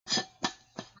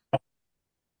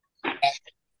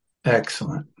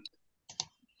Excellent.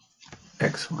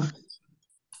 Excellent.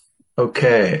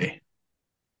 Okay.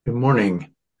 Good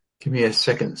morning. Give me a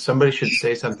second. Somebody should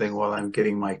say something while I'm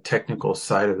getting my technical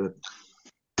side of it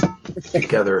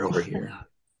together over here.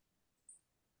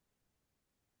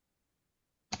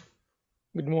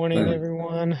 Good morning,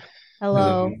 everyone.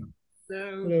 Hello.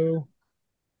 Hello.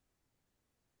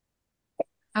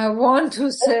 I want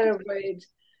to celebrate.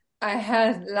 I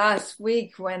had last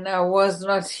week when I was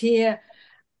not here,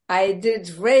 I did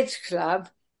Rage Club,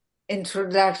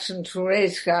 introduction to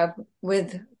Rage Club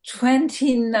with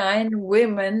 29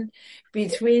 women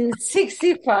between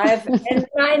 65 and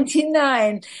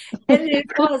 99. And it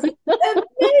was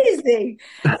amazing.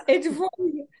 It was,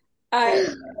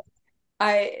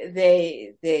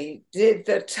 they did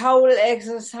the towel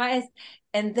exercise.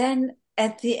 And then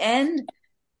at the end,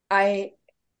 I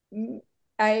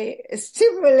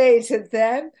stimulated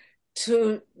them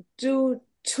to do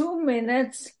 2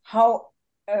 minutes about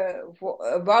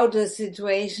a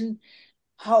situation,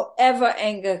 however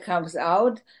anger comes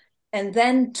out, and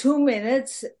then 2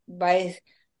 minutes by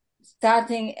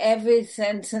starting every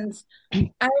sentence,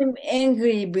 I'm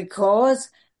angry because,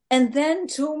 and then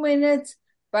 2 minutes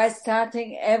by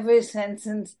starting every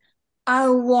sentence, I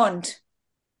want.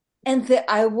 And the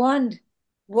I want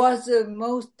was the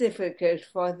most difficult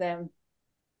for them.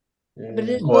 But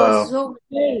it was so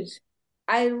great.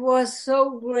 I was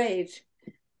so great.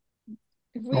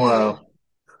 Really. Wow.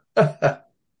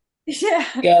 Yeah.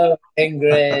 Go,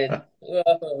 Ingrid.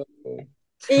 Whoa.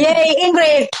 Yay,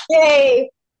 Ingrid. Yay.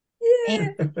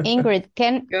 Yeah. Ingrid,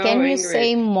 can you Ingrid.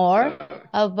 say more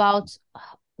about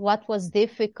what was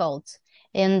difficult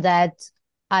in that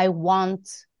I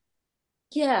want?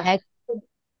 Yeah.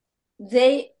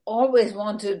 They always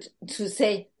wanted to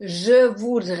say, je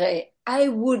voudrais, I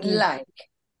would like.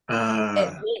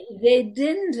 They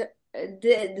didn't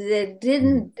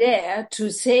dare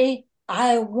to say,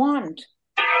 I want.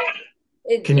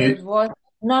 It was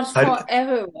not for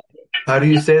everybody. How do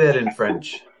you say that in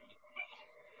French?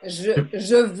 Je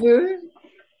veux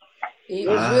et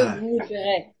je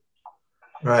voudrais.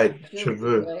 Right, je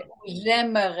veux.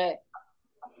 J'aimerais.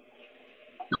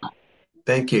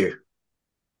 Thank you.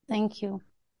 Thank you.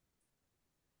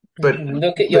 But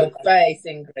look at your face,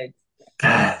 Ingrid.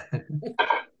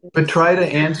 But try to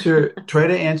answer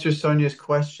Sonia's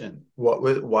question.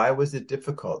 Why was it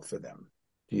difficult for them,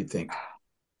 do you think?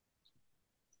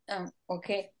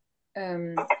 Okay.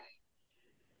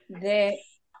 They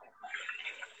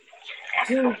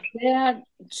to dare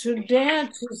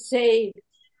to say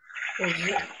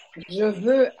je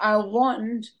veux, I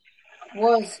want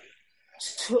was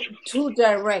too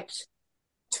direct,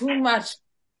 too much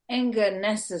anger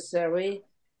necessary.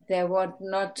 They were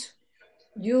not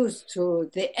used to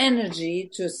the energy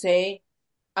to say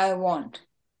I want.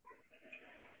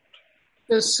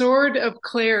 The sword of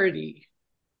clarity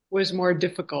was more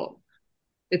difficult,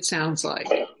 it sounds like.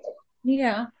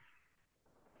 Yeah.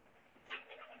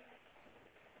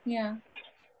 Yeah.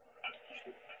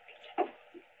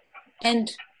 And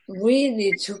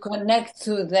really to connect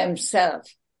to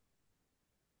themselves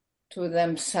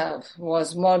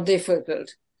was more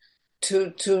difficult.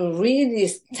 To really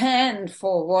stand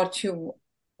for what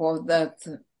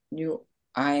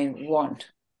I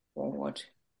want, for what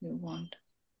you want.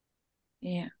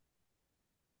 Yeah.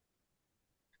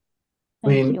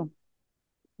 Thank you.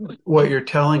 What you're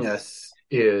telling us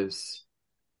is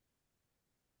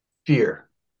fear.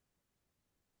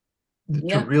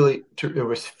 Yeah. It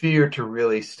was fear to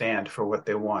really stand for what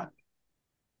they want.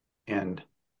 And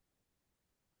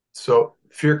so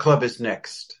Fear Club is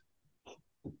next.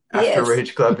 After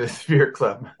Rage Club is Fear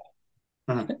Club.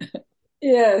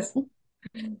 Yes.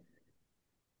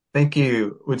 Thank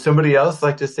you. Would somebody else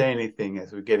like to say anything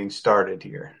as we're getting started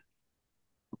here?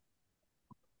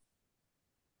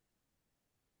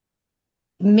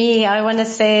 I want to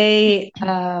say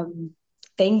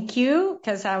thank you,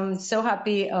 because I'm so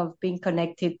happy of being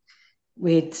connected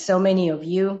with so many of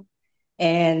you,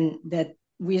 and that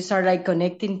we start like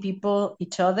connecting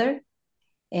each other.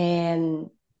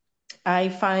 And I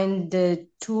find the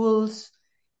tools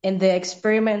and the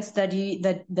experiments that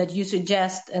you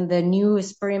suggest, and the new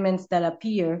experiments that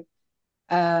appear,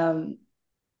 a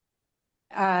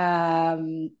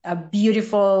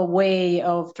beautiful way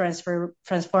of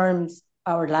transforms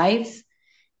our lives.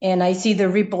 And I see the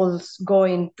ripples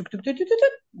going in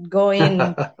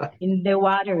the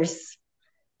waters,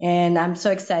 and I'm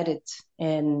so excited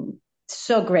and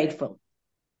so grateful.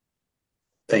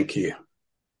 Thank you.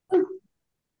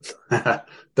 The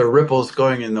ripples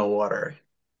going in the water.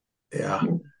 Yeah.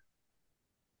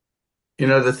 You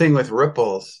know, the thing with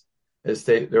ripples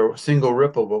they're a single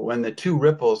ripple, but when the two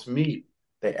ripples meet,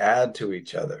 they add to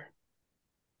each other.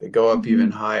 They go up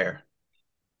even higher.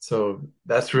 So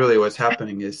that's really what's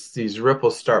happening is these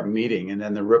ripples start meeting and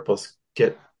then the ripples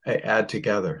add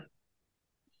together.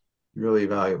 Really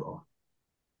valuable.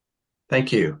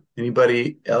 Thank you.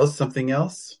 Anybody else? Something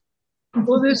else?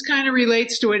 Well, this kind of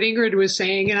relates to what Ingrid was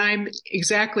saying, and I'm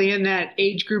exactly in that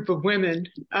age group of women,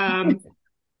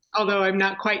 although I'm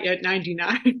not quite yet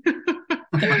 99.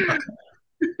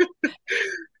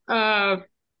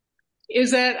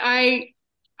 Is that I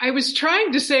was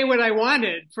trying to say what I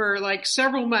wanted for like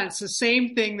several months, the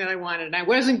same thing that I wanted. I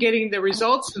wasn't getting the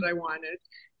results that I wanted.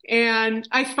 And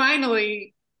I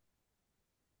finally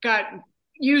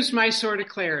used my sort of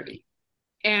clarity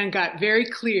and got very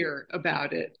clear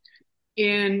about it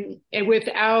and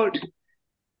without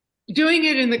doing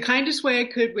it in the kindest way I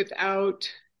could without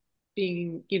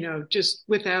being, just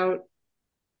without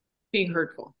being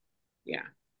hurtful. Yeah.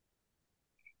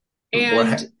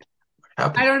 And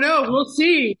I don't know.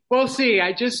 We'll see.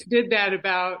 I just did that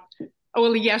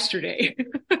yesterday.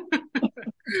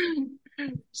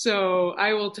 So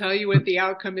I will tell you what the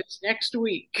outcome is next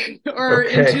week or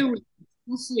in 2 weeks.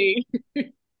 We'll see.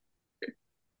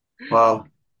 Well,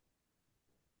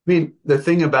 I mean, the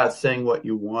thing about saying what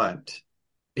you want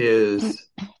is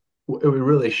it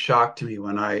really shocked me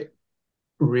when I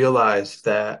realized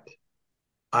that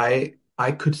I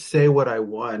could say what I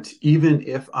want, even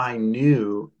if I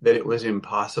knew that it was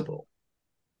impossible.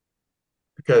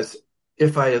 Because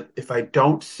if I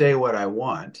don't say what I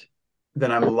want,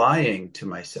 then I'm lying to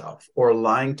myself or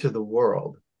lying to the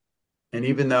world. And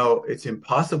even though it's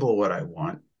impossible what I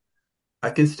want, I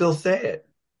can still say it.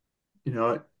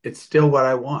 It's still what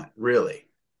I want, really.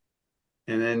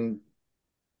 And then,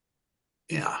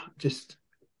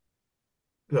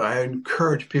 I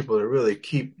encourage people to really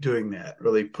keep doing that,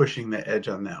 really pushing the edge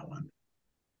on that one.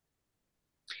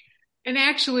 And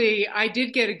actually, I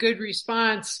did get a good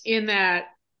response in that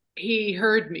he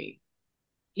heard me.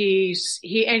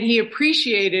 He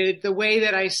appreciated the way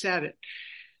that I said it.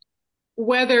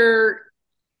 Whether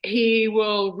he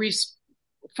will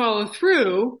follow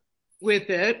through with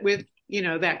it, with,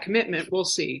 that commitment, we'll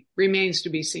see. Remains to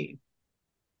be seen.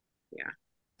 Yeah.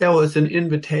 Yeah, well, it's an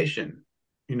invitation.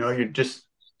 This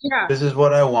is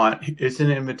what I want. It's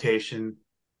an invitation.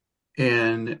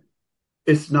 And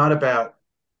it's not about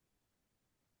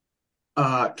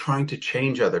trying to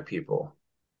change other people,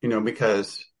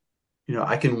 because,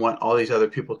 I can want all these other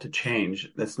people to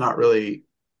change. That's not really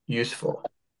useful.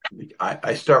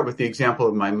 I start with the example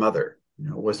of my mother.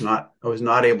 I was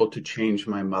not able to change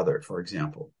my mother, for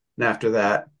example. And after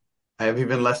that, I have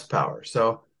even less power.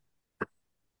 So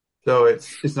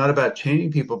it's not about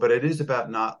changing people, but it is about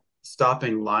not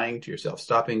stopping lying to yourself,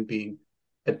 stopping being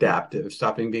adaptive,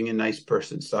 stopping being a nice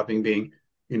person, stopping being,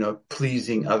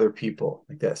 pleasing other people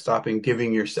like that, stopping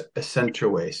giving your center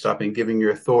away, stopping giving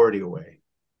your authority away,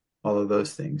 all of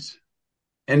those things.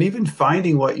 And even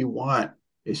finding what you want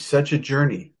is such a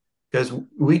journey because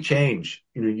we change,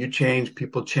 you change,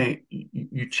 people change,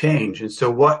 you change. And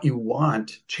so what you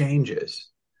want changes.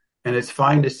 And it's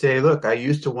fine to say, look, I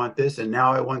used to want this and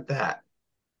now I want that.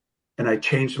 And I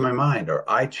changed my mind, or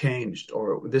I changed,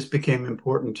 or this became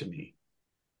important to me.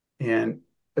 And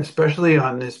especially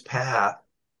on this path,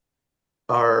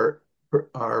 our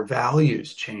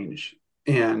values change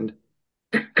and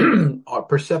our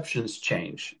perceptions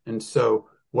change. And so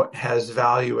what has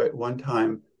value at one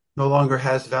time no longer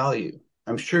has value.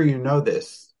 I'm sure you know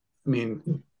this. I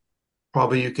mean,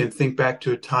 probably you can think back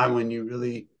to a time when you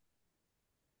really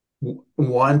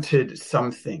wanted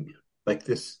something like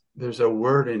this. There's a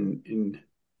word in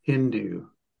Hindu.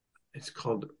 It's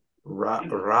called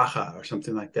raha or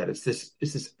something like that. It's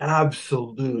this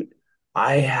absolute,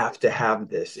 I have to have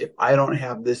this. If I don't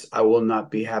have this, I will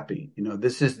not be happy.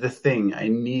 This is the thing. I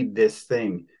need this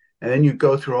thing. And then you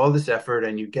go through all this effort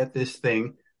and you get this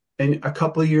thing. And a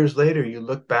couple of years later, you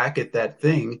look back at that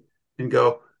thing and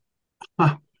go,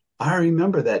 I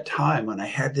remember that time when I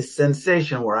had this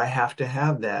sensation where I have to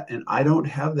have that and I don't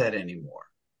have that anymore.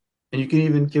 And you can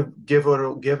even give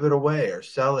it away or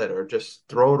sell it or just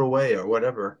throw it away or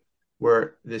whatever,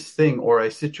 where this thing or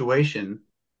a situation,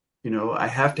 I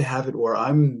have to have it where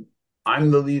I'm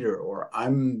the leader or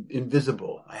I'm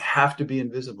invisible. I have to be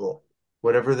invisible,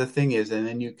 whatever the thing is. And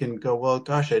then you can go, well,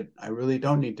 gosh, I really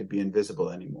don't need to be invisible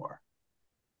anymore.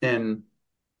 And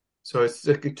so it's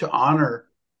to honor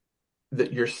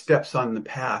that your steps on the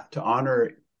path, to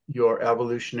honor your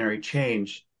evolutionary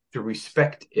change, to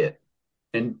respect it.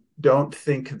 And don't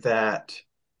think that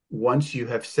once you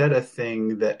have said a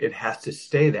thing that it has to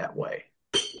stay that way,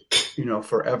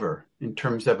 forever, in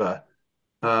terms of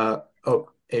to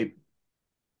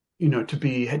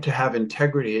have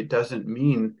integrity, it doesn't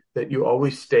mean that you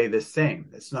always stay the same.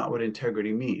 That's not what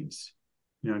integrity means.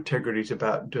 Integrity is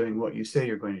about doing what you say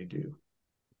you're going to do.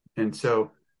 And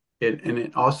so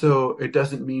it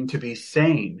doesn't mean to be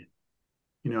sane.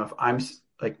 If I'm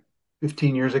like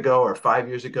 15 years ago or 5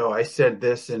 years ago, I said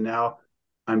this and now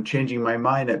I'm changing my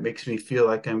mind, it makes me feel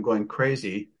like I'm going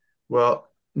crazy. Well,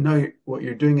 no, what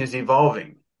you're doing is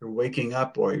evolving. You're waking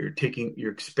up, or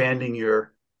you're expanding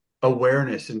your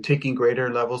awareness and taking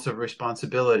greater levels of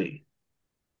responsibility,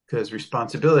 because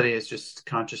responsibility is just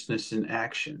consciousness in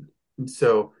action. And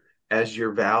so as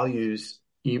your values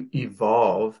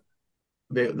evolve,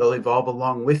 they'll evolve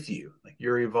along with you. Like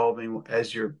you're evolving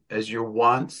as your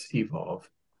wants evolve.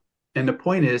 And the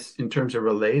point is, in terms of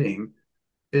relating,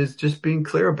 is just being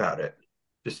clear about it.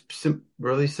 Just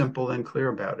really simple and clear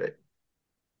about it.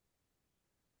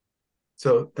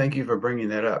 So thank you for bringing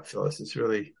that up, Phyllis. It's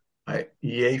really,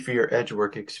 yay for your edge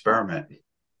work experiment.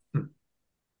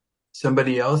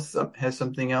 Somebody else has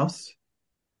something else?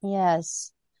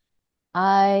 Yes.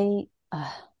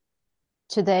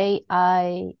 Today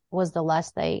was the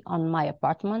last day on my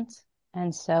apartment,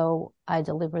 and so I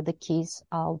delivered the keys.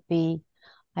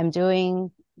 I'm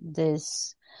doing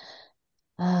this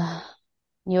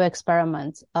new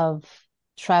experiment of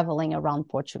traveling around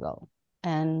Portugal,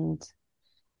 and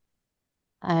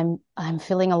I'm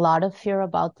feeling a lot of fear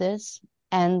about this.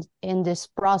 And in this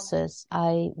process,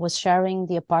 I was sharing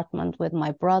the apartment with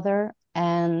my brother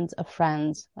and a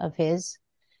friend of his.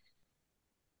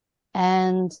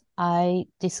 And I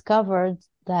discovered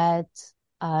that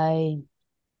I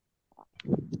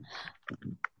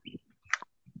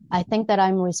think that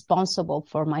I'm responsible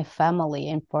for my family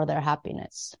and for their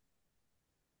happiness.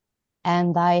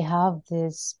 And I have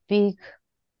this big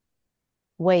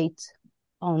weight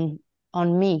on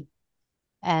me.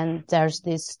 And there's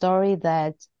this story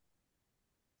that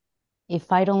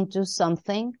if I don't do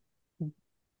something,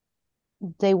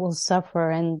 they will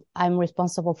suffer, and I'm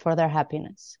responsible for their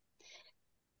happiness.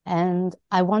 And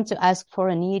I want to ask for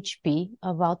an EHP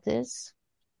about this,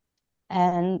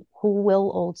 and who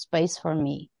will hold space for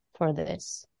me for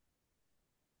this.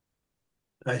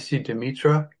 I see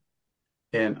Dimitra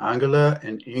and Angela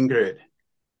and Ingrid.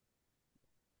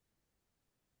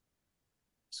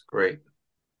 It's great.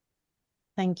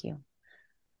 Thank you.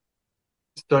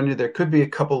 Sonia, there could be a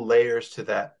couple layers to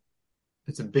that.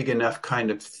 It's a big enough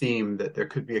kind of theme that there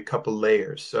could be a couple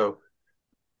layers. So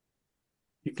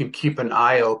you can keep an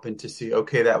eye open to see,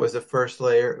 okay, that was the first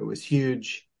layer. It was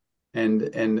huge.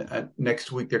 And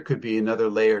next week, there could be another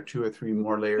layer, 2 or 3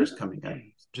 more layers coming up.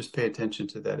 Just pay attention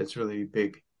to that. It's really a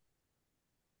big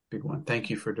one. Thank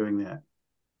you for doing that.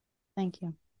 Thank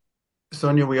you.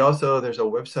 Sonia, there's a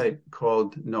website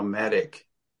called Nomadic.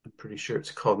 I'm pretty sure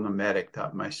it's called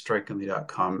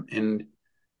nomadic.mystrikingly.com. And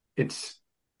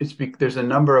there's a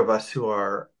number of us who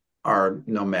are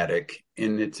nomadic,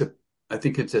 and I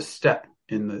think it's a step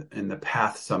in the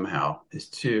path somehow, is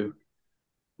to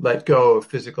let go of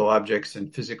physical objects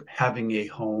and having a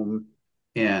home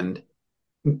and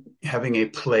having a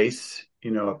place,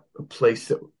 a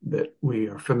place that we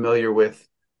are familiar with,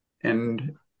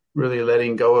 and really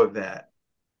letting go of that.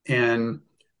 And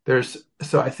I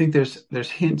think there's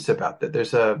hints about that.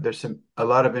 There's a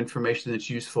lot of information that's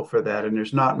useful for that, and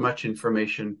there's not much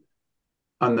information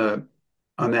on that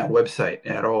website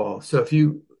at all. So if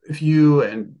you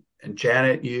and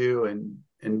Janet, you and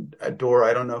Adora,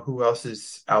 I don't know who else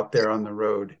is out there on the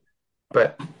road,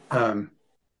 but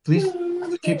please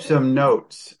keep some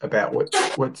notes about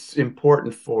what's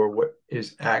important for what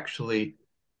is actually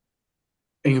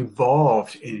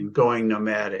involved in going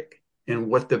nomadic, and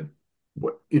what to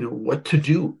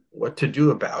do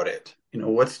about it.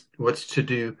 What's to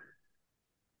do.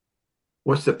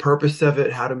 What's the purpose of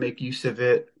it? How to make use of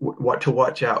it? What to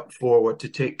watch out for? What to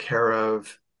take care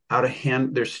of?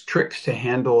 There's tricks to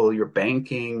handle your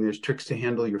banking. There's tricks to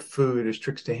handle your food. There's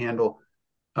tricks to handle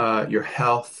your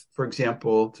health, for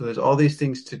example. So there's all these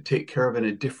things to take care of in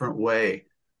a different way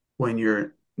when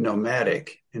you're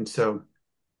nomadic. And so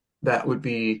that would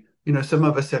be, some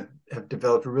of us have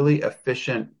developed really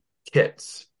efficient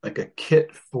kits, like a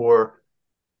kit for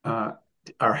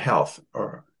our health,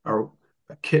 or a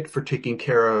kit for taking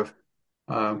care of,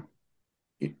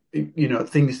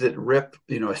 things that rip,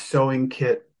 a sewing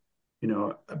kit,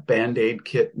 a Band-Aid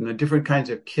kit, and the different kinds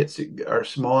of kits are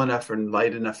small enough and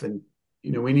light enough. And,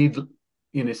 we need,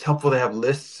 it's helpful to have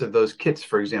lists of those kits,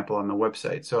 for example, on the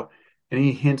website. So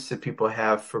any hints that people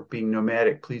have for being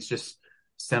nomadic, please just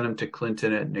send them to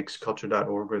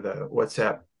Clinton@nixculture.org, or the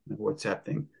WhatsApp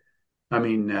thing.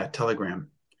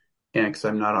 Telegram. And because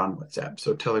I'm not on WhatsApp,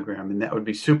 so Telegram, and that would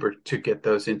be super to get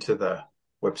those into the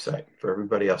website for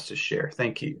everybody else to share.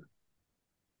 Thank you.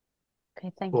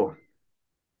 Okay, thank Cool.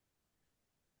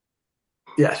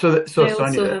 you. Yeah. So I Sonia,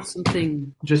 also have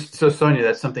something. Sonia,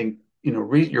 that's something,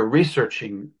 you're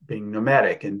researching being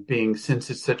nomadic and since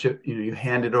it's such a, you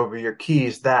handed over your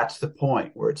keys, that's the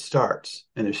point where it starts.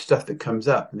 And there's stuff that comes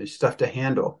up and there's stuff to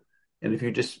handle. And if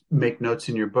you just make notes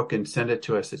in your book and send it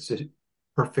to us, it's a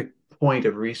perfect point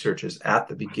of research is at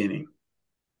the beginning.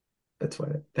 That's why.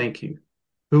 Thank you.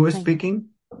 Who is speaking?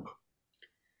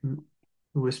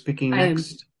 Who is speaking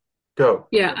next? Go.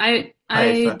 Yeah, I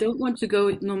Hi, don't want to go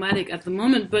nomadic at the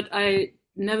moment, but I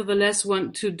nevertheless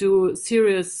want to do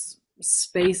serious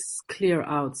space clear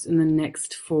outs in the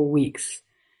next 4 weeks.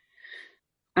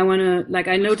 I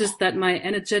noticed that my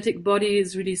energetic body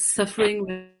is really suffering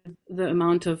with the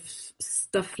amount of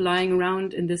stuff lying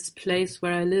around in this place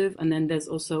where I live. And then there's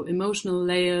also emotional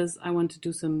layers. I want to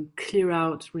do some clear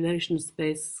out, relation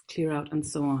space clear out, and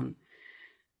so on.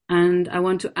 And I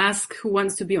want to ask who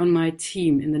wants to be on my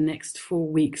team in the next 4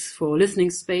 weeks for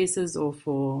listening spaces or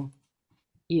for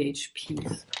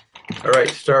EHPs. All right,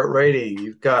 start writing.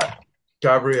 You've got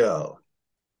Gabrielle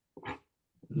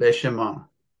Lechemin,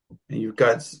 and you've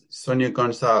got Sonia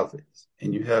Gonzalez,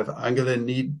 and you have Angela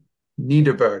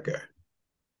Niederberger,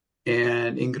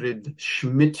 and Ingrid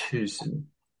Schmidhusen,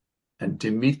 and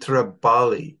Dimitra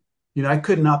Bali. I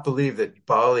could not believe that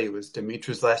Bali was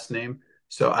Dimitra's last name,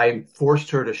 so I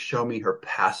forced her to show me her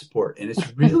passport, and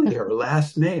it's really her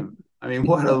last name. I mean,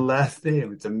 what a last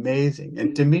name. It's amazing.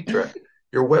 And Dimitra,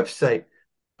 your website,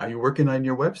 are you working on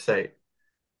your website?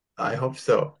 I hope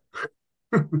so.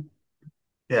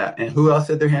 Yeah, and who else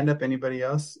had their hand up? Anybody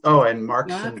else? Oh, and Mark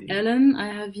Cindy. Ellen, I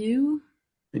have you.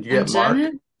 Did you get Mark?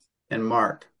 Janet? And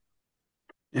Mark.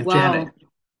 And Wow. Janet.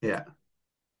 Yeah.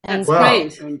 That's Wow.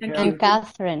 great. And Thank And you.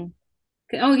 Catherine.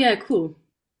 Okay. Oh, yeah, cool.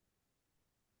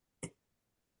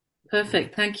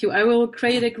 Perfect. Thank you. I will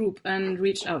create a group and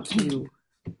reach out to you.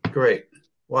 Great.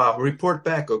 Wow. Report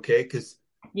back, okay? Because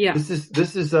Yeah. this is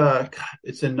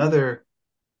it's another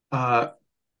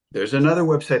there's another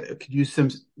website that could use some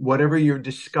whatever you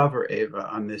discover, Ava,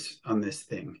 on this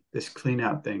thing, this clean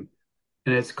out thing.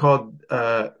 And it's called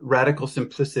Radical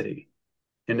Simplicity.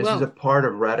 And this is a part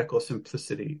of Radical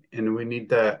Simplicity. And we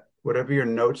need whatever your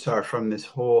notes are from this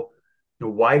whole,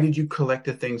 why did you collect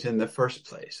the things in the first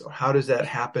place? Or how does that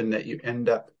happen that you end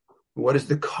up, what is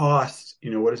the cost?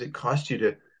 What does it cost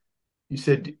you you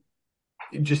said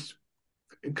just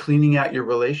cleaning out your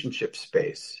relationship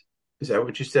space. Is that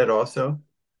what you said also?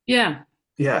 Yeah.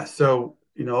 Yeah. So,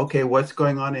 okay, what's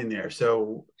going on in there?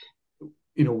 So,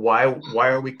 why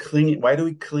are we clinging? Why do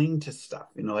we cling to stuff?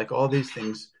 Like all these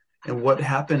things. And what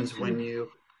happens when you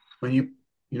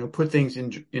put things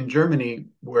in Germany,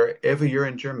 wherever you're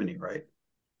in Germany, right?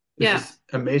 There's this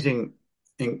amazing,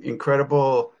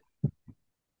 incredible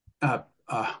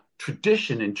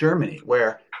tradition in Germany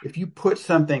where if you put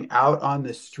something out on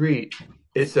the street,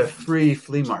 it's a free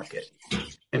flea market.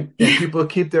 And people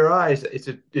keep their eyes.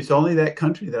 It's only that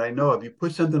country that I know of. You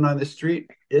put something on the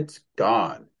street, it's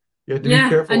gone. You have to be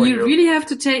careful. And you really have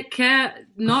to take care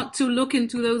not to look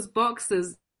into those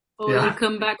boxes or you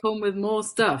come back home with more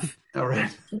stuff. All right.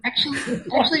 Actually,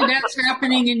 that's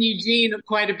happening in Eugene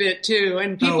quite a bit too.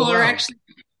 And people are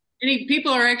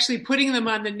actually putting them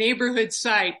on the neighborhood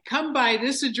site. Come by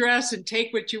this address and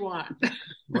take what you want.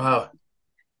 Wow.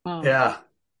 Yeah.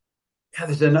 Yeah.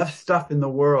 There's enough stuff in the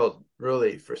world.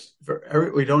 Really,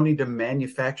 we don't need to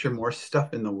manufacture more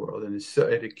stuff in the world, and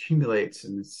it accumulates,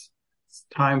 and it's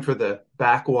time for the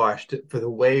backwash, for the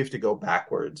wave to go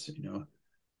backwards.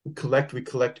 We collect,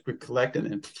 and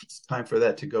then it's time for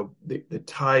that to go, the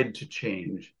tide to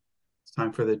change. It's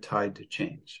time for the tide to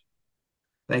change.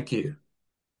 Thank you.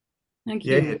 Thank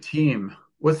you. Yeah, team.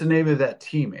 What's the name of that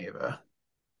team, Ava?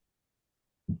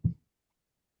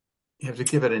 You have to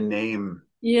give it a name.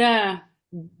 Yeah.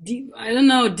 I don't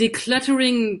know,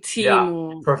 decluttering team.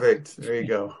 Yeah, perfect. There you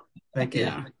go. Thank you.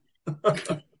 Yeah.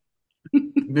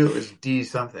 Knew it was D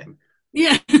something.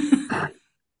 Yeah.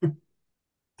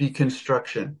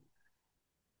 Deconstruction.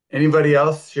 Anybody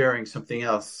else sharing something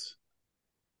else?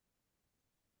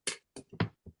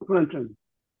 Clinton.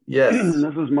 Yes.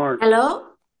 This is Mark. Hello?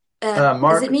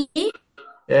 Mark. Is it me?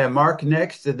 Yeah, Mark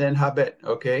next, and then Habet.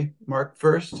 Okay, Mark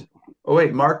first. Oh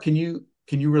wait, Mark, can you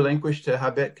relinquish to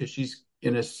Habet because she's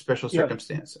in a special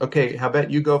circumstance? Okay, Habet,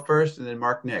 you go first, and then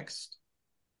Mark next.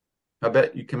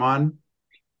 Habet, you come on.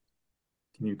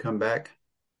 Can you come back?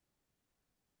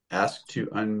 Ask to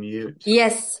unmute.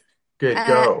 Yes. Good,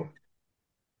 go.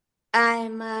 I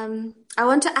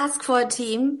want to ask for a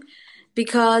team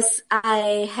because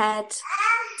I had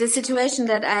the situation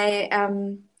that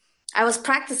I was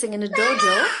practicing in a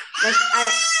dojo. Like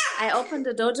I opened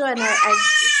a dojo and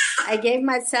I gave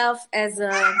myself as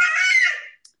a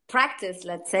practice,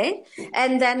 let's say.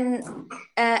 And then,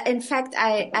 in fact,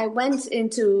 I went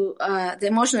into the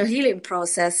emotional healing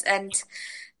process, and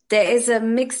there is a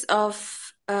mix of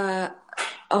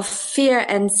fear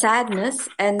and sadness,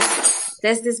 and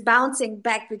there's this bouncing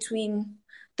back between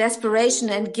desperation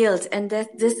and guilt, and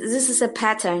that this is a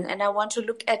pattern, and I want to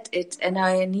look at it, and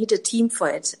I need a team for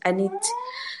it. I need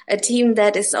a team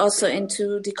that is also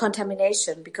into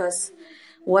decontamination, because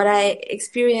what I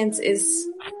experience is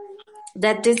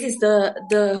that this is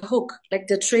the hook, like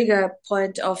the trigger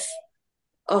point of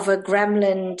a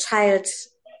gremlin child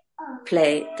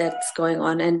play that's going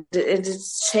on, and it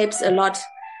shapes a lot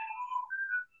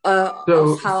of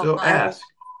how So ask.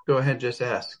 Go ahead, just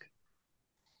ask.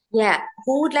 Yeah,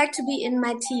 who would like to be in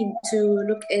my team to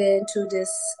look into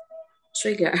this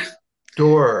trigger?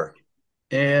 Dor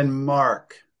and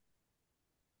Mark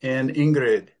and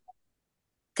Ingrid.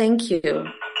 Thank you.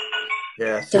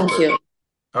 Yeah, super. Thank you.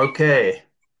 Okay.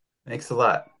 Thanks a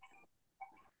lot.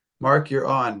 Mark, you're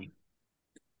on.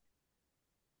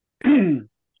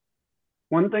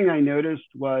 One thing I noticed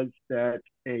was that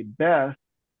a Beth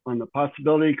on the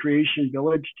Possibility Creation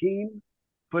Village team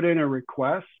put in a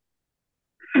request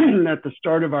at the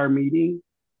start of our meeting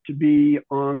to be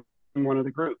on one of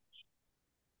the groups.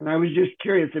 And I was just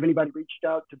curious if anybody reached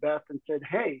out to Beth and said,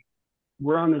 hey,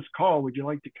 we're on this call. Would you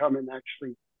like to come and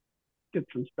actually get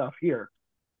some stuff here?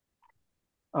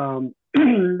 That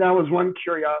was one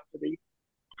curiosity.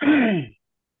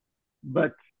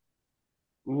 But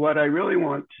what I really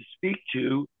want to speak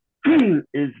to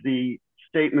is the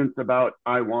statements about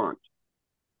I want.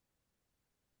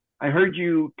 I heard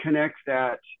you connect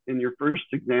that in your first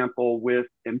example with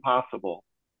impossible.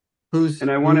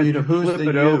 And I wanted to flip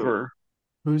it over.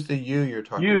 Who's the you you're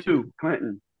talking to? You,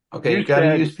 Clinton. Okay, you got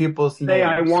to use people's names. Say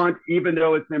I want even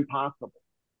though it's impossible.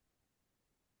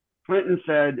 Clinton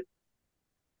said,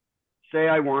 say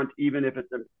I want even if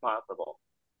it's impossible.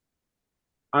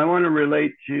 I want to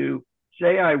relate to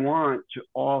say I want to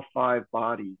all 5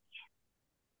 bodies.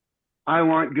 I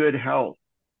want good health.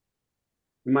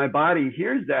 My body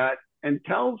hears that and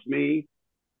tells me,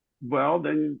 well,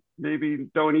 then maybe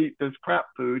don't eat this crap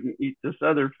food and eat this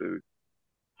other food.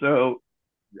 So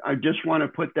I just want to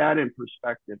put that in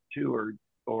perspective too,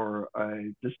 or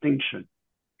a distinction.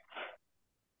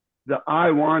 The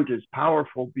I want is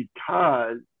powerful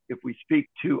because if we speak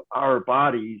to our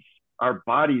bodies are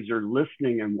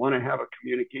listening and want to have a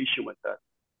communication with us.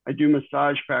 I do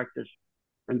massage practice,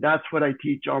 and that's what I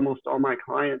teach almost all my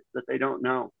clients that they don't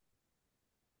know.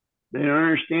 They don't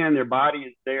understand their body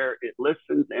is there, it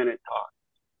listens and it talks.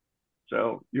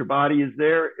 So your body is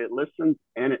there, it listens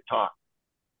and it talks.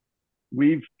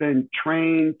 We've been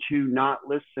trained to not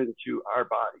listen to our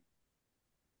body.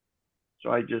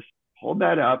 So I just hold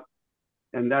that up,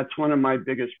 and that's one of my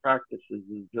biggest practices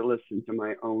is to listen to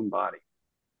my own body.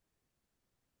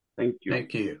 Thank you.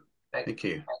 Thank you. Thank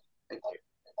you.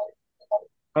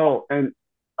 Oh, and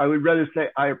I would rather say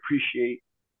I appreciate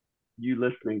you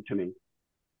listening to me.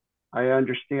 I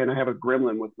understand I have a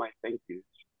gremlin with my thank yous.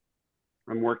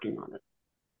 I'm working on it.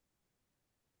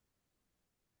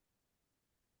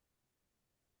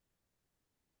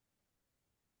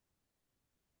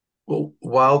 Well,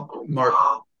 while Mark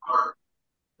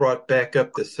brought back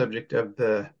up the subject of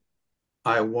the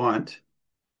I want,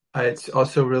 it's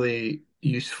also really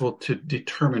useful to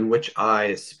determine which I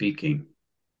is speaking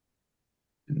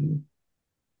and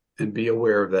be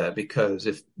aware of that, because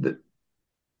if the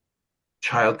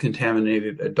child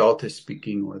contaminated adult is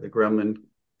speaking or the gremlin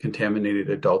contaminated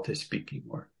adult is speaking,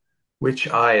 or which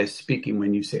I is speaking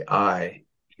when you say I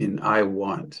in I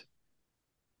want.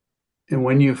 And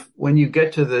when you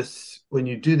get to this, when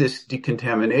you do this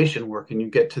decontamination work and you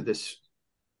get to this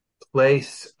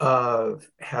place of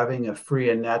having a free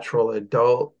and natural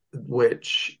adult,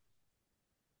 which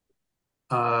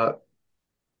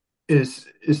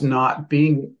is not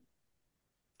being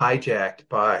hijacked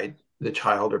by the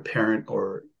child or parent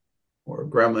or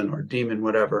gremlin or demon,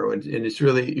 whatever. And it's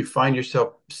really, you find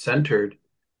yourself centered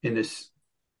in this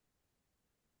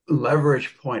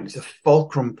leverage point. It's a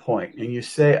fulcrum point, and you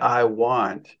say, I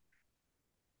want,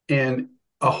 and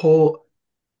a whole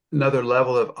another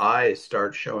level of I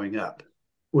starts showing up,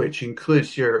 which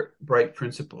includes your bright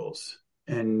principles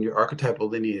and your archetypal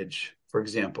lineage, for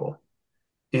example.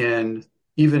 And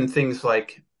even things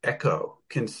like echo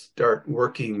can start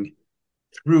working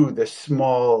through the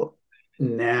small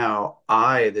now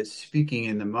I that's speaking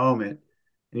in the moment.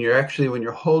 And you're actually, when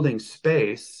you're holding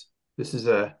space, this is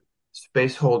a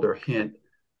space holder hint,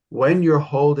 when you're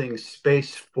holding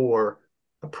space for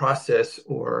a process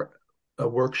or a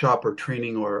workshop or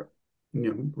training or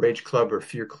Rage Club or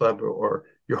Fear Club, or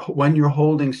when you're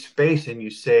holding space and you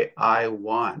say, I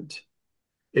want,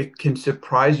 it can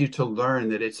surprise you to learn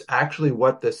that it's actually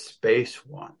what the space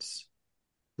wants.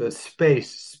 The space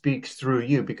speaks through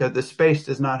you because the space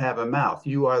does not have a mouth.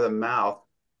 You are the mouth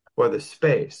for the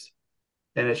space.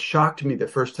 And it shocked me the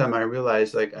first time I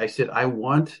realized, like I said, I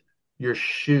want your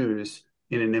shoes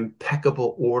in an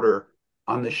impeccable order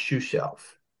on the shoe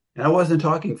shelf. And I wasn't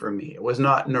talking for me. It was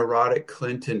not neurotic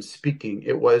Clinton speaking.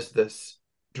 It was this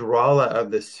Drala of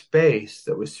the space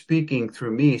that was speaking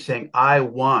through me saying, I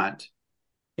want.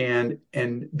 And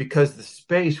because the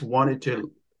space wanted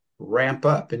to ramp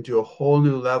up into a whole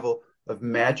new level of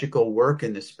magical work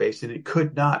in the space, and it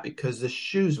could not because the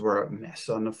shoes were a mess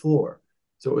on the floor.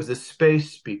 So it was the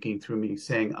space speaking through me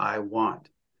saying, I want.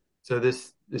 So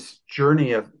this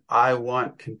journey of I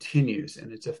want continues,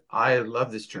 and I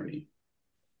love this journey.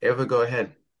 Eva, go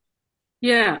ahead.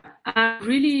 Yeah,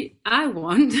 I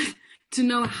want to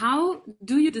know, how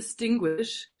do you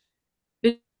distinguish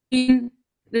between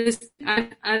this?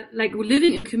 I like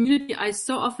living in a community. I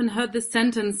so often heard this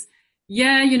sentence,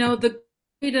 yeah, the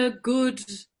greater good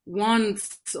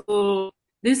wants, or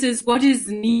this is what is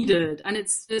needed. And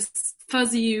it's this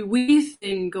fuzzy we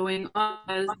thing going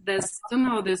on. There's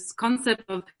somehow this concept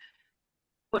of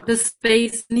what the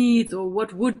space needs or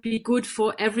what would be good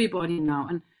for everybody now.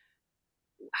 And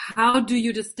how do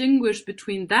you distinguish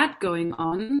between that going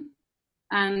on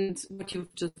and what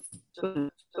you've just said?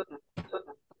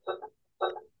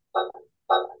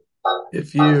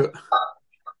 If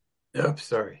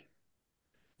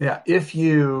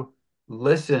you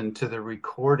listen to the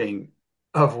recording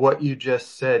of what you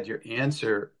just said, your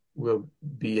answer will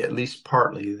be at least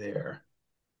partly there.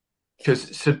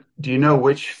 So do you know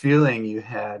which feeling you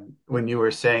had when you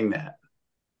were saying that?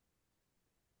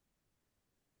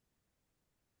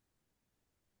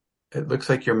 It looks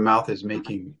like your mouth is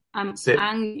making. I'm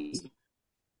angry.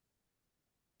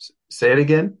 Say it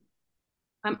again.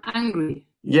 I'm angry.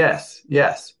 Yes.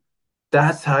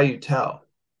 That's how you tell.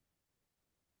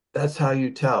 That's how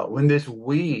you tell. When this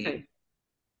we, Okay.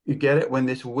 You get it? When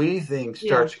this we thing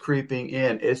starts creeping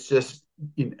in, it's just,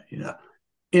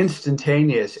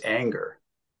 instantaneous anger.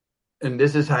 And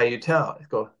this is how you tell.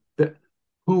 Go,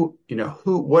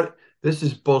 what, this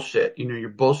is bullshit. Your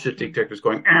bullshit detector is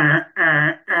going,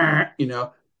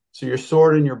 so your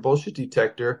sword in your bullshit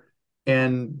detector,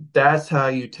 and that's how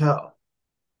you tell.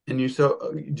 And you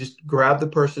just grab the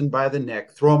person by the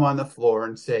neck, throw them on the floor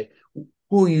and say,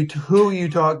 who are you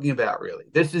talking about, really?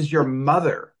 This is your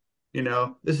mother.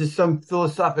 This is some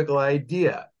philosophical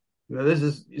idea. This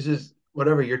is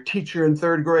whatever, your teacher in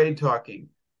third grade talking.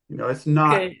 It's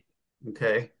not.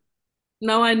 Okay.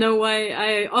 Now I know why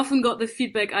I often got the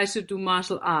feedback I should do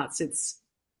martial arts. It's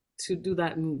to do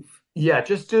that move. Yeah,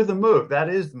 just do the move. That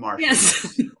is martial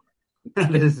arts.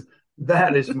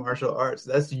 That is martial arts.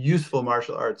 That's useful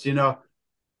martial arts.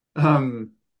 The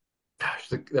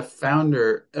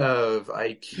founder of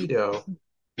Aikido,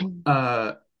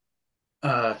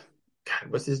 God,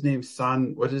 what's his name?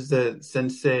 What is the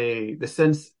sensei?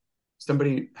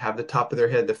 Somebody have the top of their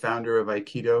head, the founder of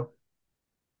Aikido.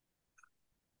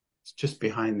 It's just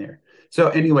behind there. So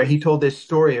anyway, he told this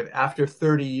story of after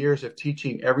 30 years of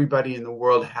teaching everybody in the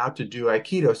world how to do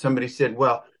Aikido, somebody said,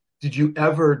 well, did it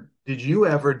ever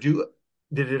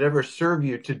serve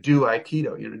you to do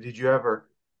Aikido? Did you ever?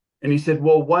 And he said,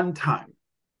 well, one time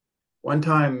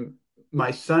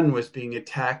my son was being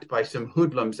attacked by some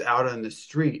hoodlums out on the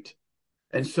street.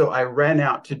 And so I ran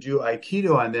out to do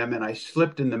Aikido on them, and I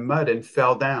slipped in the mud and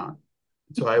fell down.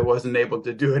 So I wasn't able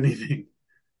to do anything.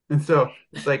 And so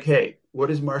it's like, hey, what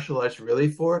is martial arts really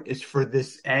for? It's for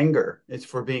this anger. It's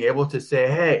for being able to say,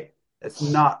 hey, that's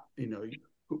not,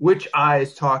 which I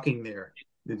is talking there?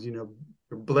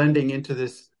 Blending into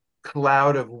this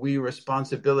cloud of we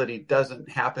responsibility doesn't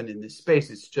happen in this space.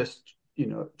 It's just,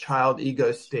 child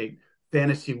ego state,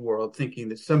 fantasy world, thinking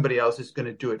that somebody else is going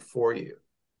to do it for you.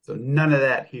 So none of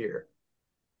that here.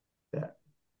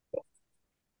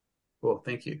 Cool.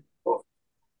 Thank you.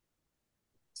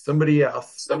 Somebody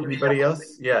else? Anybody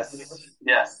else? Yes.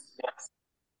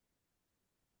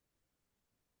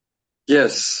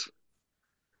 Yes.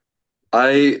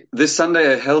 This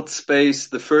Sunday I held space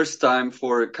the first time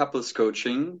for couples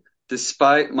coaching,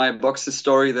 despite my boxer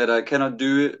story that I cannot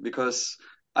do it because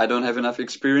I don't have enough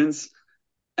experience.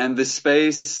 And the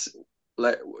space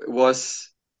was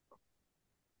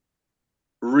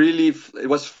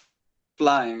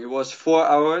flying. It was 4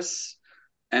 hours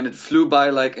and it flew by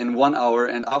like in 1 hour.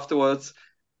 And afterwards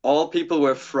all people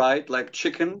were fried like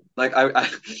chicken. Like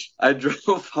I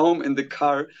drove home in the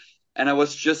car and I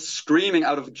was just screaming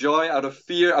out of joy, out of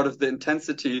fear, out of the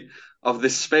intensity of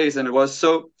this space. And it was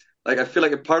so, like, I feel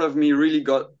like a part of me really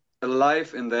got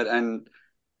alive in that. And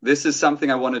this is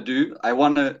something I want to do. I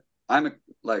want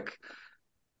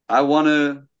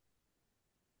to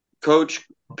coach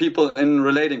people in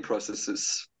relating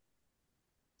processes.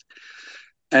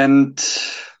 And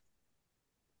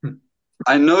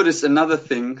I noticed another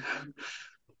thing.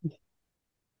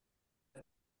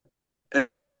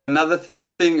 Another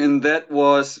thing in that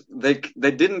was they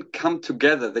didn't come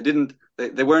together.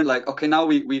 They weren't like, okay, now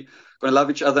we gonna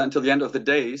love each other until the end of the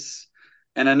days.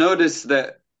 And I noticed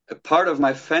that a part of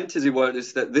my fantasy world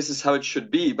is that this is how it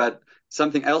should be, but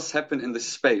something else happened in the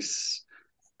space.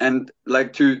 And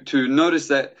like to notice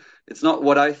that it's not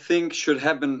what I think should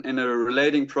happen in a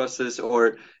relating process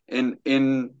or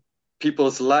in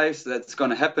people's lives that's going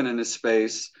to happen in a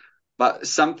space, but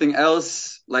something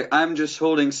else. Like I'm just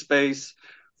holding space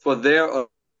for their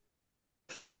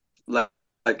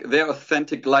like their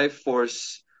authentic life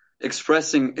force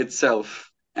expressing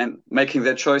itself and making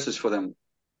their choices for them.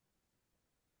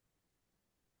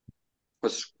 I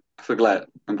feel glad.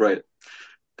 I'm great.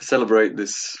 Celebrate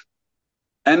this.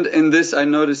 And in this, I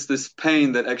noticed this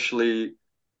pain that actually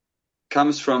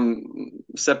comes from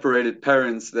separated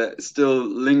parents that still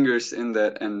lingers in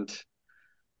that, and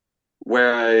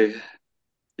where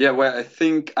I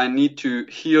think I need to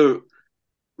heal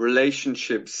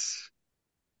relationships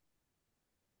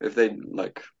if they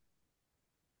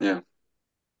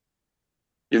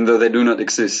even though they do not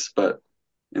exist, but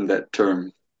in that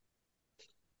term.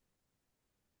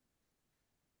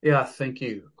 Yeah, thank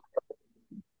you.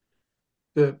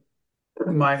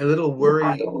 My little worry,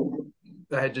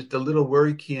 I had just a little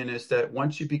worry, Kian, is that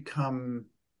once you become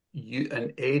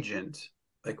an agent,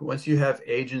 like once you have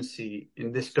agency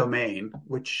in this domain,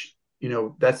 which,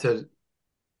 that's a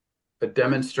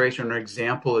demonstration or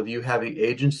example of you having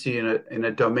agency in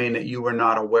a domain that you were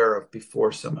not aware of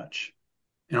before so much.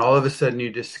 And all of a sudden you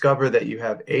discover that you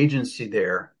have agency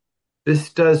there.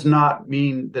 This does not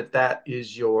mean that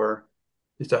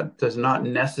does not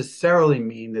necessarily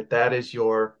mean that that is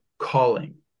your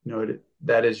calling,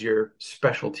 that is your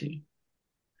specialty.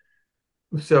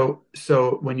 So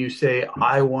when you say,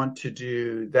 I want to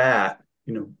do that,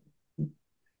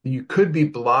 you could be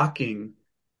blocking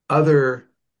other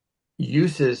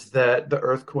uses that the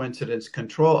Earth Coincidence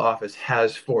Control Office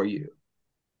has for you.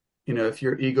 If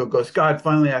your ego goes, God,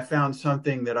 finally I found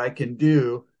something that I can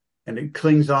do, and it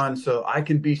clings on so I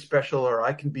can be special, or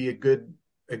I can be a good,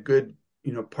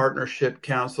 partnership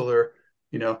counselor,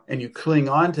 and you cling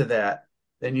on to that,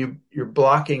 then you're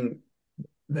blocking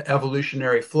the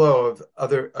evolutionary flow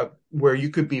of where you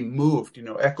could be moved.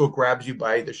 Echo grabs you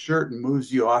by the shirt and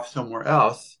moves you off somewhere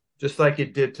else, just like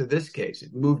it did to this case.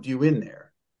 It moved you in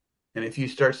there. And if you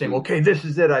start saying, okay, this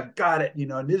is it, I've got it,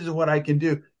 and this is what I can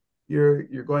do, you're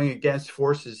going against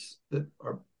forces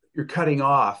you're cutting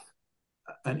off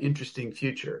an interesting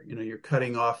future. You're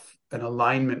cutting off an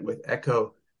alignment with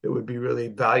Echo that would be really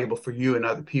valuable for you and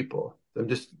other people. So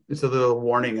it's a little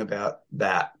warning about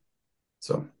that.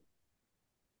 So.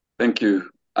 Thank you.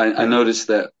 I noticed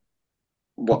that.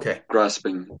 Okay.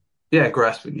 Grasping. Yeah,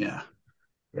 grasping. Yeah.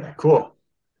 Yeah. Cool.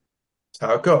 That's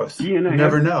how it goes. You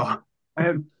never know. I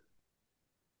have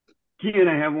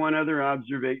one other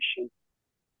observation.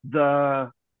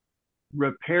 The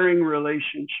repairing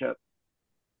relationship.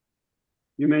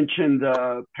 You mentioned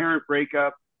the parent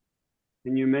breakup,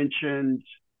 and you mentioned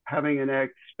having an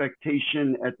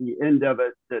expectation at the end of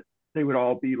it that they would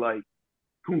all be like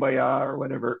kumbaya or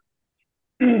whatever.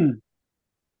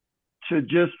 To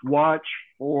just watch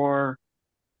for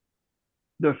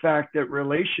the fact that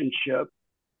relationships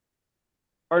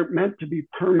aren't meant to be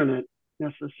permanent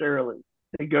necessarily.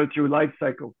 They go through life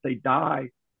cycles, they die.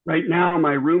 Right now,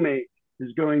 my roommate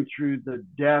is going through the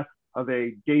death of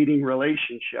a dating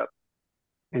relationship,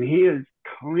 and he is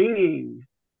clinging.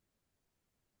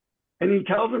 And he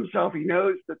tells himself he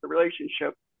knows that the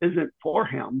relationship isn't for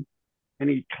him, and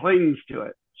he clings to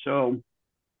it. So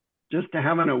just to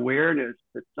have an awareness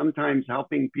that sometimes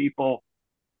helping people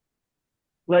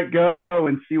let go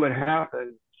and see what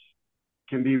happens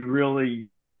can be really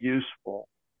useful,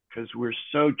 because we're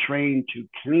so trained to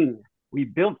cling. We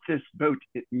built this boat,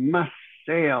 it must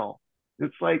sail.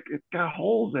 It's like it's got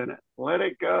holes in it. Let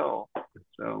it go.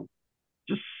 So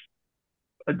just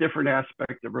a different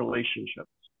aspect of relationships.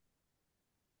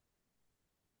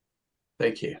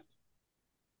 Thank you.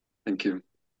 Thank you.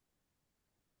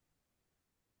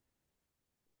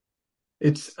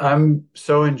 I'm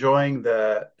so enjoying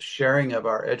the sharing of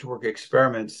our Edgework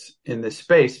experiments in this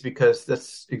space because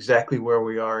that's exactly where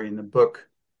we are in the book,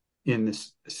 in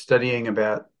this studying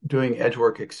about doing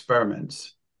Edgework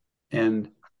experiments.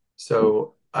 And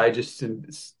so I just am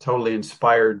totally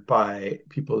inspired by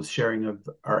people's sharing of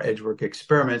our Edgework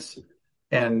experiments.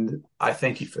 And I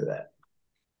thank you for that.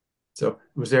 So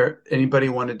was there anybody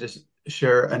wanted to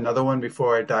share another one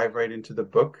before I dive right into the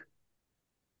book?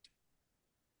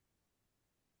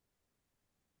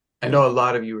 I know a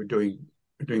lot of you are doing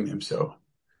them, so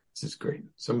this is great.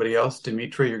 Somebody else?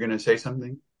 Dimitri, you're going to say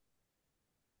something?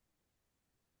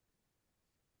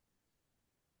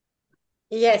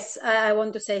 Yes, I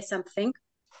want to say something.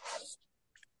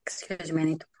 Excuse me, I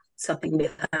need to put something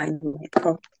behind me.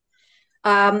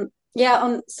 Yeah,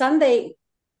 on Sunday,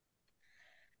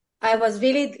 I was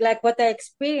really like what I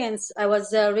experienced. I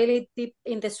was really deep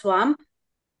in the swamp,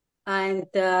 and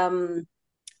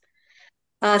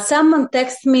someone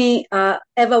texted me.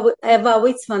 Eva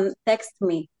Witzman texted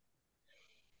me,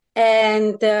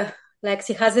 and like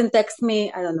she hasn't texted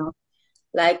me. I don't know,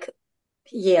 like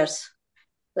years,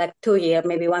 like 2 years,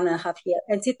 maybe 1.5 years.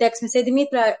 And she texted me, said,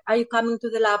 Dimitra, are you coming to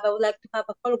the lab? I would like to have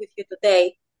a call with you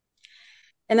today.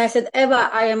 And I said, Eva,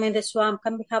 I am in the swamp.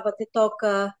 Can we have a talk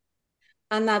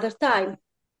another time?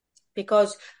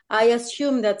 Because I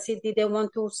assumed that she didn't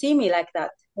want to see me like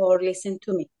that or listen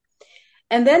to me.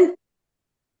 And then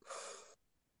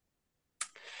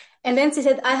she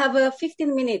said, I have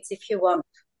 15 minutes if you want.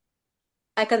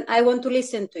 I want to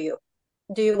listen to you.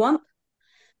 Do you want?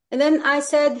 And then I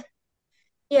said,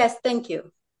 yes, thank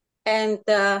you. And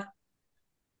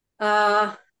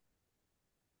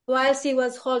while she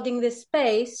was holding the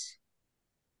space,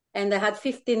 and I have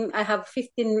 15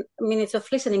 minutes of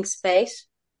listening space,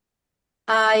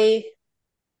 I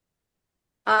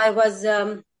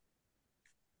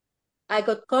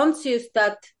got conscious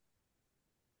that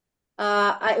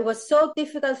it was so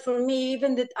difficult for me,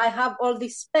 even that I have all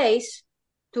this space,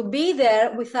 to be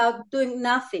there without doing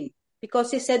nothing.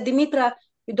 Because he said, Dimitra,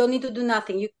 you don't need to do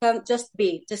nothing. You can just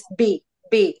be.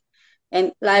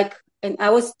 And I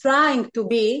was trying to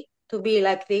be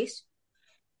like this,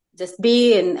 just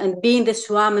be and be in the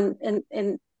swamp and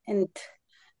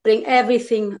bring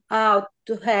everything out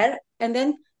to her. And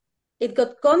then it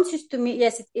got conscious to me.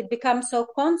 Yes, it becomes so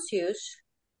conscious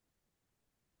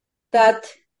that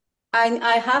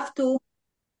I have to,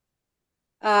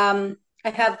 I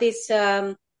have this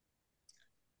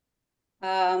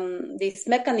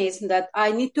mechanism that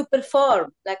I need to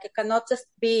perform. Like I cannot just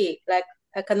be.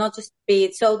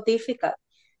 It's so difficult,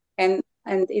 and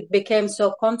it became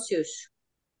so conscious.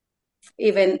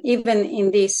 Even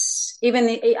in this,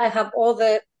 I have all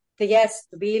the yes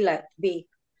to be,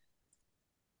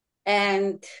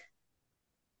 and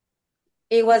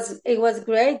it was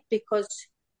great because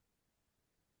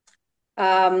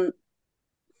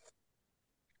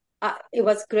it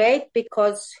was great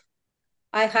because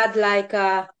I had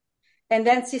and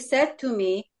then she said to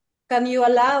me, can you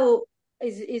allow,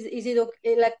 is it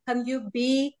okay? Like, can you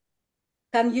be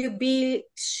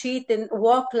shit and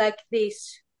walk like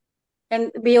this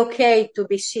and be okay to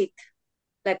be shit?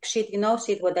 Like shit,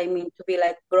 shit, what I mean, to be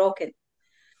like broken.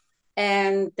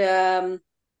 And,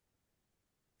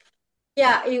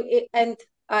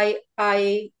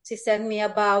 she sent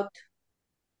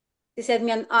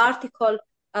me an article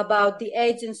about the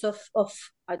agents of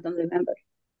I don't remember,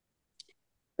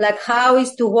 like how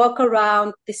is to walk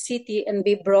around the city and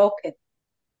be broken.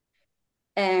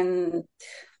 And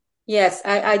yes,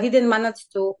 I didn't manage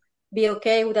to be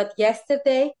okay with that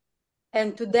yesterday,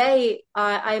 and today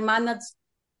I managed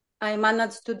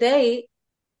today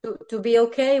to be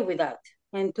okay with that,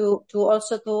 and to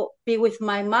also to be with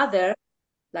my mother,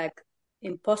 like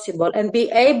impossible, and be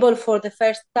able for the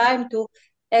first time to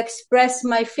express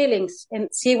my feelings, and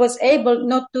she was able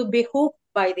not to be hooked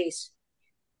by this.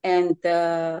 And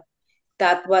that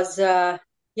was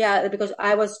because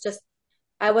I was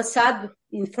sad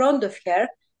in front of her,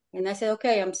 and I said,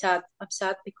 okay, I'm sad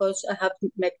because I have to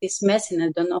make this mess and I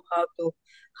don't know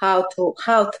how to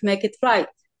make it right.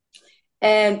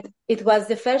 And it was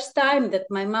the first time that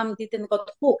my mom didn't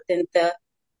got hooked, and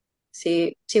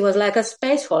she was like a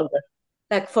space holder.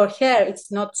 Like for her,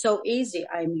 it's not so easy.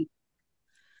 I mean,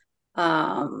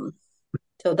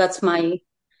 so that's my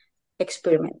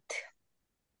experiment.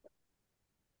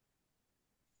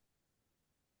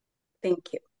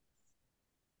 Thank you.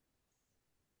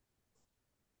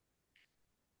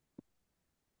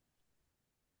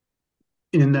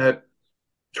 In that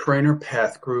trainer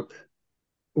path group,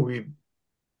 we've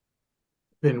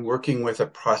been working with a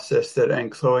process that Anne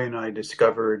Chloe and I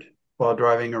discovered while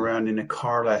driving around in a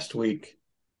car last week.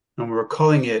 and we're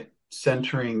calling it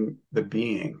Centering the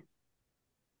Being.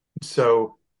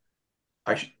 So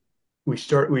we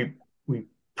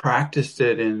practiced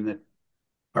it in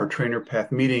our Trainer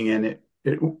Path meeting, and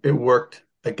it worked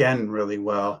again really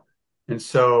well. And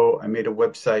so I made a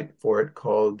website for it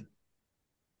called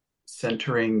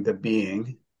Centering the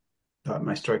Being.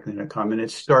 mystrikeline.com, and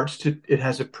it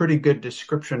has a pretty good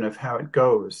description of how it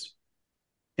goes.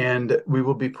 And we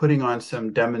will be putting on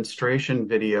some demonstration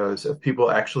videos of people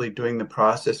actually doing the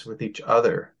process with each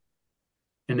other.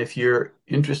 And if you're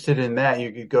interested in that,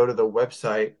 you could go to the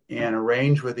website and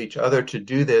arrange with each other to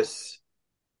do this.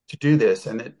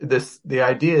 And the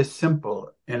idea is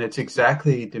simple, and it's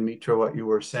exactly, Dimitra, what you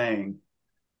were saying,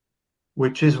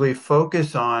 which is we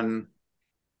focus on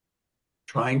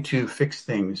trying to fix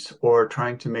things or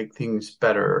trying to make things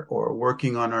better or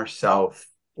working on ourselves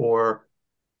or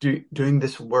doing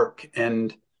this work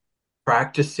and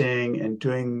practicing and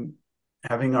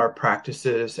having our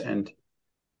practices, and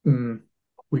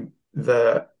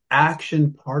the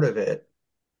action part of it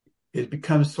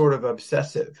becomes sort of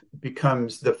obsessive. It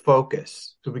becomes the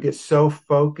focus. So we get so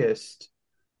focused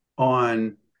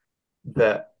on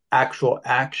the actual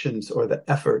actions or the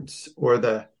efforts or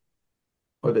the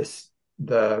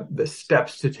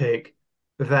steps to take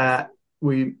that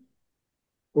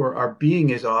our being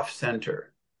is off center.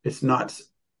 It's not,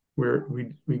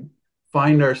 we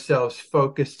find ourselves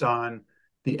focused on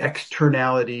the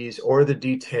externalities or the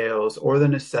details or the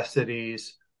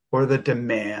necessities or the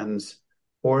demands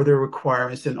or the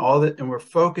requirements and all that. And we're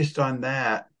focused on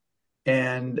that.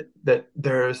 And that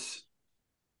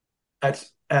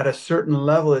at a certain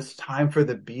level, it's time for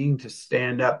the being to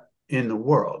stand up in the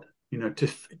world, to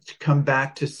come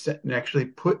back to and actually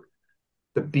put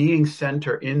the being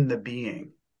center in the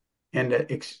being and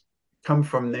to come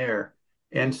from there.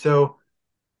 And so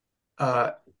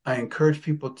I encourage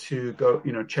people to go,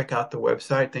 check out the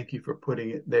website. Thank you for putting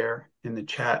it there in the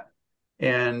chat,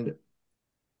 and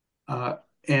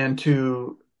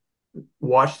to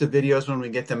watch the videos when we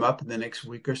get them up in the next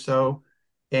week or so,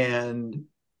 and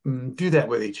do that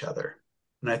with each other.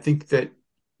 And I think that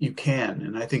you can,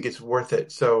 and I think it's worth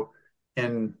it. So,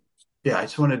 and yeah, I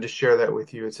just wanted to share that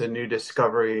with you. It's a new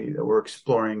discovery that we're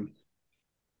exploring,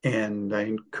 and I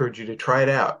encourage you to try it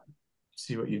out,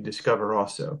 see what you discover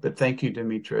also. But thank you,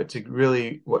 Dimitra. It's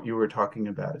really what you were talking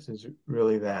about. Is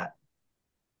really that.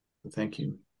 So thank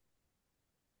you.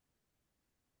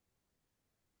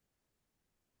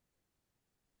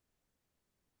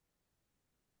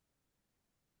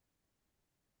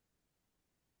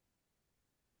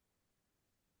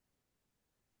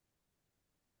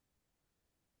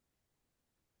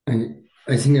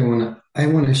 I think I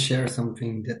wanna share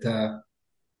something that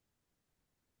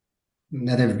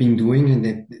I've been doing, and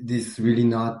that this is really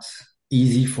not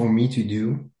easy for me to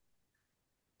do.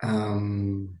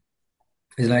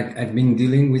 It's like I've been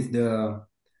dealing with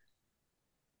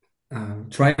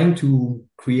trying to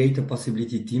create a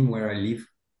possibility team where I live,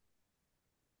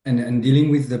 and dealing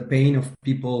with the pain of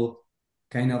people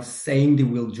kind of saying they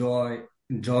will join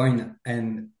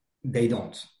and they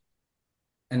don't.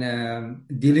 And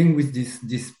dealing with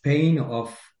this pain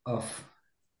of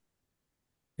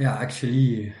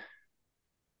actually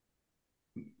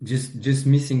just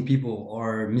missing people,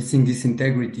 or missing this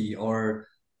integrity, or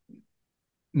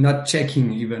not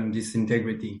checking even this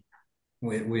integrity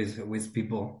with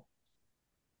people.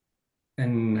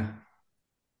 And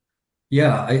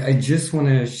I just want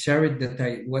to share it,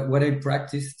 that what I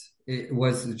practiced, it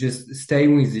was just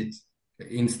staying with it,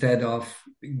 instead of,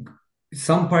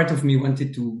 some part of me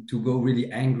wanted to go really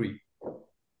angry,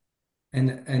 and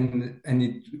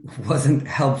it wasn't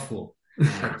helpful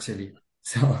actually.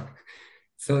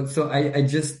 So I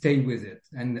just stayed with it,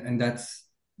 and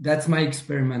that's my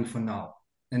experiment for now.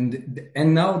 And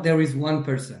now there is one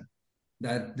person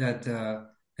that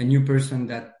a new person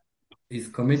that is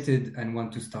committed and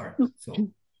want to start. So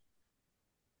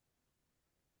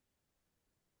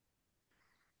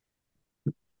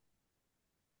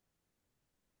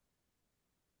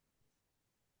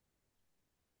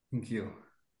thank you.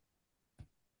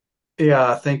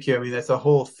 Yeah, thank you. I mean, that's a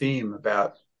whole theme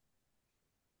about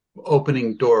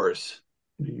opening doors.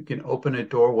 You can open a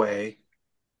doorway,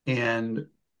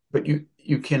 but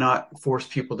you cannot force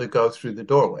people to go through the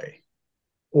doorway,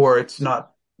 or it's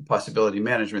not possibility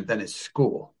management. Then it's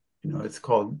school. It's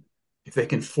called, if they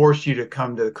can force you to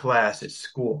come to the class, it's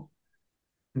school.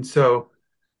 And so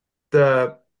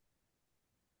the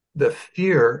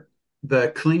fear,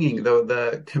 the clinging,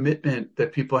 the commitment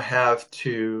that people have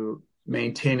to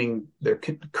maintaining their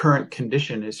current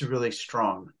condition is really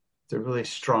strong. It's a really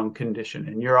strong condition,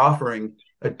 and you're offering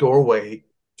a doorway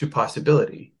to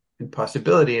possibility. And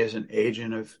possibility is an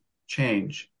agent of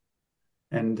change.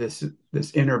 And this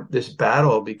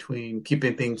battle between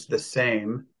keeping things the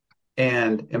same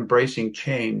and embracing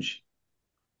change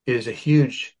is a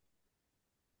huge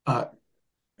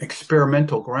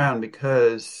experimental ground,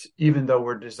 because even though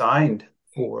we're designed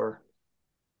for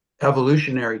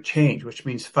evolutionary change, which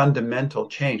means fundamental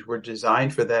change, we're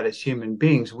designed for that as human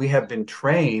beings. We have been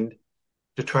trained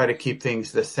to try to keep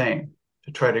things the same,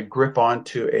 to try to grip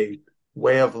onto a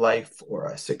way of life or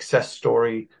a success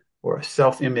story or a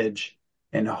self-image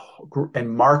and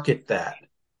market that,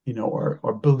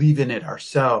 or believe in it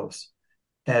ourselves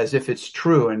as if it's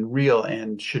true and real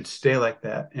and should stay like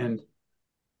that. And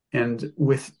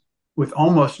with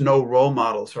almost no role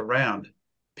models around,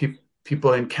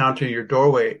 people encounter your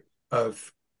doorway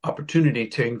of opportunity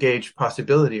to engage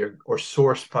possibility or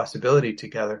source possibility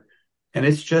together. And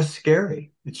it's just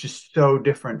scary. It's just so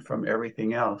different from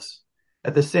everything else.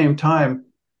 At the same time,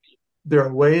 there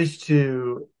are ways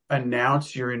to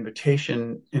announce your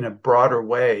invitation in a broader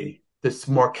way that's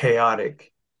more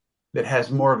chaotic, that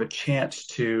has more of a chance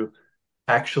to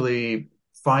actually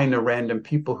find the random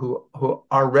people who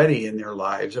are ready in their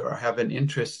lives or have an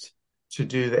interest to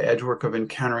do the edge work of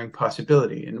encountering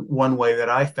possibility. And one way that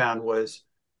I found was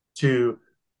to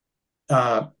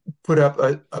put up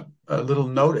a little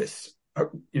notice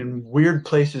in weird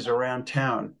places around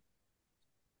town.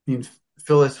 I mean,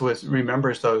 Phyllis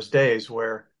remembers those days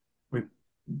where we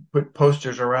put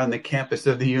posters around the campus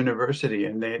of the university,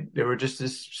 and they were just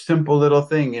this simple little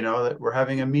thing, that we're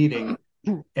having a meeting,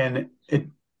 and it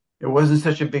wasn't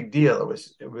such a big deal.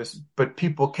 But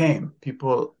people came,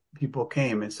 people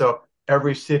came. And so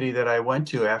every city that I went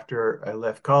to after I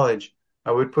left college,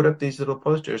 I would put up these little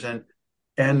posters,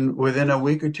 and within a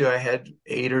week or two, I had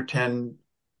 8 or 10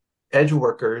 edge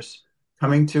workers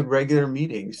coming to regular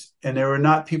meetings, and they were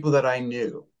not people that I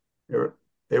knew.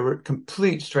 They were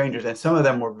complete strangers, and some of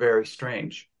them were very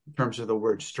strange in terms of the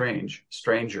word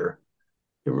stranger.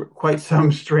 There were quite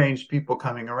some strange people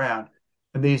coming around.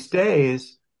 And these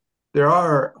days, there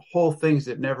are whole things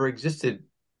that never existed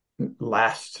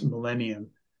last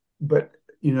millennium. But,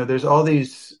 there's all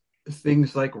these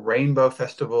things like rainbow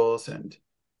festivals and,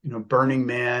 Burning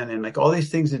Man, and like all these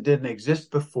things that didn't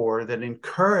exist before that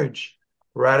encourage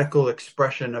radical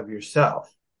expression of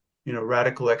yourself,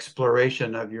 radical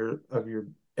exploration of your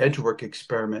edge work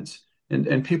experiments.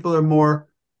 And people are more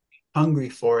hungry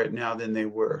for it now than they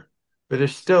were. But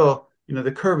there's still,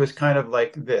 the curve is kind of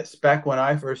like this. Back when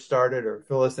I first started, or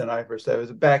Phyllis and I first started, it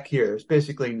was back here. There's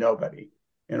basically nobody.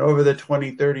 And over the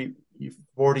 20, 30,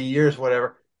 40 years,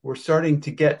 whatever, we're starting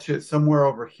to get to somewhere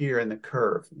over here in the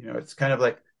curve. It's kind of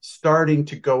like starting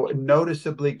to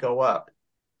noticeably go up.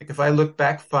 Like if I look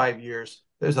back 5 years,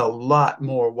 there's a lot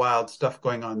more wild stuff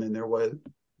going on than there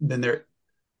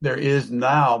is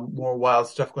now, more wild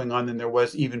stuff going on than there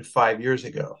was even 5 years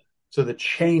ago. So the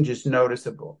change is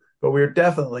noticeable, but we're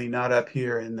definitely not up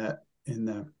here in the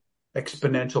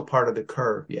exponential part of the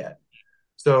curve yet.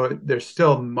 So there's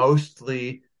still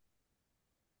mostly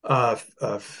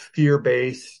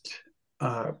fear-based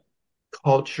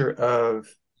culture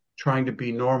of trying to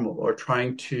be normal or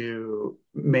trying to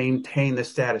maintain the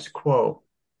status quo.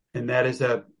 And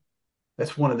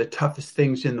that's one of the toughest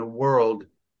things in the world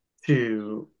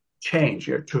to change,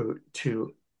 or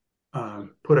to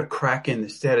put a crack in the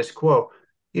status quo.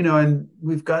 And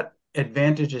we've got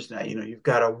advantages now. You've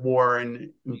got a war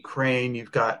in Ukraine,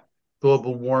 you've got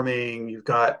global warming, you've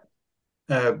got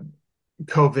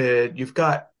COVID, you've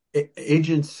got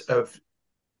agents of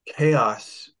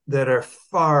chaos that are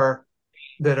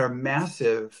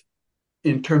massive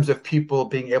in terms of people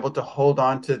being able to hold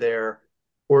on to their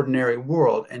ordinary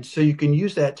world. And so you can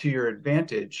use that to your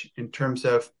advantage in terms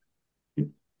of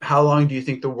how long do you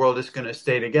think the world is going to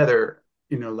stay together?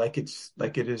 Like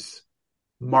it is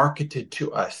marketed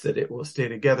to us that it will stay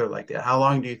together like that. How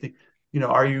long do you think,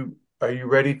 are you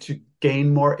ready to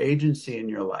gain more agency in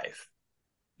your life?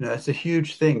 That's a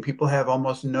huge thing. People have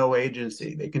almost no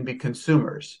agency. They can be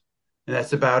consumers, and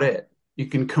that's about it. You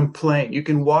can complain. You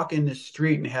can walk in the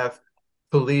street and have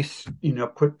police,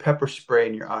 put pepper spray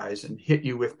in your eyes and hit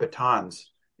you with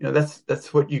batons.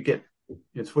 That's what you get.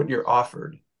 It's what you're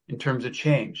offered in terms of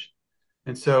change.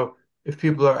 And so if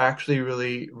people are actually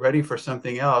really ready for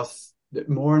something else, that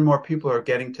more and more people are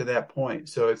getting to that point.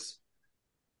 So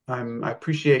I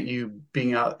appreciate you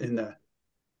being out in the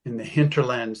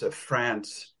hinterlands of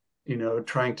France,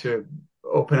 trying to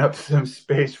open up some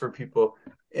space for people.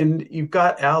 And you've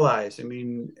got allies. I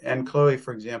mean, and Chloe,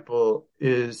 for example,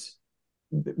 is,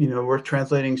 we're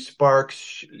translating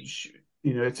Sparks.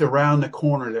 It's around the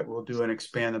corner that we'll do an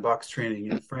Expand the Box training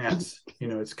in France.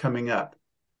 It's coming up.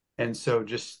 And so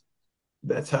just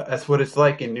that's what it's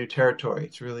like in new territory.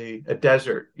 It's really a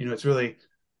desert. It's really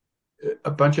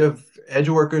a bunch of edge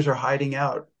workers are hiding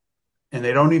out, and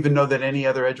they don't even know that any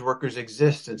other edge workers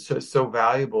exist. And so it's so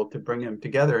valuable to bring them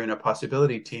together in a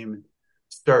possibility team and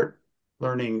start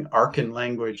learning Arkan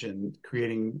language and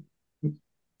creating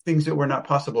things that were not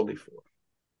possible before.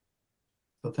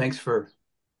 So thanks for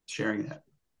sharing that.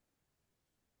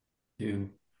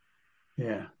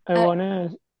 Yeah.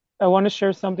 I wanna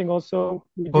share something also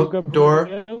with you,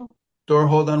 Gabriel. Dor,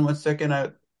 hold on 1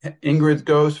 second. Ingrid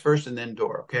goes first and then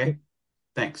Dor, okay?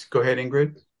 Thanks. Go ahead,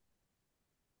 Ingrid.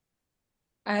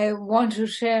 I want to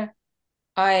share,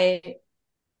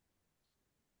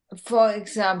 for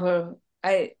example,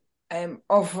 I'm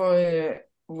offering a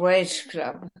Rage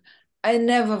Club. I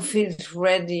never feel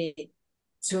ready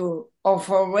to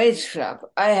offer Rage Club.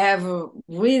 I have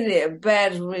really a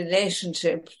bad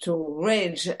relationship to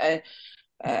rage. I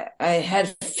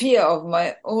had fear of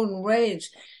my own rage,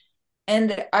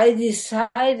 and I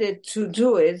decided to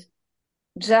do it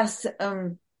just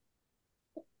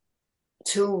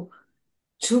to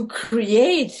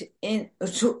create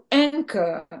to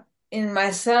anchor in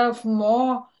myself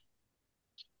more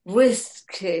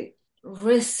risk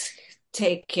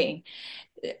taking,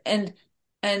 and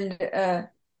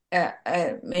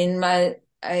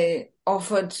I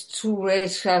offered 2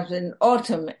 rage clubs in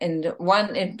autumn, and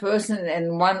one in person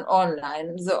and one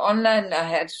online. The online I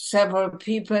had several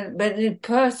people, but in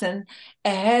person I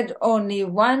had only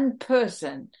one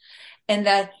person, and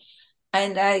I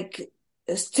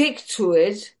stick to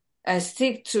it. I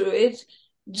stick to it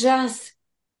just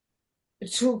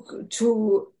to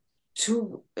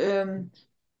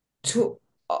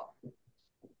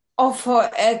offer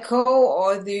echo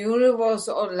or the universe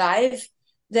or life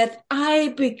that I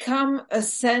become a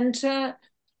center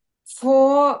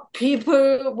for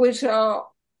people which are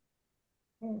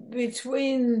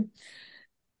between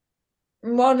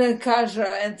modern culture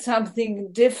and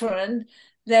something different,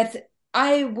 that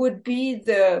I would be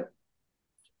the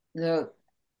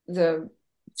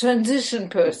transition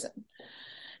person.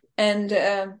 And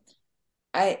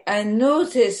I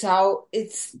notice how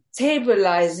it's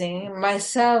stabilizing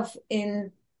myself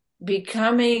in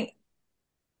becoming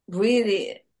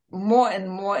really more and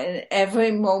more in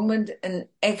every moment an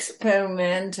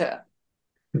experimenter.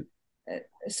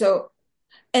 So,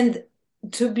 and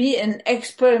to be an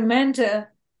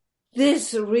experimenter,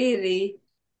 this really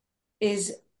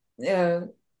is, gives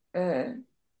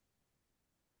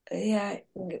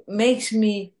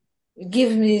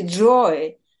me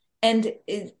joy. And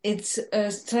it's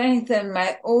strengthened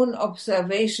my own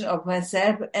observation of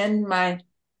myself and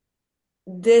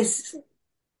this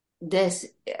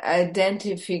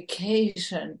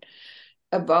identification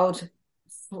about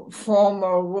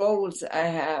former roles I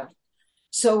have.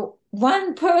 So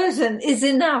one person is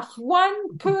enough.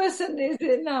 One person is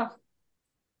enough.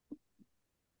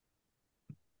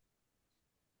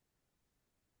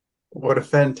 What a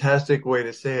fantastic way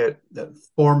to say it. The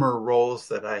former roles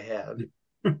that I had.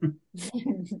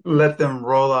 Let them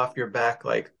roll off your back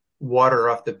like water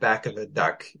off the back of a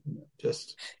duck.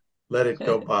 Just let it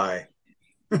go by.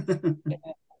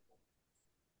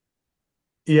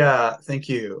 Yeah, thank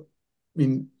you. I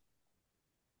mean,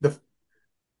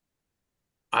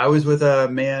 I was with a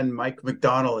man, Mike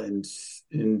McDonald, in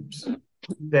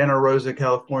Santa Rosa,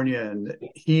 California, and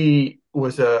he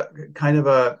was a kind of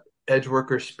a edge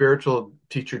worker, spiritual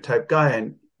teacher type guy.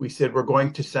 And we said, we're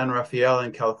going to San Rafael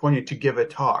in California to give a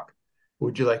talk.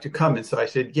 Would you like to come? And so I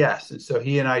said, yes. And so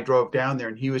he and I drove down there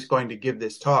and he was going to give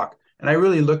this talk. And I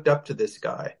really looked up to this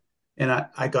guy. And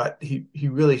he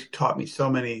really taught me so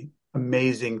many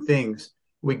amazing things.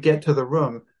 We get to the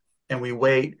room and we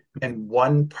wait, and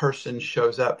one person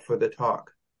shows up for the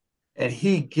talk. And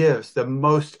he gives the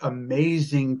most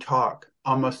amazing talk.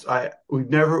 I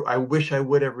wish I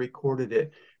would have recorded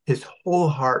it. His whole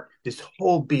heart, his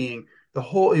whole being,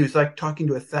 he was like talking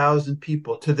to 1,000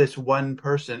 people to this one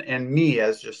person and me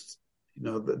as just,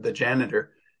 the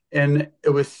janitor. And it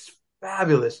was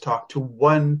fabulous talk to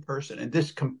one person. And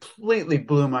this completely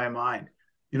blew my mind.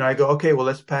 I go, okay, well,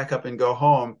 let's pack up and go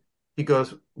home. He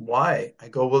goes, why? I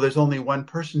go, well, there's only one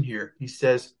person here. He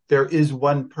says, there is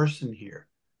one person here.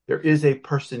 There is a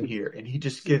person here. And he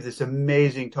just gives this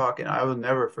amazing talk, and I will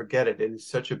never forget it. And it's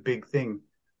such a big thing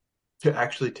to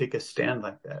actually take a stand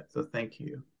like that. So thank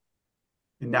you.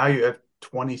 And now you have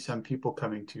 20 some people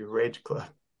coming to your Rage Club.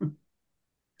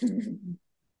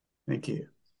 Thank you.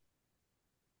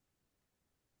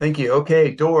 Thank you.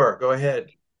 Okay, Dor, go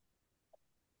ahead.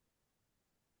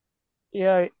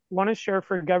 Yeah, I want to share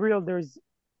for Gabriel.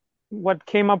 What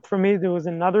came up for me, there was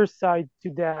another side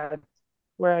to that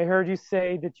where I heard you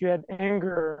say that you had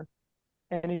anger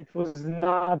and it was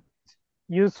not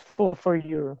useful for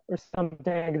you or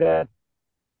something like that.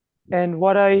 And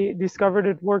what I discovered,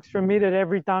 it works for me, that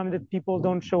every time that people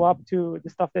don't show up to the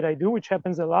stuff that I do, which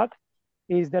happens a lot,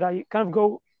 is that I kind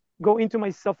of go into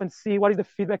myself and see what is the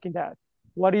feedback in that.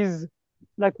 What is,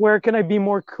 like, where can I be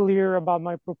more clear about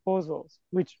my proposals?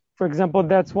 Which, for example,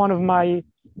 that's one of my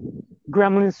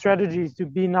gremlin strategies, to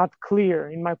be not clear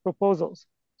in my proposals.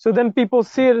 So then people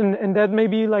see it, and that may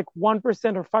be like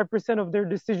 1% or 5% of their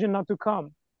decision not to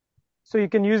come. So you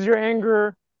can use your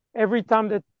anger every time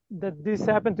that this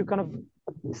happened, to kind of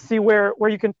see where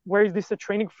is this a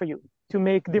training for you to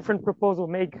make different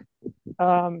proposal,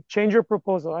 change your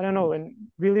proposal. I don't know. And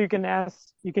really you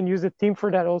can use a team for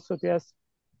that also, to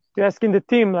ask in the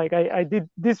team, like, I did,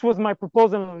 this was my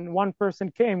proposal, and one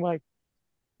person came, like,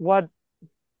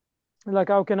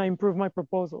 how can I improve my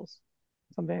proposals?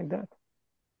 Something like that.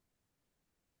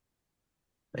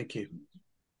 Thank you.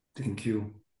 Thank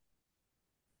you.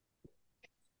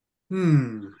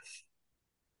 In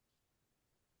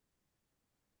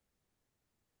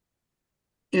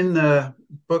the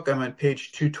book, I'm on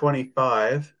page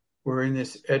 225. We're in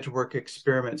this edge work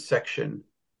experiment section,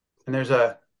 and there's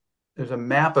a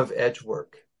map of edge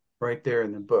work right there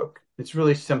in the book. It's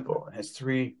really simple. It has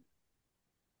three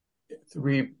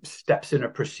steps in a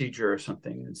procedure or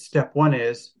something. And step one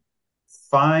is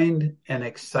find an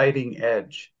exciting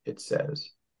edge, it says.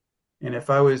 And if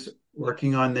I was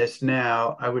working on this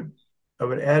now, I would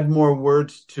add more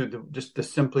words to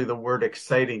simply the word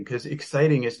exciting, because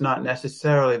exciting is not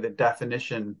necessarily the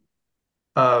definition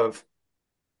of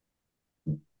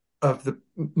the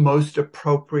most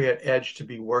appropriate edge to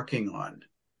be working on.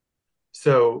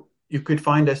 So you could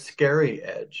find a scary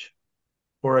edge,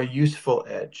 or a useful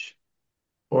edge,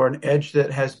 or an edge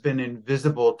that has been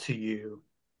invisible to you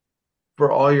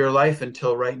for all your life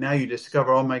until right now you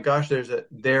discover, oh my gosh,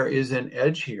 there is an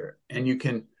edge here. And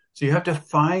so you have to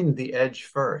find the edge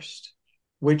first,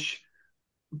 which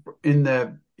in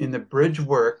the bridge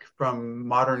work from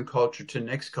modern culture to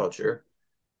next culture,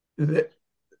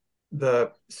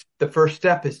 the first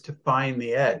step is to find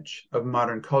the edge of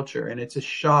modern culture. And it's a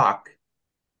shock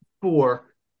for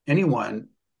anyone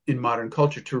in modern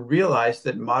culture to realize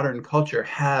that modern culture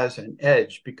has an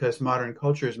edge, because modern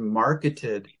culture is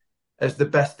marketed as the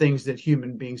best things that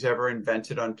human beings ever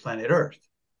invented on planet Earth.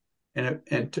 And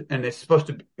it's supposed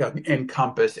to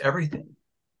encompass everything.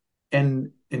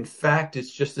 And in fact,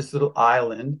 it's just this little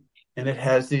island, and it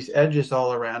has these edges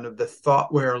all around of the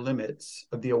thought-aware limits,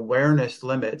 of the awareness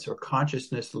limits or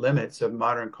consciousness limits of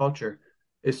modern culture.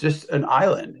 It's just an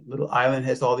island. Little island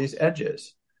has all these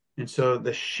edges. And so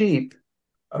the sheep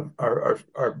are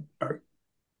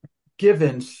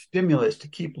given stimulus to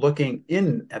keep looking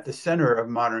in at the center of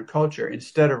modern culture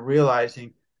instead of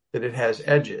realizing that it has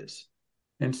edges.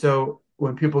 And so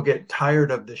when people get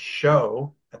tired of the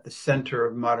show at the center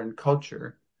of modern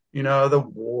culture,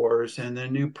 the wars and the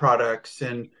new products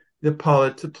and the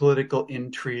political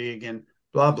intrigue and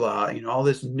blah, blah, all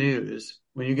this news,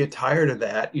 when you get tired of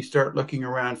that, you start looking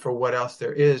around for what else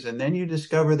there is. And then you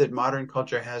discover that modern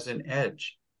culture has an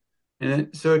edge.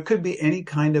 And so it could be any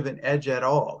kind of an edge at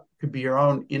all. It could be your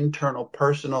own internal,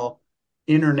 personal,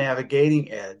 inner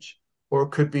navigating edge, or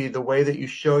it could be the way that you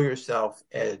show yourself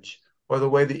edge, or the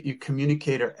way that you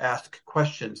communicate or ask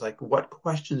questions. Like, what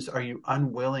questions are you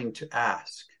unwilling to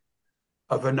ask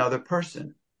of another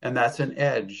person? And that's an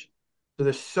edge. So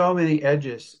there's so many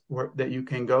edges that you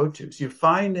can go to. So you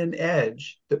find an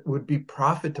edge that would be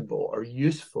profitable or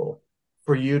useful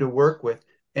for you to work with,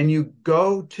 and you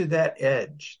go to that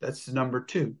edge. That's number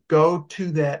two. Go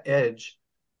to that edge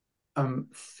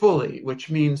fully, which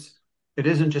means it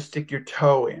isn't just stick your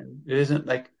toe in. It isn't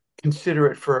like consider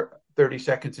it for 30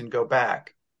 seconds and go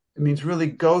back. It means really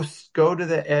go to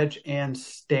the edge and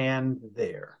stand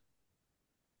there.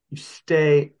 You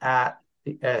stay at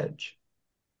the edge.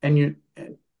 And you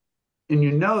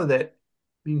know that,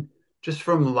 just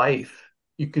from life,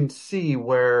 you can see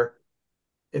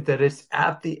that it's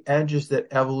at the edges that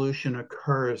evolution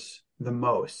occurs the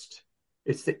most.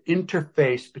 It's the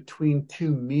interface between two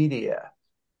media,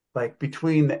 like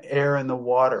between the air and the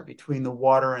water, between the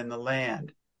water and the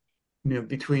land.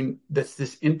 That's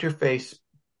this interface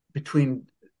between,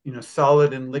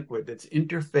 solid and liquid. That's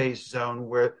interface zone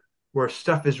where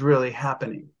stuff is really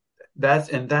happening. That's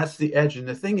the edge. And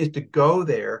the thing is to go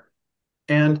there,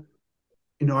 and,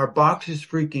 our box is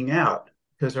freaking out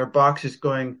because our box is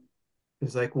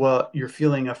like, well, you're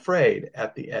feeling afraid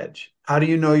at the edge. How do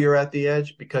you know you're at the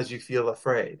edge? Because you feel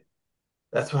afraid.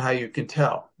 That's how you can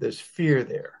tell. There's fear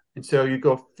there. And so you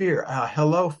go, fear,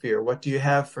 hello, fear. What do you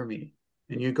have for me?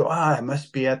 And you go, I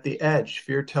must be at the edge.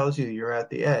 Fear tells you you're at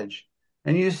the edge.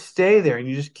 And you just stay there and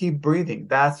you just keep breathing.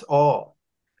 That's all.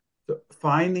 So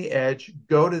find the edge,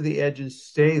 go to the edge and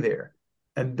stay there.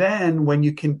 And then when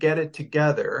you can get it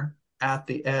together at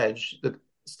the edge, the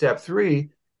step 3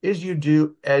 is you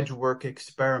do edge work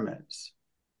experiments.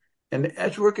 And the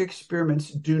edge work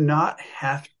experiments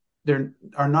there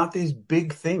are not these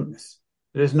big things.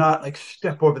 It is not like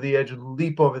step over the edge,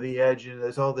 leap over the edge. And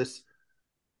there's all this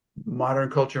modern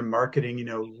culture marketing,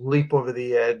 leap over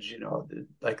the edge,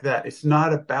 like that. It's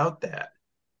not about that.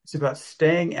 It's about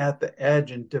staying at the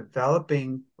edge and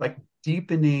developing, like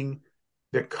deepening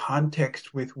the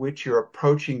context with which you're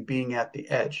approaching being at the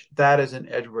edge. That is an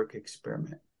edge work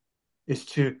experiment.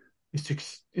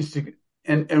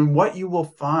 And what you will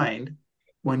find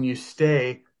when you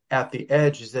stay at the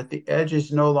edge is that the edge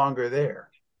is no longer there.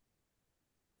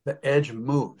 The edge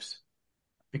moves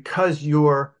because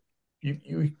you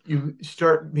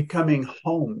start becoming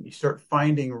home. You start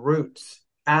finding roots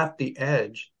at the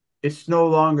edge. It's no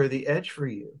longer the edge for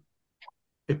you.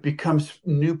 It becomes a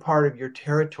new part of your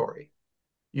territory.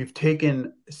 You've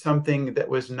taken something that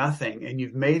was nothing and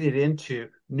you've made it into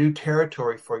new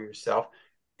territory for yourself.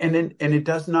 And it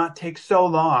does not take so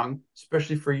long,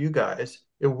 especially for you guys,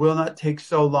 it will not take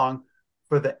so long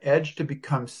for the edge to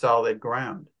become solid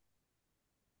ground.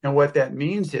 And what that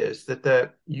means is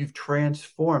that you've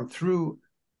transformed through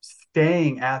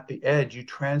staying at the edge, you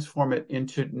transform it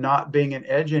into not being an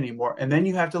edge anymore. And then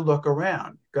you have to look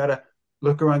around. You've got to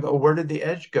look around and go, where did the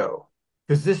edge go?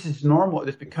 Because this is normal.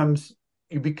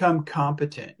 You become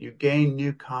competent. You gain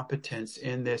new competence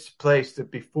in this place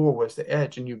that before was the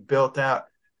edge, and you built out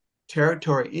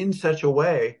territory in such a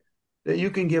way that you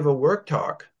can give a work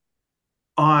talk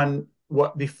on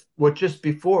what just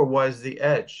before was the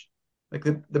edge. Like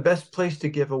the best place to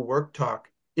give a work talk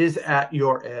is at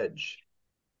your edge.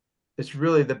 It's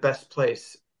really the best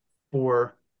place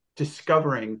for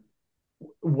discovering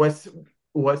what's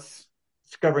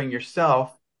discovering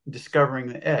yourself, discovering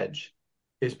the edge,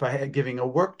 is by giving a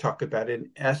work talk about it and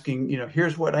asking,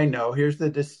 here's what I know, here's the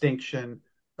distinction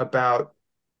about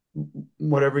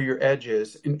whatever your edge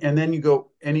is. And then you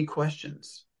go, any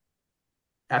questions?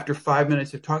 After 5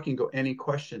 minutes of talking, go, any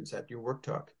questions at your work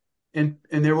talk? And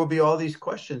there will be all these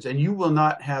questions, and you will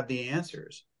not have the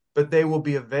answers, but they will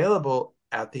be available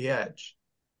at the edge.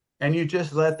 And you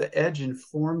just let the edge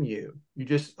inform you. You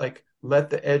just let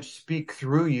the edge speak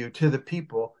through you to the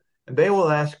people, and they will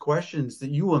ask questions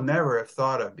that you will never have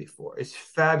thought of before. It's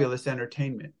fabulous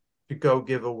entertainment to go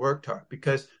give a work talk,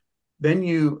 because then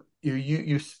you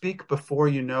speak before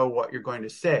you know what you're going to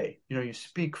say. You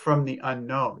speak from the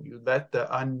unknown. You let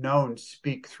the unknown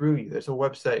speak through you. There's a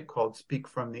website called Speak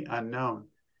from the Unknown,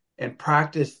 and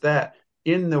practice that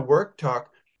in the work talk.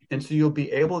 And so you'll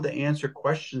be able to answer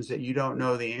questions that you don't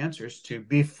know the answers to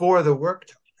before the work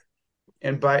talk.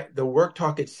 And by the work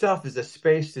talk itself is a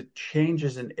space that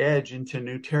changes an edge into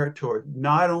new territory,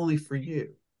 not only for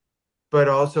you, but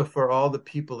also for all the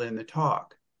people in the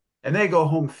talk. And they go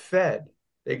home fed.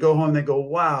 They go home, they go,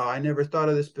 wow, I never thought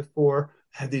of this before.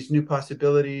 I have these new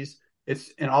possibilities.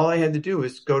 And all I had to do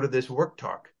is go to this work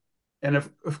talk. And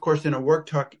of course, in a work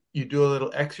talk, you do a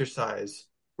little exercise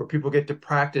where people get to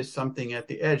practice something at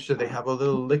the edge, so they have a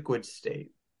little liquid state.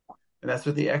 And that's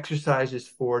what the exercise is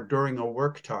for during a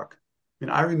work talk. And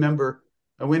I remember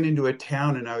I went into a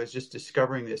town and I was just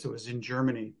discovering this. It was in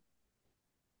Germany.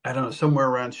 I don't know, somewhere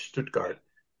around Stuttgart.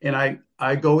 And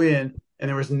I go in, and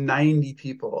there was 90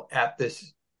 people at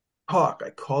this talk.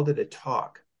 I called it a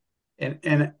talk.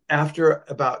 And after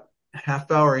about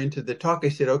half hour into the talk, I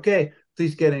said, okay,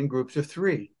 please get in groups of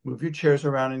 3. Move your chairs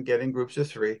around and get in groups of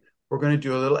 3. We're going to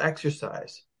do a little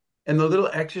exercise. And the little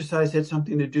exercise had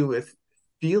something to do with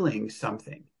feeling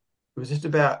something. It was just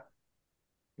about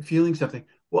feeling something.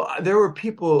 Well, there were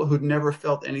people who'd never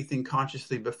felt anything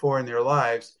consciously before in their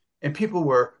lives, and people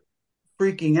were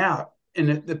freaking out.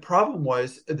 And the problem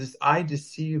was this: I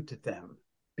deceived them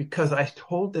because I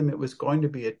told them it was going to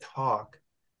be a talk,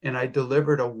 and I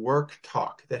delivered a work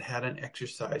talk that had an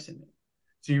exercise in it.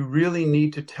 So you really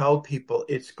need to tell people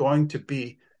it's going to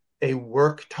be a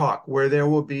work talk where there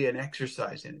will be an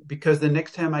exercise in it. Because the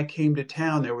next time I came to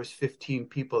town, there was 15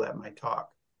 people at my talk.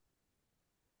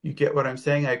 You get what I'm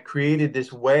saying? I created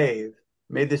this wave,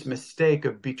 made this mistake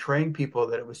of betraying people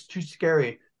that it was too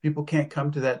scary. People can't come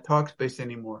to that talk space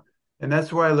anymore. And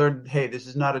that's where I learned, hey, this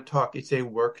is not a talk, it's a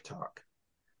work talk.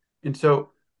 And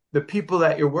so the people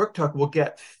at your work talk will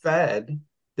get fed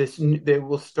this, they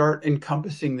will start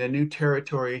encompassing the new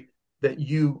territory that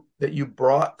you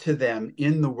brought to them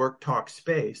in the work talk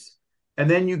space. And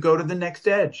then you go to the next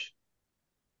edge.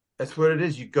 That's what it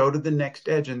is. You go to the next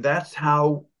edge. And that's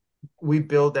how we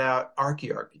build out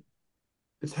archaearchy.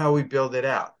 It's how we build it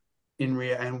out. And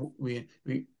we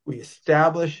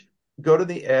establish, go to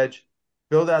the edge,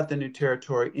 build out the new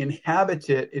territory, inhabit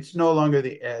it. It's no longer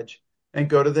the edge, and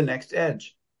go to the next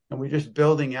edge. And we're just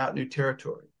building out new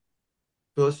territory.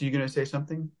 Phyllis, are you going to say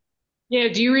something? Yeah.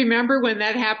 Do you remember when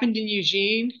that happened in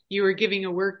Eugene? You were giving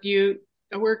a work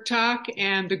talk,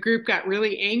 and the group got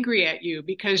really angry at you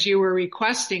because you were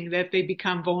requesting that they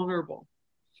become vulnerable.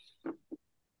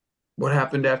 What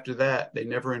happened after that? They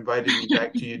never invited me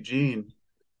back to Eugene.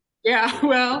 Yeah,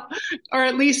 well, or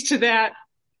at least to that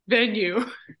venue.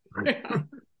 Yeah.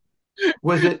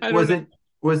 Was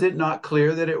it not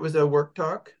clear that it was a work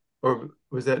talk, or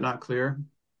was that not clear?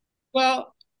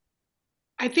 Well,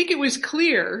 I think it was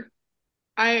clear.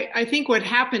 I think what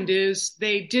happened is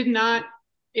they did not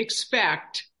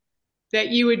expect that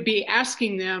you would be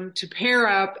asking them to pair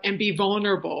up and be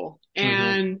vulnerable.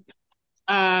 And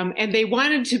they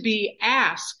wanted to be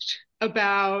asked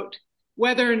about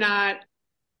whether or not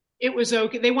it was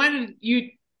okay. They wanted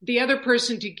the other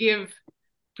person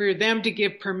for them to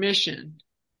give permission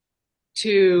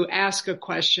to ask a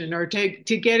question or to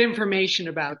get information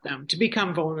about them, to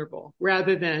become vulnerable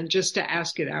rather than just to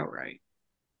ask it outright.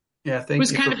 Yeah, it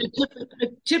was kind of a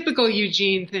typical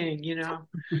Eugene thing, you know.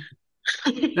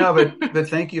 No, but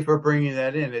thank you for bringing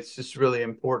that in. It's just really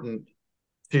important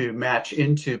to match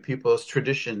into people's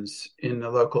traditions in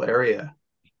the local area.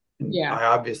 And yeah, I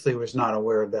obviously was not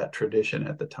aware of that tradition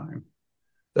at the time.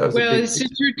 It's a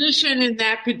tradition in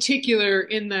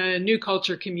the New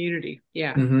Culture community.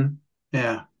 Yeah. Mm-hmm.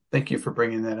 Yeah. Thank you for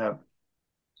bringing that up.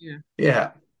 Yeah.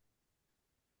 Yeah.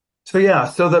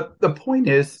 So the point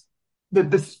is that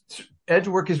this edge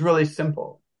work is really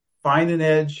simple. Find an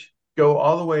edge, go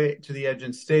all the way to the edge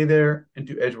and stay there, and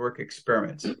do edge work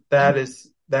experiments. That is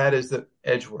the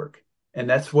edge work. And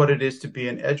that's what it is to be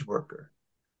an edge worker.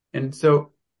 And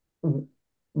so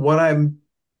what I'm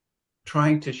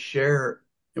trying to share,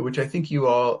 which I think you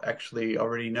all actually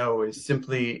already know, is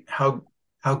simply how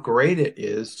great it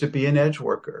is to be an edge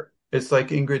worker. It's like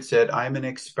Ingrid said, I'm an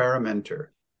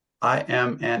experimenter. I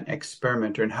am an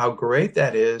experimenter. And how great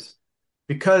that is,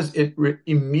 because it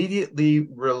immediately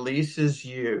releases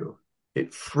you.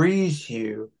 It frees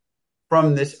you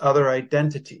from this other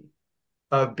identity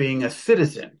of being a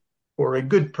citizen or a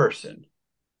good person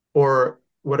or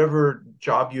whatever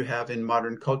job you have in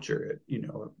modern culture. You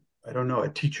know, I don't know, a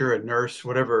teacher, a nurse,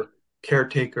 whatever,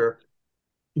 caretaker.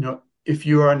 You know, if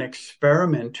you are an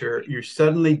experimenter, you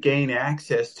suddenly gain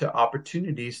access to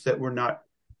opportunities that were not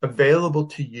available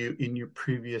to you in your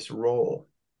previous role.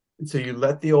 And so you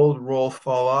let the old role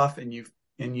fall off and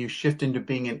you shift into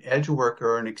being an edge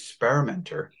worker or an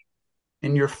experimenter.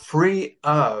 And you're free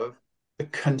of the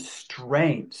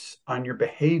constraints on your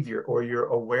behavior or your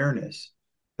awareness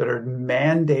that are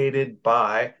mandated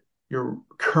by your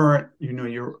current,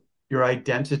 your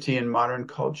identity in modern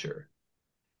culture.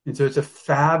 And so it's a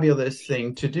fabulous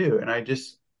thing to do. And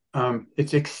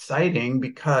it's exciting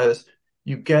because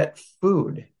you get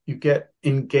food, you get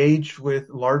engaged with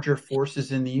larger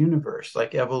forces in the universe,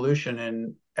 like evolution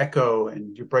and echo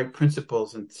and your bright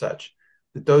principles and such,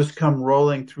 that those come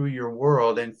rolling through your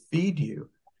world and feed you.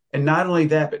 And not only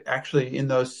that, but actually in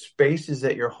those spaces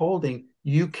that you're holding,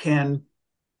 you can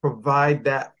provide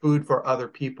that food for other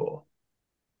people,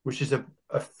 which is a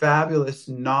fabulous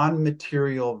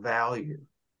non-material value,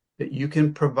 that you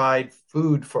can provide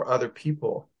food for other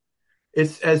people.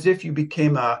 It's as if you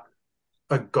became a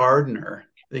gardener.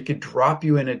 They could drop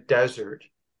you in a desert,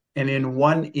 and in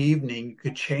one evening, you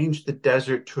could change the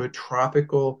desert to a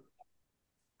tropical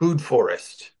food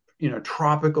forest,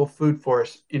 tropical food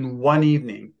forest in one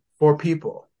evening for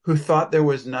people who thought there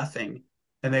was nothing.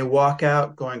 And they walk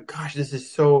out going, gosh, there's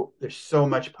so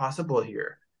much possible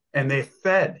here. And they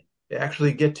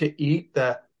actually get to eat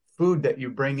the food that you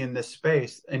bring in this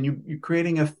space. And you're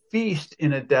creating a feast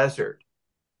in a desert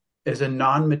as a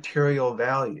non-material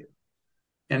value.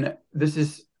 And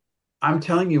I'm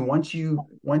telling you, once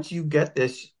you get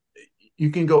this, you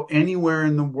can go anywhere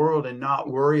in the world and not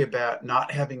worry about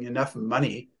not having enough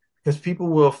money, because people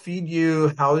will feed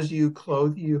you, house you,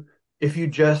 clothe you, if you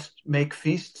just make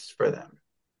feasts for them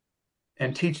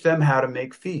and teach them how to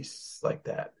make feasts like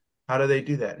that. How do they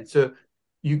do that? And so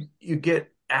you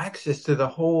get access to the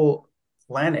whole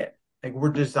planet. Like we're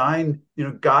designed,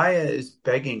 Gaia is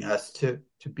begging us to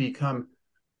become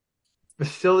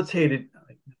facilitated,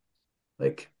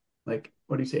 like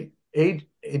what do you say?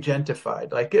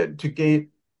 Agentified, like to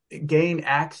gain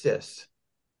access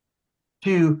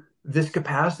to this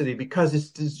capacity because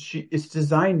it's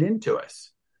designed into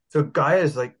us. So Gaia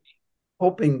is like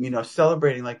hoping,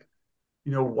 celebrating, like,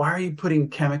 why are you putting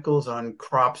chemicals on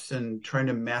crops and trying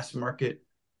to mass market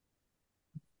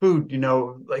food,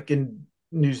 like in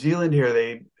New Zealand here,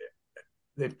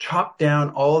 they've chopped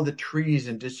down all the trees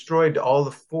and destroyed all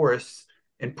the forests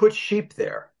and put sheep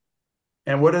there.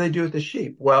 And what do they do with the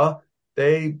sheep? Well,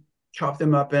 they chop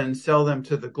them up and sell them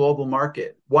to the global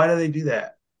market. Why do they do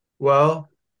that? Well,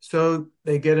 so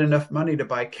they get enough money to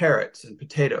buy carrots and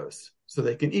potatoes so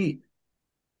they can eat.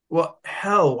 Well,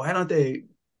 hell, why don't they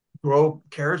grow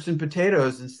carrots and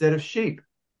potatoes instead of sheep?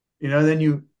 Then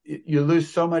you lose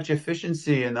so much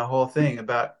efficiency in the whole thing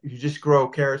about you just grow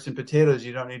carrots and potatoes.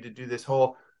 You don't need to do this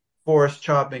whole forest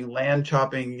chopping, land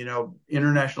chopping,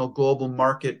 international global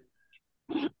market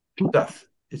stuff.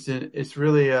 It's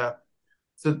really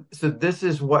so this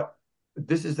is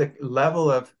the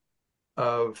level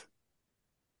of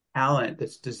talent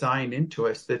that's designed into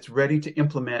us that's ready to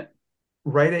implement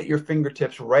right at your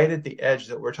fingertips, right at the edge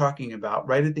that we're talking about,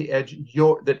 right at the edge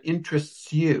that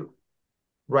interests you,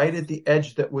 right at the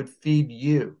edge that would feed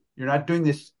you. You're not doing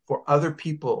this for other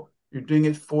people. You're doing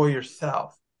it for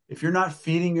yourself. If you're not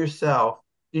feeding yourself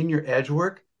in your edge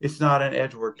work, it's not an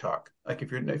edge work talk. Like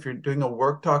if you're doing a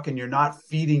work talk and you're not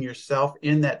feeding yourself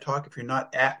in that talk, if you're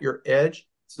not at your edge,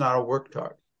 it's not a work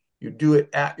talk. You do it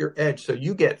at your edge so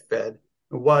you get fed.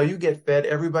 And while you get fed,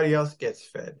 everybody else gets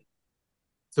fed.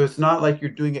 So it's not like you're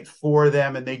doing it for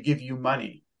them and they give you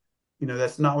money.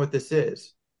 That's not what this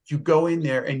is. You go in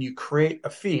there and you create a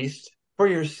feast for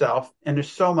yourself, and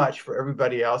there's so much for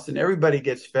everybody else, and everybody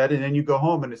gets fed, and then you go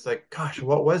home and it's like, gosh,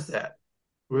 what was that?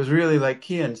 It was really like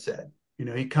Kian said.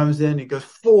 He comes in, he goes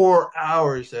 4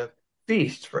 hours of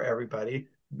feast for everybody,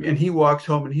 and he walks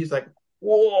home and he's like,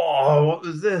 whoa, what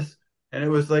was this? And it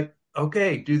was like,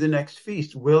 okay, do the next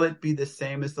feast. Will it be the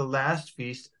same as the last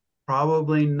feast?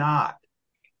 Probably not.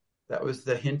 That was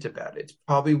the hint about it. It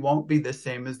probably won't be the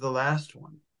same as the last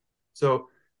one. So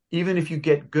even if you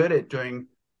get good at doing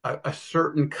a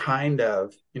certain kind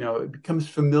of, it becomes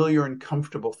familiar and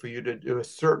comfortable for you to do a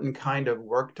certain kind of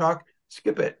work talk,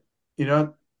 skip it.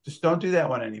 Just don't do that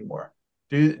one anymore.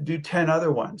 Do 10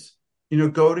 other ones.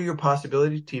 Go to your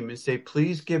possibility team and say,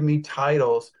 please give me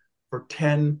titles for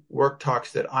 10 work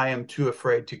talks that I am too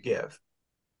afraid to give.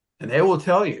 And they will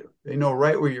tell you. They know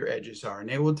right where your edges are, and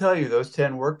they will tell you those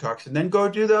 10 work talks, and then go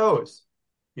do those,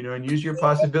 and use your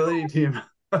possibility team.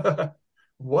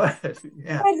 What?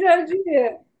 Yeah.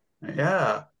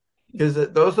 Yeah. Because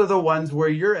those are the ones where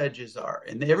your edges are,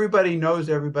 and everybody knows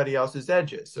everybody else's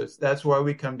edges. So that's why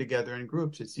we come together in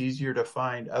groups. It's easier to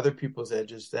find other people's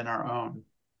edges than our own.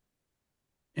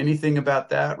 Anything about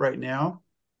that right now?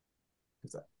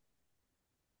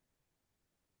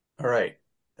 All right.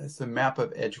 That's the map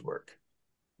of edge work.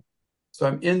 So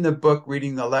I'm in the book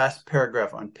reading the last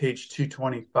paragraph on page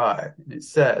 225, and it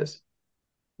says,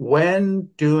 when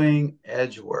doing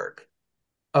edge work,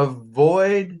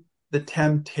 avoid the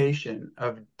temptation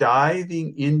of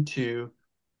diving into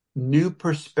new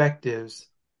perspectives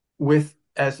with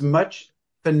as much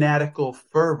fanatical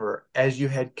fervor as you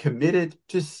had committed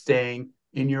to staying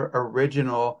in your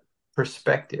original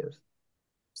perspective.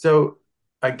 So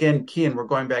again, Kian, we're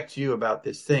going back to you about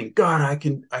this thing. God, I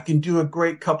can do a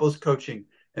great couples coaching.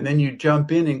 And then you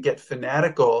jump in and get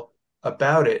fanatical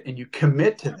about it and you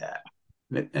commit to that.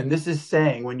 And this is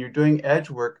saying when you're doing edge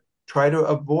work, try to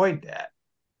avoid that,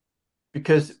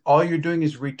 because all you're doing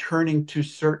is returning to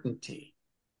certainty.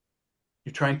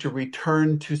 You're trying to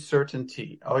return to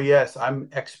certainty. Oh, yes, I'm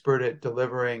expert at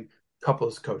delivering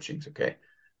couples coachings. Okay.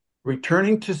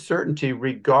 Returning to certainty,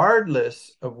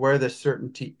 regardless of where the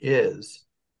certainty is,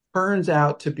 turns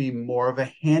out to be more of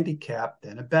a handicap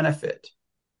than a benefit.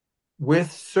 With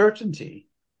certainty,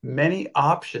 many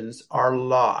options are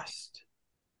lost.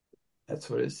 That's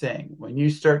what it's saying. When you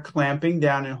start clamping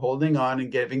down and holding on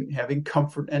and having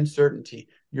comfort and certainty,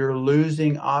 you're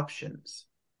losing options.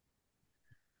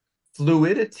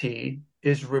 Fluidity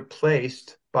is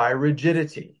replaced by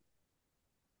rigidity.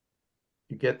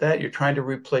 You get that? You're trying to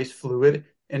replace fluid.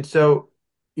 And so,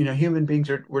 human beings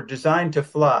we're designed to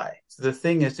fly. So the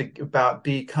thing is about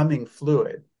becoming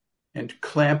fluid and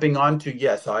clamping onto,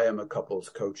 yes, I am a couples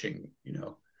coaching,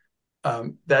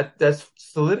 that's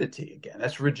solidity again.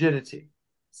 That's rigidity.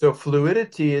 So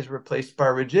fluidity is replaced by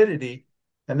rigidity,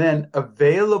 and then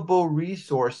available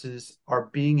resources are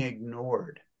being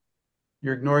ignored.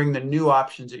 You're ignoring the new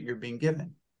options that you're being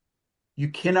given. You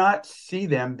cannot see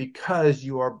them because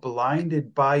you are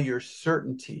blinded by your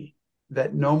certainty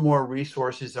that no more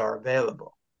resources are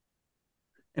available.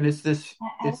 And it's this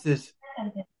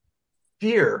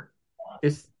fear.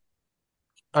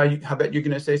 How about you're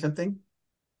going to say something?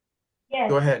 Yes.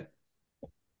 Go ahead.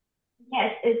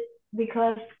 Yes, it's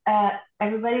because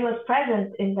everybody was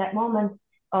present in that moment,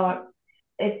 or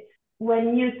it's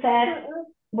when you said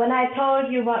when I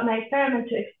told you about my experiment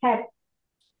to accept,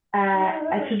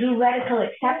 to do radical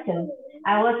acceptance,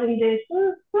 I was in this,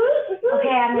 okay,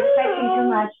 I'm expecting too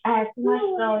much. I have too much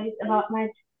stories about my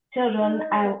children.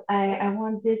 I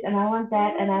want this and I want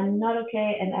that, and I'm not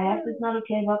okay, and I have this not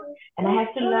okay box, and I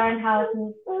have to learn how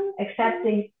to accept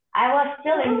things. I was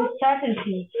still in the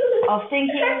certainty of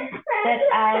thinking that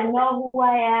I know who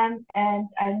I am and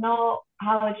I know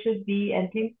how it should be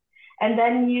and things. And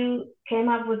then you came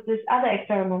up with this other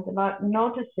experiment about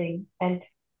noticing and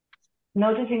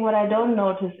noticing what I don't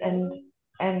notice and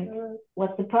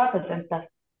what's the purpose and stuff.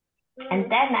 And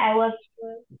then I was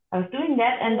doing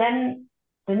that, and then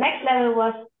the next level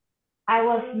was I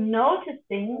was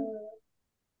noticing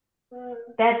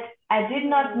that I did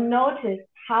not notice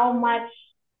how much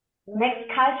next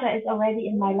culture is already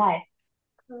in my life.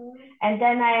 And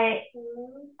then I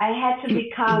had to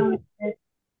become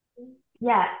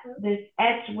this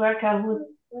edge worker who's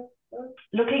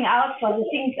looking out for the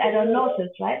things I don't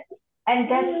notice, right? And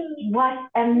that was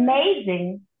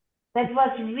amazing. That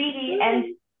was really,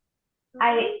 and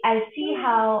I see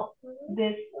how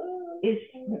this is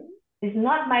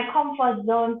not my comfort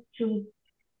zone to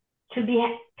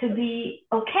be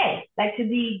okay, like to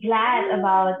be glad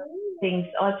about things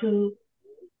or to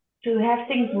have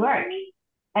things work.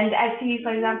 And I see,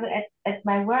 for example, at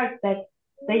my work that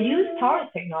they use Taurus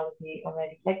technology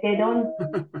already. Like they don't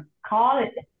call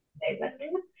it that, but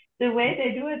the way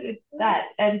they do it is that.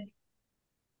 And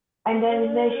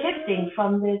then they're shifting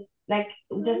from this, like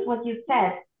just what you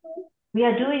said. We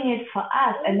are doing it for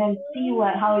us, and then see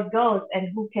how it goes and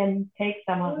who can take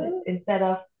some of it instead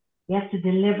of we have to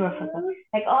deliver for them.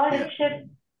 Like all these shifts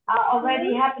are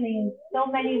already happening in so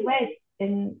many ways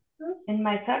in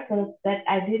my circles that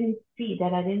I didn't see,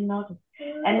 that I didn't notice.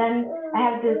 And then I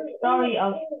have this story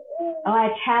of, I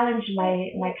challenge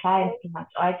my clients too much,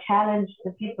 or I challenge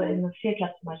the people in the Fear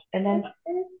Club too much. And then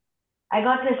I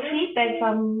got this feedback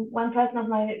from one person of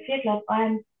my Fear Club,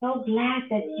 I'm so glad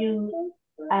that you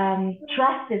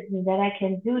trusted me that I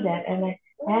can do that. And I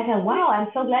said, wow, I'm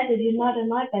so glad that you're not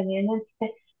annoyed by me. And then she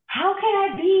said, how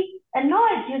can I be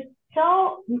annoyed?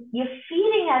 You're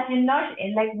feeding us, you're not,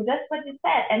 like that's what you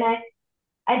said. And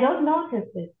I don't notice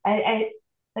this.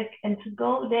 And to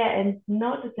go there and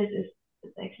notice it is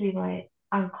actually my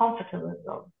uncomfortable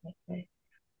zone.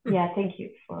 Yeah, thank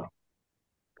you for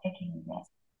taking me there.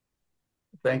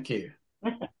 Thank you.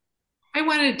 I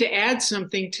wanted to add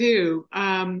something too.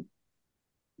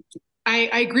 I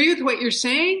agree with what you're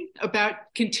saying about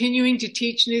continuing to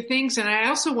teach new things. And I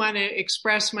also want to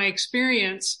express my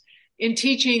experience in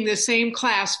teaching the same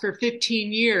class for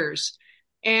 15 years.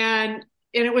 And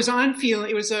it was on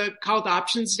feeling, it was called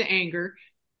Options to Anger.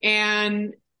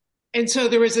 And so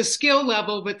there was a skill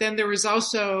level, but then there was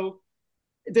also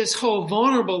this whole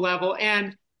vulnerable level.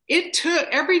 And it took,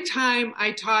 every time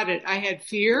I taught it, I had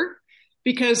fear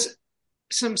because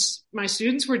my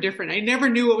students were different. I never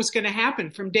knew what was going to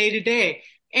happen from day to day.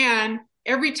 And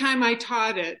every time I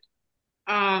taught it,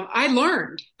 I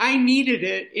learned. I needed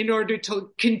it in order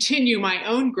to continue my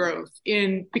own growth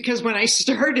because when I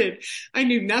started, I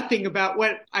knew nothing about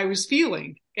what I was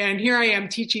feeling. And here I am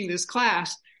teaching this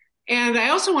class. And I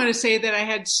also want to say that I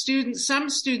had some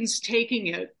students taking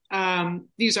it.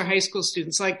 These are high school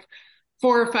students, like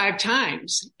 4 or 5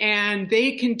 times. And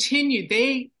they continued.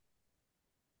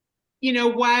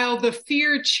 While the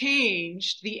fear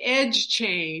changed, the edge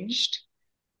changed,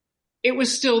 it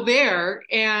was still there.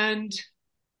 And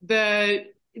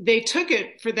they took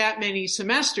it for that many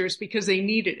semesters because they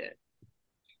needed it.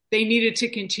 They needed to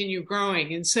continue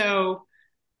growing. And so,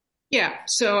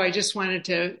 so I just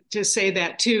wanted to say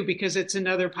that too, because it's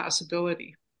another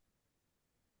possibility.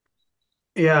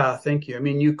 Yeah, thank you. I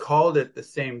mean, you called it the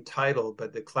same title,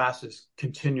 but the class is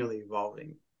continually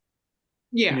evolving.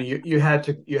 Yeah. I mean, you had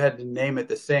to name it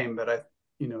the same, but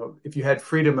if you had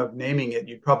freedom of naming it,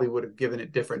 you probably would have given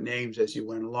it different names as you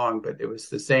went along, but it was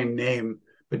the same name,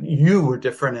 but you were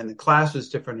different and the class was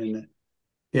different.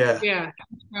 Yeah,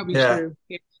 that's probably true.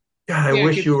 Yeah. God, I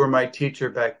wish you were my teacher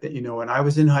back then. When I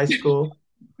was in high school,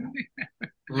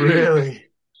 really,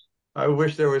 I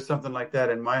wish there was something like that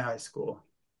in my high school.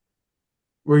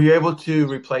 Were you able to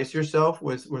replace yourself?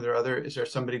 Is there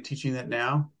somebody teaching that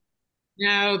now?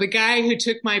 No, the guy who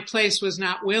took my place was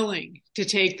not willing to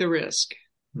take the risk.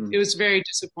 It was very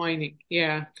disappointing.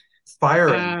 Yeah. Fire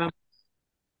him.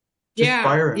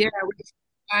 Fire him. Yeah.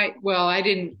 I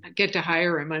didn't get to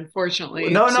hire him, unfortunately.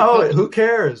 No, who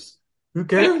cares? Who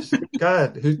cares?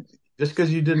 God, just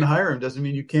because you didn't hire him doesn't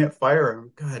mean you can't fire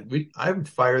him. God, I would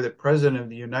fire the president of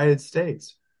the United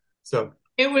States. So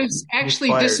it was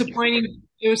actually disappointing.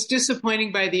 It was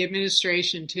disappointing by the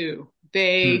administration too.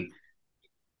 They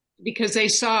because they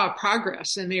saw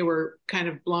progress and they were kind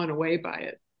of blown away by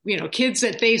it. You know, kids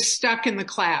that they stuck in the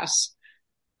class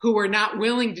who were not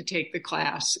willing to take the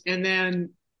class and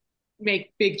then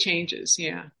make big changes.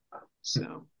 Yeah.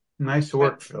 So nice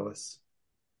work, Phyllis.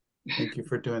 Thank you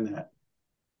for doing that.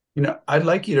 You know, I'd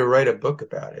like you to write a book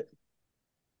about it.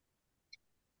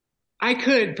 I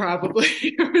could probably.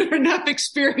 There are enough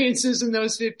experiences in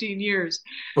those 15 years.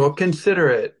 Well, consider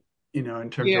it, you know,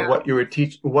 in terms of what you were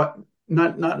teaching,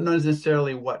 not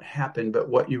necessarily what happened, but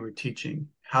what you were teaching,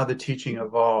 how the teaching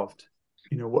evolved.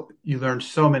 You know, what you learned,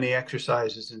 so many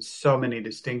exercises and so many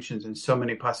distinctions and so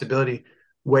many possibility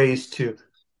ways to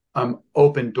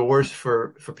open doors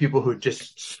for people who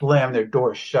just slam their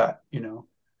doors shut, you know,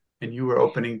 and you were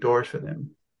opening doors for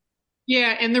them.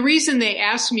 Yeah, and the reason they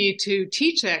asked me to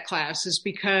teach that class is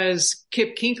because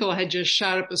Kip Kinkle had just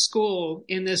shot up a school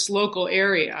in this local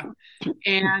area,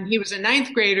 and he was a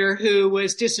ninth grader who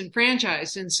was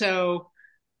disenfranchised, and so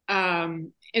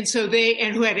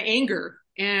who had anger,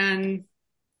 and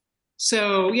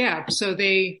so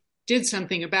they did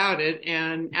something about it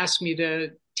and asked me to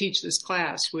teach this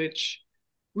class, which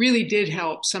really did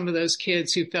help some of those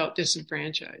kids who felt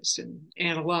disenfranchised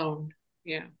and alone.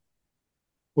 Yeah.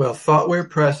 Well, Thoughtware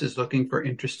Press is looking for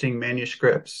interesting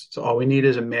manuscripts. So all we need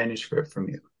is a manuscript from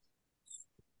you.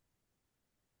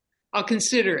 I'll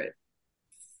consider it.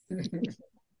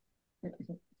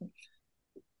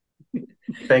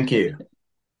 Thank you.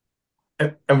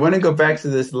 I want to go back to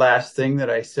this last thing that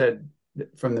I said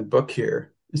from the book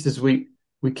here. This is we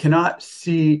cannot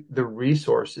see the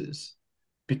resources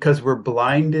because we're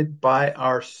blinded by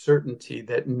our certainty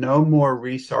that no more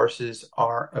resources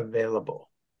are available.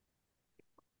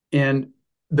 And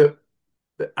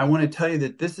I want to tell you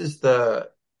that this is the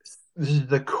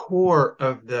core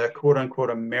of the quote unquote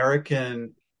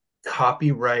American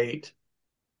copyright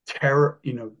terror,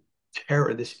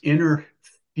 this inner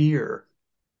fear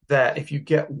that if you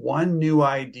get one new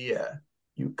idea,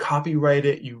 you copyright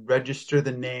it, you register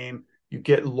the name, you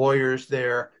get lawyers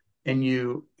there, and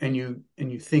you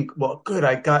think, well, good,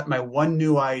 I got my one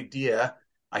new idea.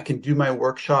 I can do my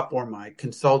workshop or my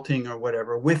consulting or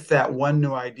whatever with that one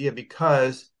new idea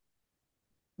because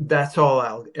that's all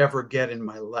I'll ever get in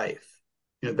my life.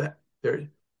 You know, that they're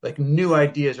like new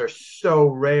ideas are so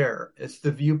rare. It's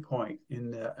the viewpoint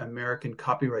in the American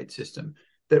copyright system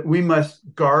that we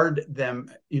must guard them.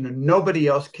 You know, nobody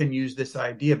else can use this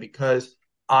idea because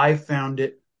I found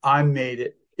it, I made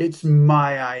it, it's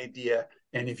my idea.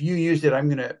 And if you use it, I'm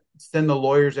going to send the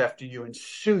lawyers after you and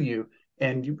sue you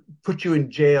and put you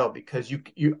in jail because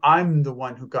I'm the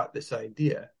one who got this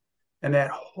idea. And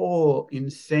that whole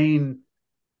insane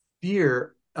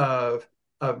fear of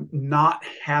not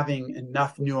having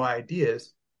enough new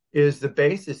ideas is the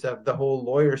basis of the whole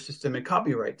lawyer system and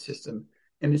copyright system.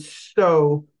 And it's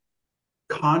so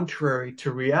contrary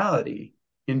to reality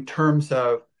in terms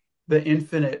of the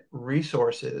infinite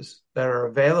resources that are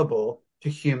available to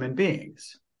human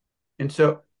beings. And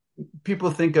so people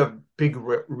think of big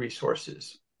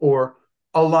resources or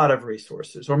a lot of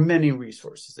resources or many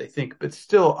resources, they think, but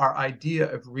still our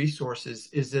idea of resources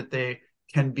is that they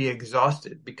can be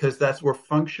exhausted because we're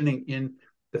functioning in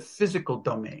the physical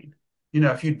domain. You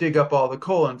know, if you dig up all the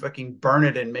coal and fucking burn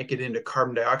it and make it into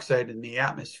carbon dioxide in the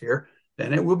atmosphere,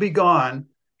 then it will be gone,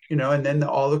 you know, and then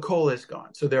all the coal is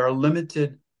gone. So there are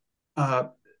limited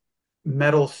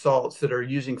metal salts that are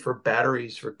using for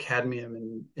batteries for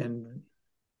cadmium and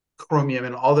chromium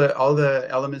and all the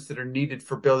elements that are needed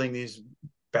for building these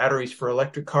batteries for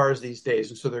electric cars these days.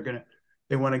 And so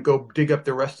they want to go dig up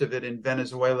the rest of it in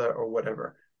Venezuela or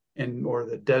whatever, or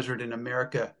the desert in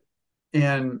America.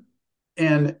 And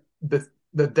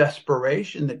the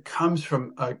desperation that comes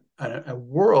from a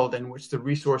world in which the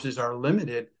resources are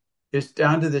limited is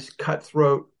down to this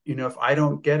cutthroat, you know, if I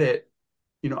don't get it,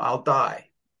 you know, I'll die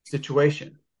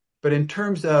situation. But in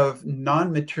terms of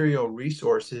non-material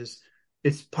resources,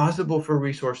 it's possible for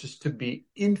resources to be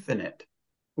infinite.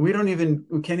 We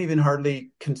can't even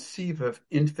hardly conceive of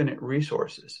infinite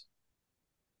resources.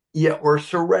 Yet we're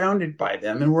surrounded by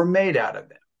them and we're made out of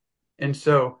them. And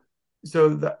so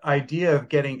the idea of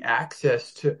getting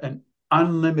access to an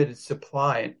unlimited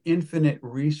supply, an infinite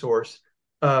resource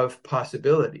of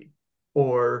possibility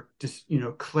or just, you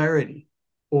know, clarity,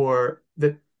 or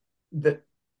that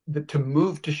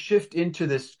to shift into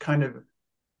this kind of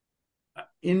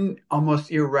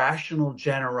almost irrational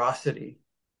generosity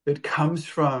that comes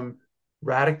from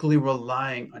radically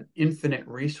relying on infinite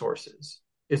resources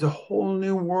is a whole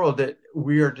new world that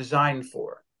we are designed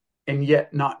for and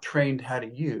yet not trained how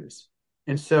to use.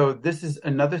 And so this is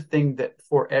another thing that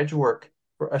for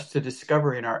us to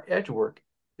discover in our edge work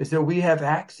is that we have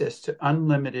access to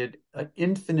unlimited,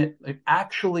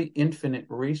 actually infinite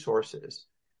resources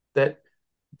that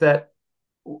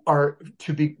are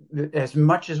to be, as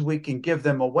much as we can give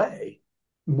them away,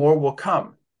 more will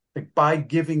come. Like by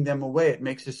giving them away, it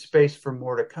makes a space for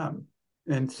more to come.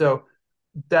 And so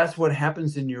that's what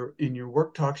happens in your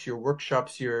work talks, your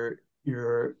workshops, your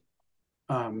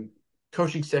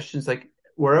coaching sessions, like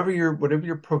whatever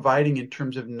you're providing in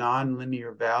terms of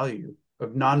non-linear value,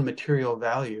 of non-material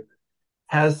value,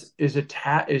 is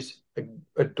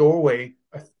a doorway,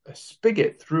 a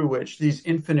spigot through which these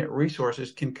infinite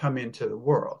resources can come into the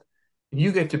world. And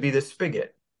you get to be the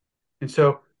spigot. And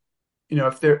so,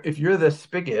 if you're the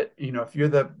spigot, if you're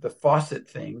the faucet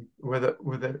thing where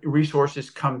the resources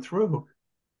come through,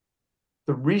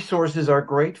 the resources are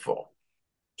grateful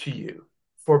to you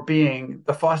for being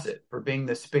the faucet, for being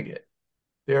the spigot.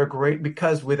 They are great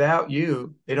because without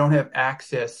you, they don't have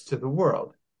access to the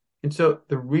world. And so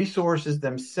the resources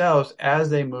themselves, as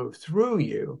they move through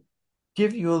you,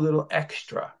 give you a little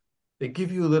extra. They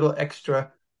give you a little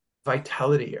extra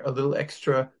vitality, a little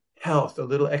extra health, a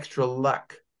little extra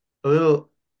luck, a little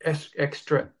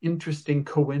extra interesting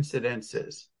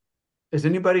coincidences. Has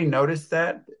anybody noticed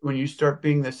that when you start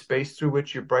being the space through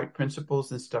which your bright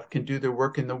principles and stuff can do their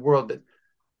work in the world, that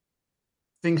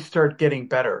things start getting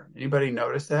better? Anybody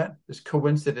notice that? There's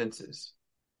coincidences.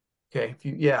 Okay,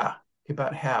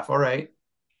 about half. All right.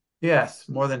 Yes,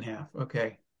 more than half.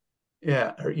 Okay.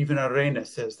 Yeah, or even Arena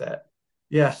says that.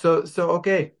 Yeah, so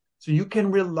okay. So you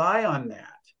can rely on that.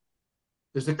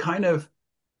 There's a kind of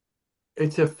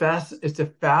it's a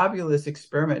fabulous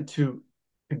experiment to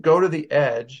go to the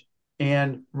edge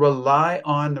and rely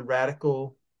on the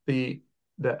radically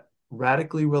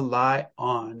rely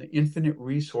on the infinite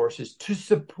resources to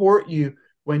support you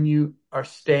when you are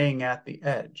staying at the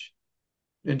edge.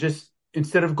 And just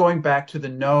instead of going back to the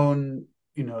known,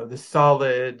 the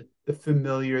solid, the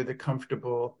familiar, the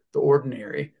comfortable, the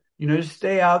ordinary, just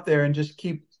stay out there and just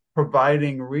keep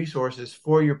providing resources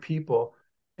for your people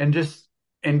and just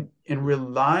and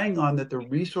relying on that the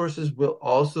resources will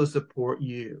also support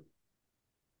you.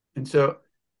 And so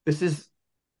this is,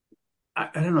 I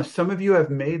don't know, some of you have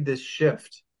made this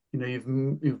shift. You've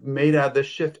made this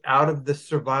shift out of the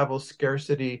survival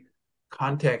scarcity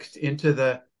context into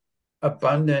the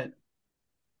abundant,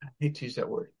 I hate to use that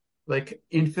word, like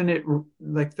infinite,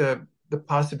 like the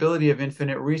possibility of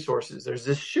infinite resources. There's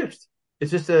this shift.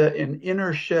 It's just an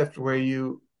inner shift where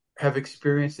you have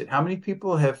experienced it. How many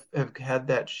people have had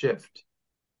that shift?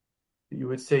 You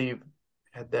would say you've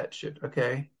had that shift.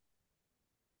 Okay.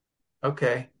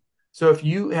 So if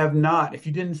you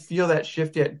didn't feel that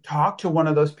shift yet, talk to one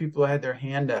of those people who had their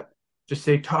hand up. Just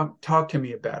say, talk to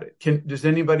me about it. Does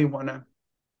anybody want to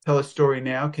tell a story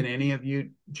now? Can any of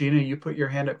you, Gina, you put your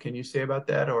hand up. Can you say about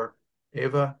that? Or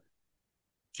Ava?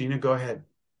 Gina, go ahead.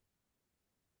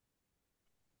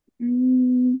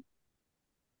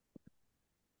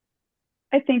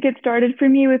 I think it started for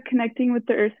me with connecting with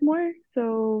the earth more.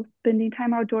 So spending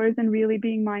time outdoors and really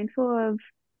being mindful of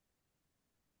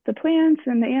the plants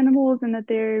and the animals and that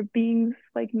they're beings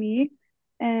like me.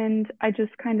 And I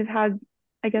just kind of had,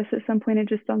 I guess at some point it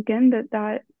just sunk in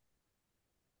that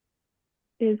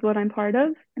is what I'm part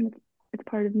of, and it's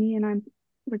part of me, and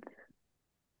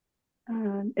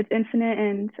it's infinite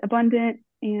and abundant,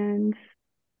 and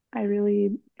I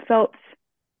really felt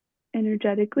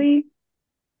energetically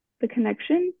the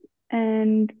connection.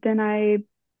 And then I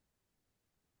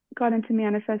got into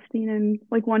manifesting and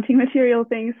like wanting material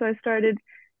things. So I started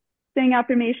saying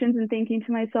affirmations and thinking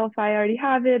to myself, I already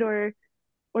have it, or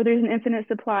there's an infinite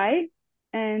supply.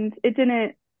 And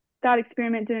that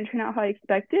experiment didn't turn out how I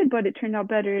expected, but it turned out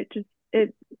better.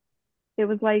 It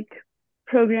was like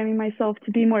programming myself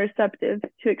to be more receptive,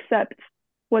 to accept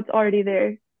what's already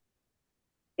there,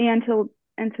 and to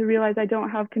realize I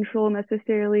don't have control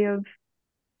necessarily of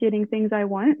getting things I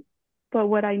want, but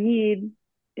what I need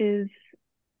is,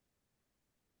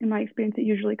 in my experience, it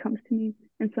usually comes to me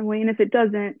in some way. And if it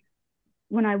doesn't,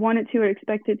 when I want it to or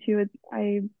expect it to,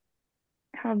 I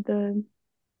have the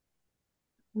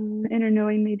inner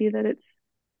knowing maybe that it's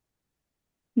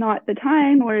not the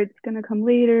time, or it's going to come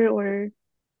later, or it's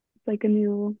like a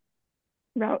new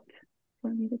route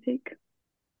for me to take.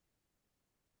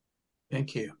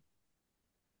 Thank you.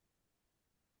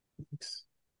 Thanks.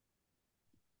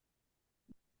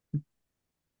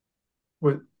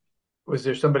 Was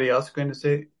there somebody else going to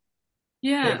say?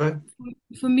 Yeah, Ava?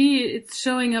 For me, it's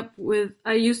showing up with,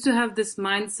 I used to have this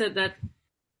mindset that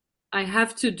I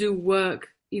have to do work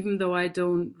even though I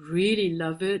don't really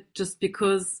love it, just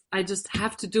because I just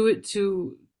have to do it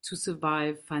to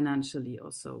survive financially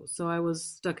or so. So I was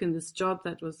stuck in this job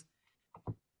that was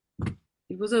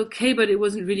was okay, but it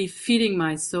wasn't really feeding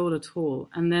my soul at all.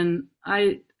 And then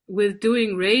with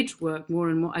doing rage work more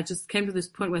and more, I just came to this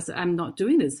point where I said, I'm not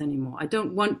doing this anymore. I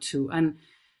don't want to. And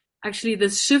actually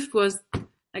this shift was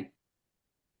like,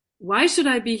 why should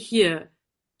I be here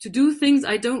to do things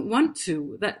I don't want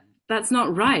to? That's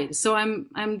not right. So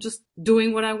I'm just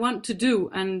doing what I want to do.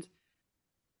 And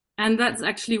that's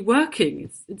actually working.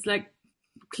 It's like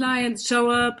clients show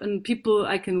up and people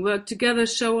I can work together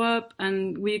show up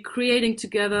and we're creating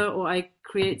together, or I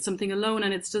create something alone,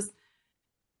 and it's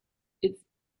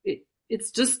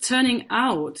just turning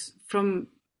out from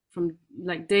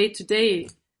like day to day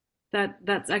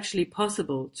that's actually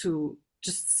possible to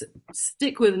just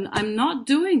stick with. And I'm not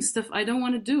doing stuff I don't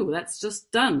want to do. That's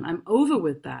just done. I'm over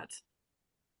with that.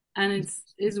 And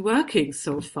it's working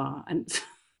so far. And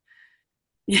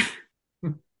yeah.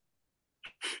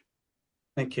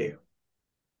 Thank you.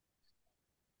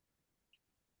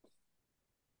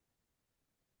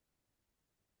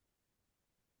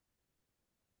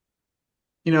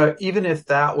 You know, even if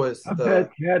that was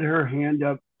Habet's had her hand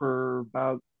up for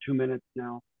about 2 minutes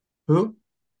now. Who?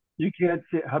 You can't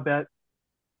see Habet.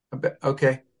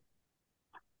 Okay.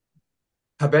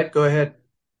 Habet, go ahead.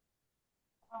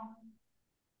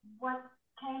 What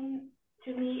came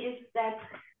to me is that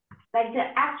like the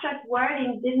abstract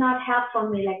wording did not help for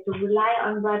me, like to rely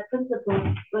on right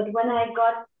principles. But when I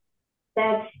got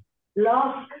that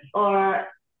love or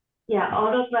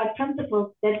all those right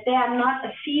principles, that they are not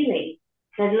a feeling,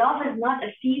 that love is not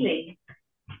a feeling,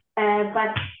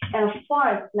 but a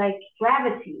force like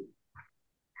gravity.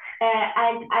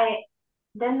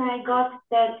 Then I got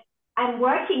that I'm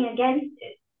working against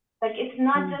it. Like it's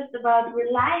not just about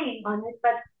relying on it,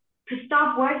 but to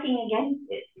stop working against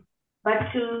it. But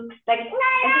to like, I think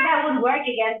I would work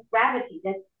against gravity.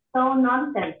 That's so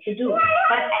nonsense to do.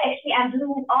 But actually, I'm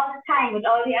doing it all the time with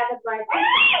all the other bright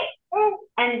people.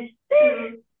 And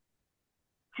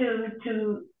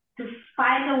to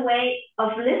find a way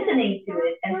of listening to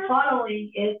it and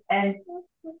following it and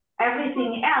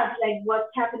everything else, like what's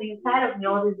happening inside of me,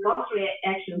 all these box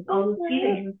reactions, all these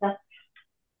feelings and stuff,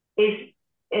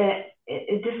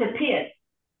 it disappears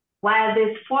while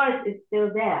this force is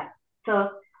still there. So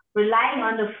relying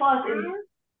on the force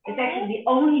is actually the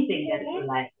only thing that is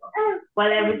reliable,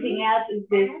 while everything else is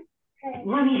this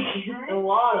running against the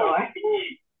wall or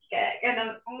kind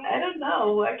of, I don't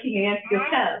know, working against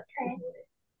yourself.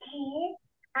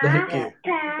 Thank you.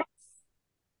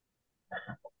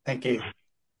 Thank you.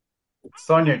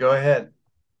 Sonia, go ahead.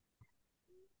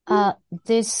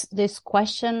 This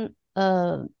question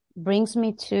brings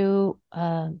me to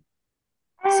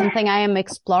something I am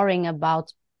exploring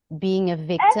about being a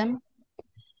victim,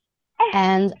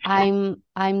 and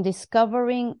I'm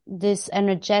discovering this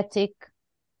energetic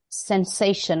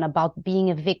sensation about being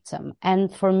a victim,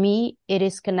 and for me it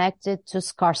is connected to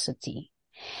scarcity,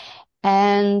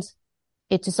 and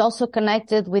it is also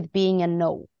connected with being a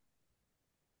no.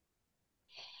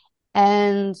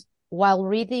 And while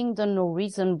reading the No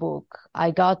Reason book,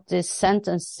 I got this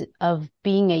sentence of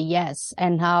being a yes,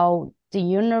 and how the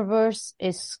universe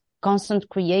is constant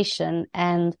creation,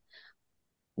 and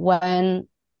when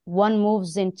one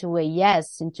moves into a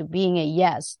yes, into being a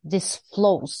yes, this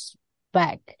flows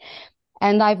back.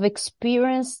 And I've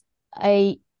experienced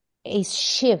a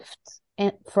shift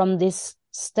from this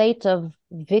state of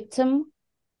victim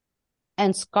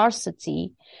and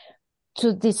scarcity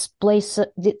to this place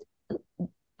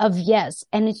of yes.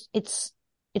 And it's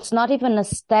not even a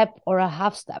step or a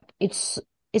half step. It's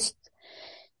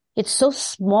so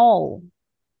small.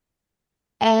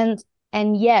 And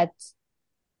yet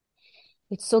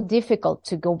it's so difficult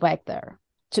to go back there,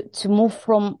 to move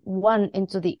from one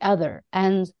into the other.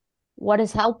 And what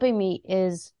is helping me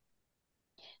is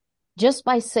just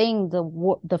by saying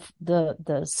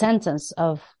the sentence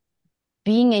of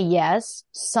being a yes,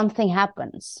 something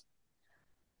happens.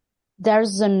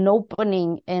 There's an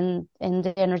opening in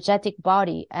the energetic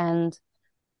body, and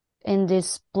in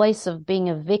this place of being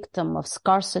a victim, of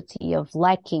scarcity, of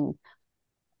lacking.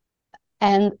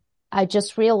 And I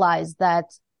just realized that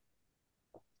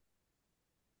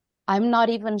I'm not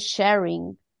even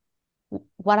sharing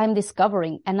what I'm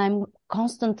discovering, and I'm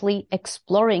constantly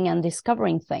exploring and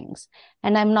discovering things,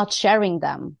 and I'm not sharing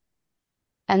them.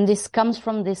 And this comes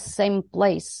from this same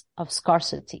place of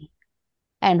scarcity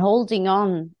and holding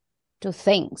on to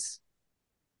things.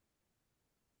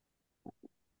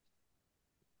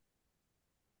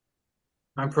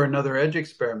 Time for another edge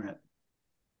experiment.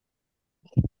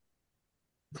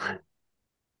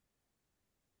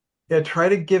 Yeah, try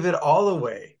to give it all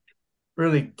away.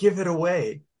 Really give it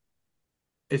away.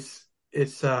 It's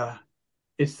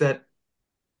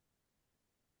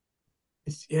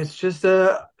It's just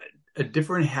a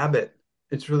different habit.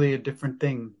 It's really a different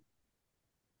thing.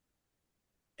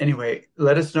 Anyway,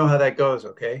 let us know how that goes,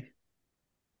 okay?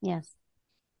 Yes.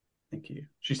 Thank you.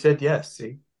 She said yes,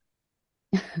 see?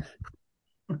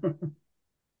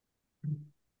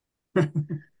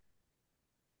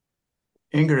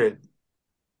 Ingrid.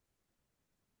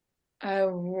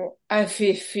 I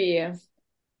feel fear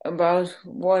about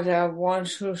what I want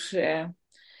to share.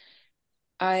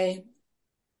 I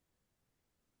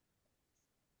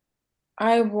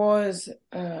was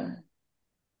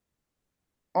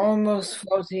almost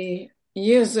 40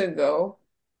 years ago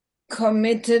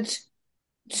committed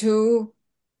to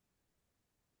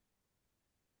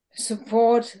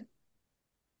support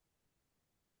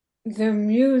the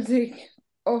music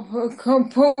of a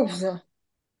composer,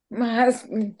 my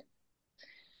husband,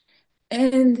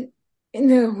 and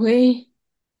in a way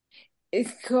it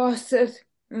costed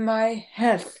my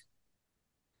health.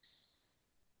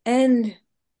 And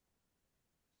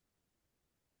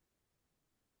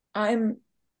I'm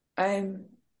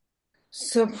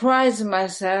surprised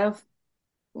myself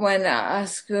when I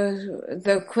ask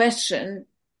the question,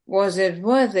 was it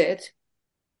worth it?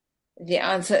 The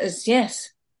answer is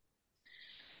yes.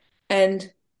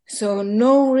 And so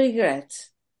no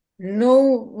regrets,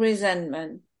 no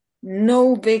resentment,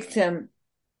 no victim,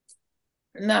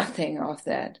 nothing of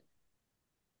that.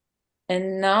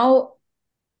 And now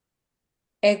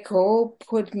Echo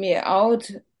put me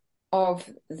out of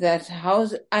that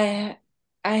house. I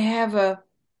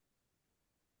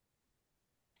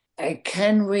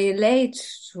can relate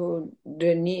to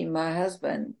Denis, my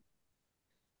husband.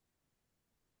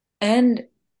 And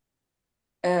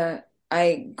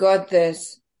I got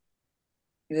this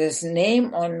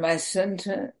name on my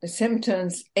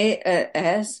symptoms,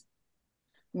 ALS,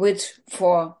 which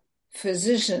for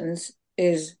physicians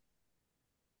is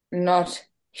not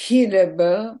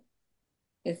healable.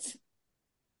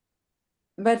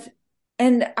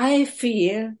 And I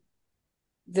feel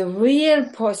the real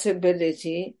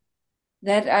possibility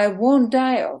that I won't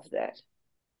die of that.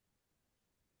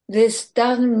 This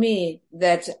doesn't mean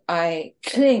that I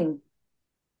cling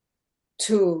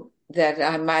to that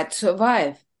I might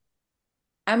survive.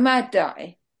 I might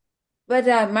die, but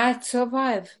I might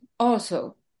survive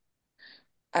also.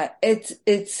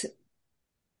 It's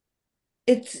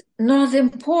not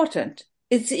important.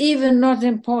 It's even not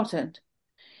important.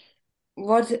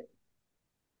 What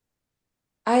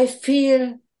I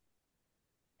feel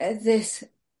this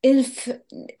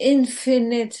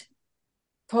infinite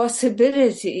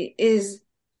possibility is,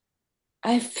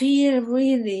 I feel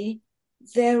really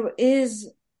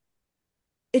it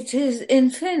is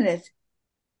infinite.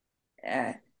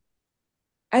 I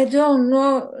don't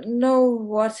know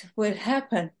what will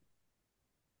happen.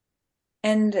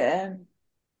 And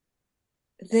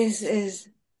this is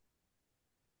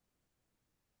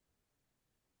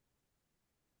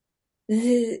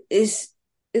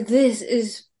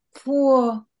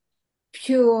pure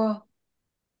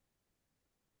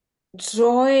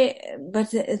joy,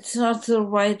 but it's not the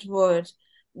right word.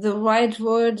 The right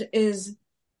word is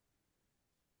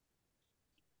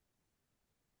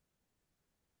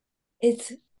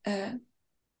it's a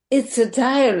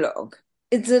dialogue.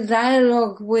 It's a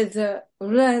dialogue with the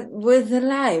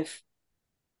life.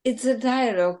 It's a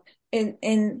dialogue in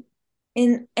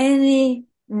any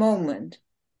moment.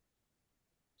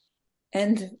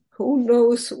 And who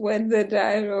knows when the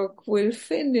dialogue will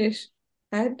finish?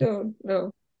 I don't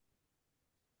know.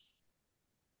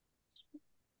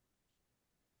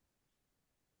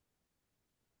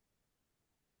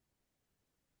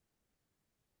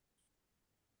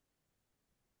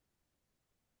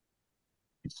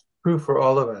 It's true for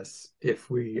all of us if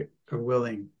we are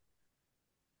willing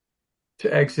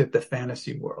to exit the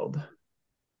fantasy world.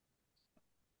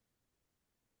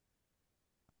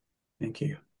 Thank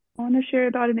you. I want to share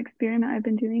about an experiment I've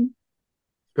been doing.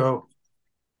 Go.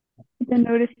 I've been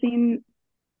noticing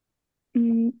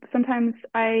sometimes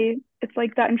it's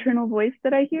like that internal voice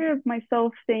that I hear of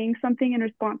myself saying something in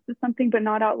response to something, but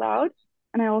not out loud.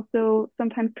 And I also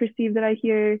sometimes perceive that I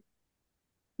hear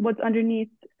what's underneath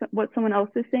what someone else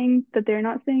is saying that they're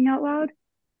not saying out loud.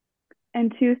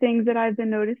 And two things that I've been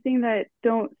noticing that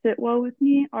don't sit well with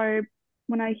me are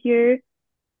when I hear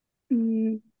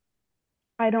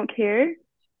I don't care,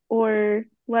 or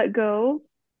let go,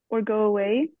 or go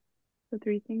away. So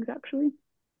three things actually.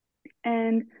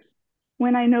 And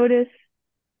when I notice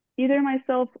either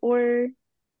myself or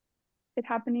it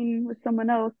happening with someone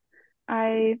else,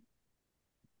 in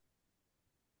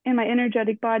my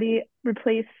energetic body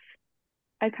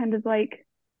I kind of like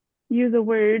use a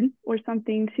word or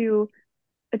something to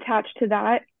attach to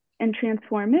that and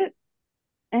transform it.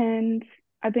 And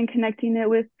I've been connecting it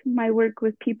with my work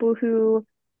with people who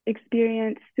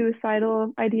experience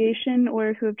suicidal ideation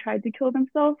or who have tried to kill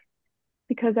themselves,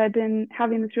 because I've been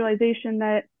having this realization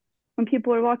that when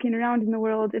people are walking around in the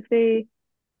world, if they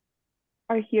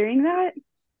are hearing that,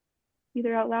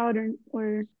 either out loud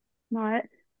or not,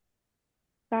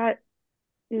 that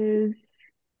is,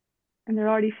 and they're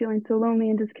already feeling so lonely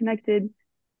and disconnected,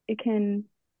 it can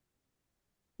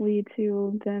lead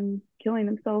to them killing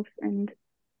themselves. And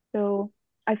so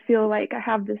I feel like I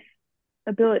have this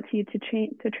ability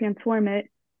to transform it,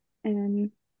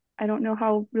 and I don't know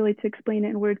how really to explain it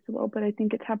in words well, but I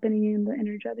think it's happening in the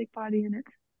energetic body, and it's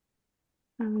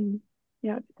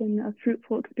been a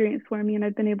fruitful experience for me, and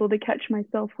I've been able to catch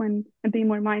myself and be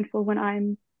more mindful when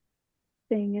I'm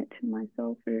saying it to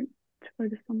myself or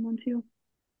to someone too.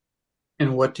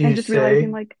 And what do and you just say?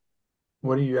 realizing, like,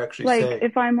 What do you actually say?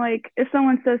 if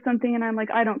someone says something and I'm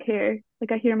like, I don't care,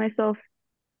 like I hear myself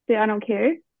say I don't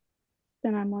care,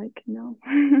 then I'm like, no.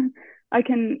 I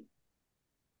can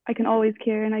always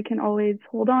care, and I can always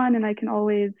hold on, and I can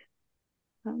always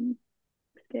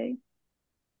stay.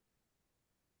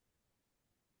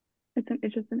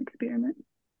 It's just an experiment.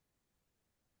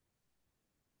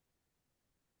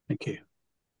 Thank you.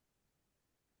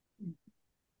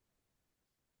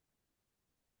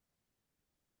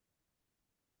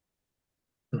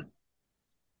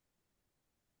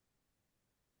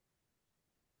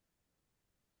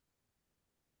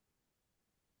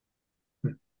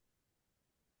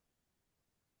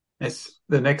 It's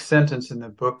the next sentence in the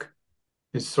book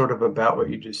is sort of about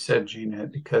what you just said, Gina,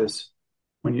 because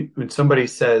when somebody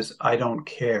says, I don't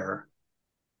care,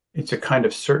 it's a kind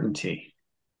of certainty.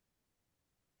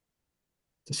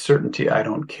 The certainty, I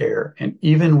don't care. And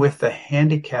even with the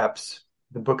handicaps,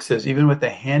 the book says, even with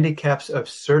the handicaps of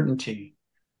certainty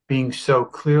being so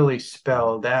clearly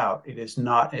spelled out, it is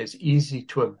not as easy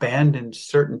to abandon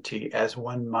certainty as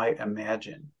one might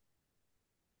imagine.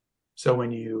 So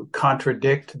when you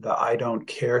contradict the I don't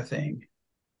care thing,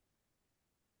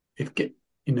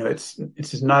 it's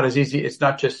not as easy. It's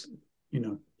not just,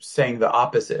 saying the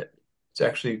opposite. It's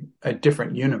actually a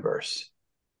different universe.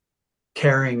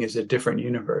 Caring is a different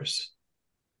universe.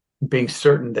 Being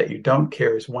certain that you don't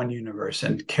care is one universe,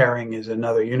 and caring is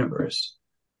another universe.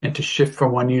 And to shift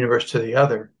from one universe to the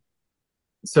other.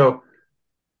 So,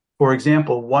 for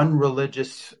example, one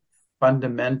religious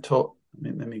fundamental,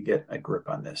 let me get a grip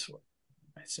on this. What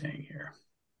am I saying here?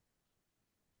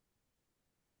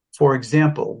 For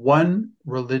example, one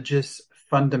religious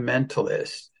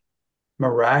fundamentalist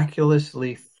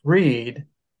miraculously freed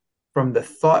from the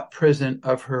thought prison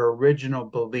of her original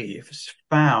beliefs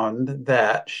found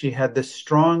that she had the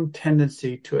strong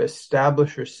tendency to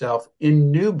establish herself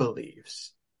in new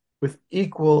beliefs with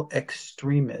equal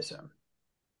extremism.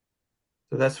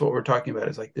 So that's what we're talking about,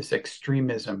 is like this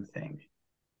extremism thing.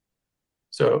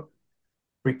 So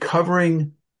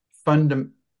recovering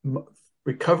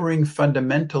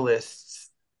fundamentalists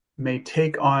may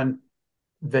take on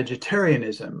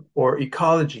vegetarianism or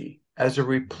ecology as a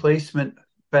replacement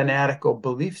fanatical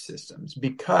belief systems,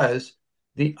 because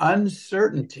the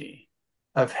uncertainty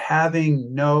of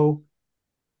having no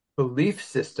belief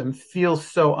system feels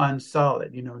so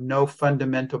unsolid, no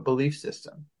fundamental belief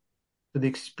system. So the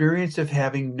experience of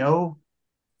having no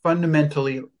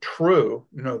fundamentally true,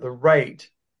 the right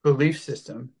belief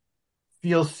system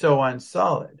feels so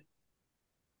unsolid.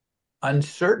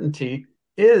 Uncertainty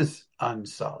is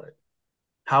unsolid.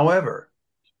 However,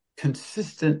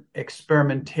 consistent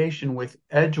experimentation with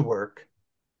edge work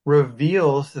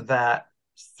reveals that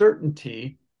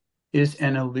certainty is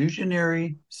an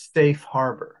illusionary safe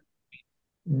harbor,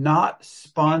 not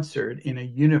sponsored in a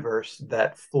universe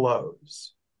that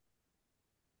flows.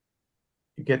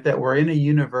 You get that? We're in a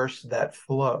universe that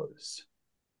flows.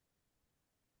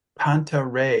 Panta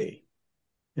rei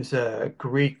is a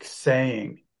Greek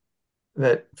saying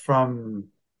that from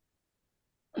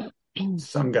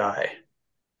some guy,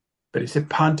 but he said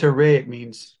Panta rei, it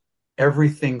means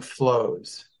everything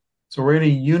flows. So we're in a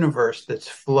universe that's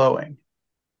flowing.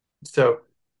 So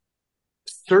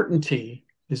certainty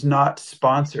is not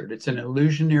sponsored. It's an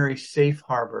illusionary safe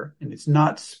harbor, and it's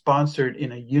not sponsored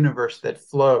in a universe that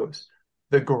flows.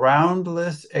 The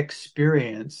groundless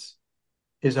experience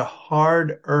is a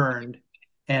hard-earned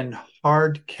and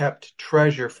hard-kept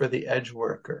treasure for the edge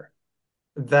worker.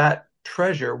 That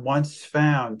treasure, once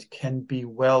found, can be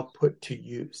well put to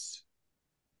use.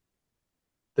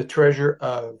 The treasure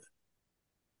of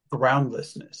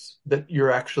groundlessness, that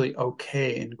you're actually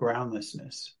okay in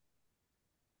groundlessness.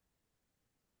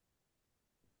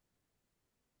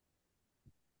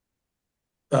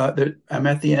 I'm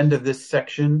at the end of this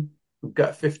section. We've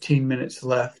got 15 minutes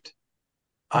left.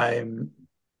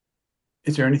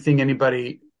 Is there anything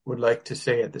anybody would like to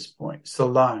say at this point?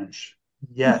 Solange,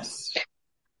 yes.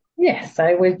 Yes,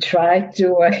 I will try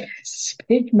to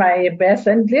speak my best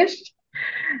English.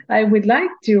 I would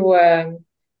like to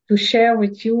share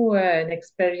with you an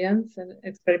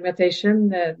experimentation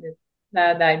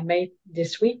that I made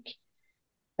this week.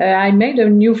 I made a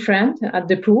new friend at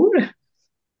the pool,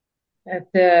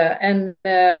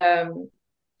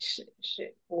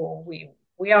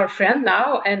 we are friends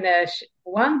now. And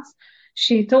once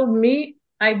she told me,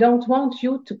 "I don't want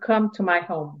you to come to my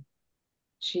home."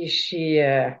 She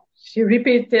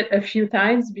repeated a few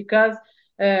times because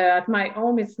at my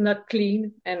home it's not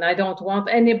clean, and I don't want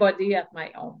anybody at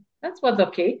my home. That was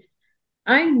okay.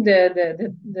 I'm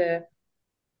the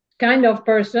kind of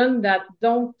person that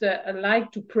don't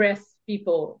like to press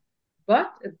people,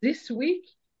 but this week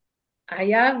I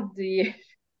have the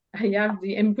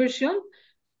impression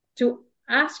to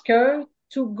ask her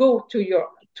to go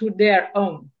to their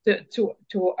home,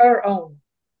 to her home.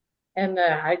 And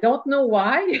I don't know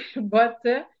why, but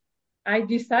I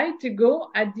decided to go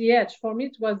at the edge. For me,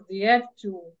 it was the edge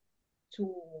to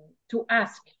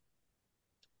ask.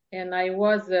 And I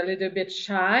was a little bit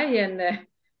shy, and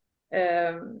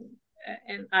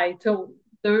I told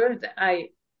her that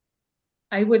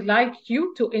I would like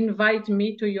you to invite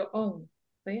me to your home.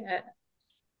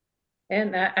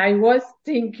 And I was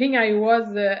thinking, I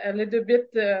was a little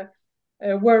bit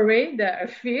worried,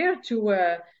 fear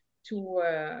to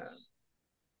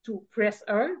press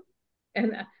her.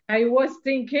 And I was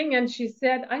thinking, and she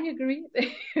said, "I agree."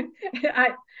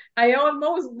 I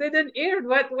almost didn't hear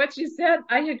what she said.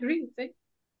 "I agree.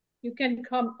 You can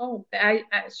come home."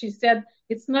 She said,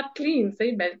 "It's not clean."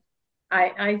 But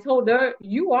I told her,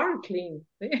 "You are clean.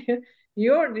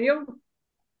 You're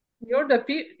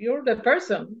the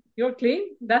person. You're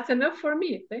clean. That's enough for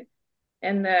me."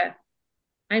 And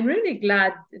I'm really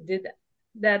glad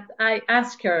that I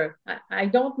asked her. I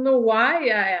don't know why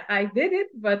I did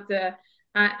it, but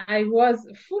I was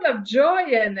full of joy,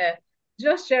 and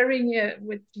just sharing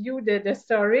with you the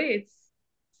story.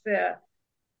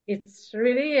 It's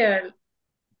really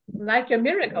like a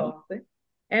miracle.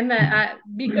 And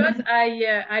because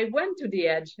I went to the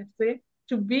edge,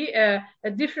 to be a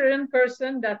different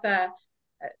person, that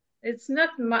it's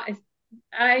not my.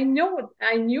 I knew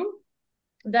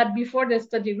that before the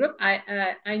study group,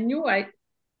 I knew I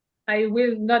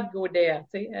will not go there.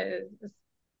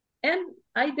 And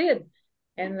I did.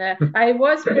 And I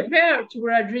was prepared to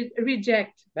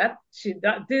reject, but she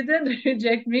didn't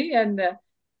reject me. And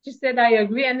she said, "I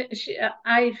agree." And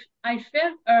I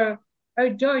felt her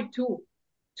joy too,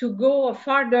 to go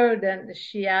farther than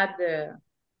she had.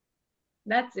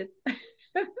 That's it.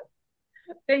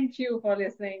 Thank you for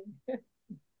listening.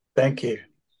 Thank you.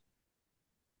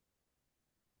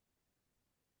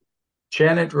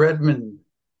 Janet Redmond,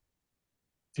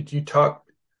 did you talk?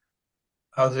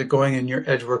 How's it going in your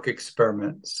Edgework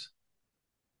experiments?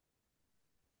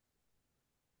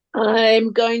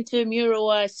 I'm going to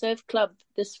Muriwai Surf Club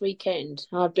this weekend.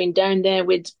 I've been down there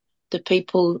with the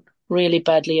people really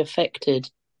badly affected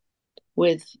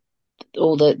with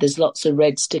there's lots of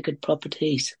red stickered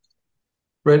properties.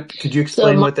 Could you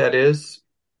explain what that is?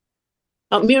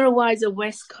 Muriwai is a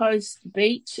west coast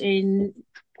beach in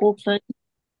Auckland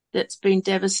that's been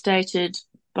devastated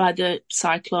by the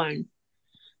cyclone.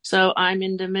 So I'm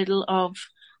in the middle of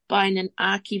buying an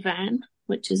Aki van,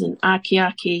 which is an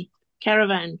Aki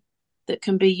caravan that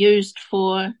can be used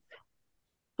for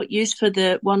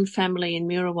the one family in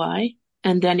Muriwai,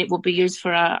 and then it will be used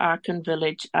for our Arkan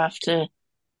village after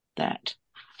that.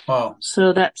 Wow.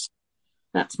 So that's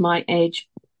my edge,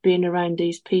 being around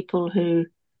these people who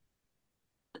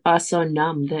are so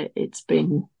numb that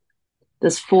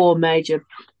there's 4 major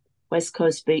West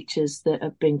Coast beaches that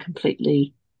have been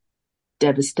completely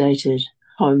devastated,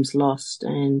 homes lost,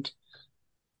 and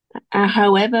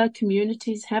however,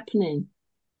 communities happening.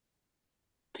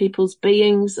 People's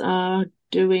beings are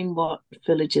doing what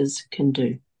villagers can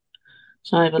do.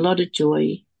 So I have a lot of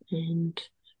joy, and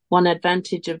one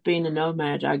advantage of being a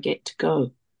nomad, I get to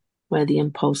go where the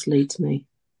impulse leads me.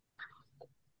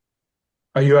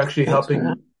 Are you actually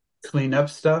helping clean up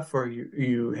stuff, or are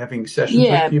you having sessions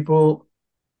with people?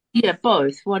 Yeah,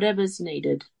 both. Whatever's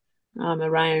needed. I'm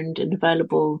around and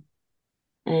available,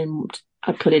 and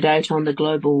I put it out on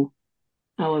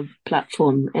our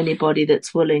platform. Anybody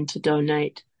that's willing to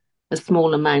donate a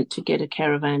small amount to get a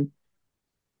caravan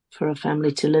for a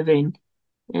family to live in.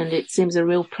 And it seems a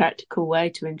real practical way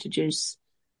to introduce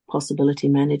possibility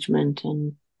management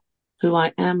and who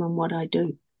I am and what I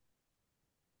do.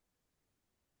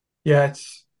 Yeah,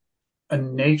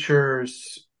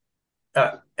 nature's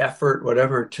effort,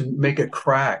 whatever, to make a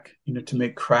crack, to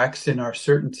make cracks in our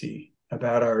certainty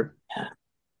about our,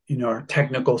 our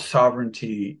technical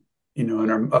sovereignty,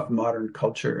 of modern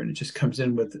culture. And it just comes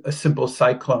in with a simple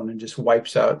cyclone and just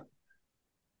wipes out.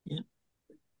 Yeah,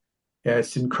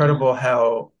 it's incredible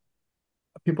how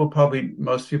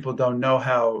most people don't know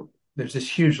how there's this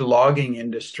huge logging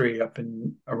industry up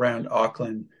and around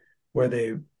Auckland where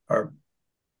they are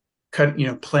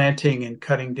planting and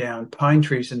cutting down pine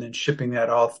trees and then shipping that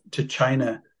off to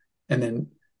China.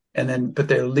 But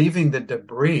they're leaving the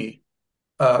debris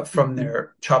from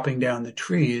their chopping down the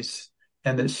trees,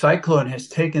 and the cyclone has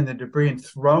taken the debris and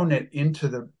thrown it into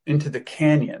the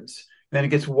canyons. Then it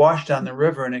gets washed down the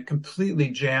river and it completely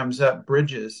jams up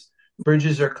bridges.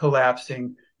 Bridges are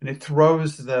collapsing, and it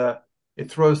throws the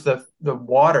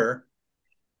water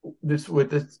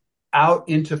out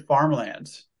into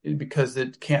farmlands because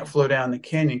it can't flow down the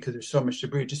canyon because there's so much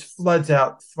debris. It just floods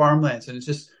out farmlands, and it's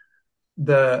just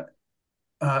the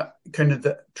kind of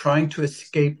the trying to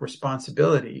escape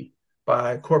responsibility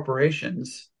by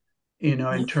corporations,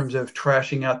 in terms of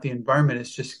trashing out the environment.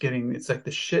 It's like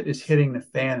the shit is hitting the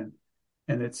fan,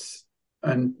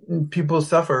 and people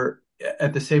suffer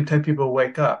at the same time people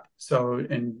wake up. So,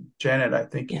 and Janet, I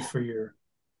thank you for your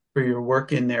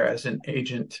work in there as an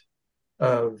agent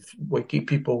of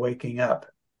people waking up.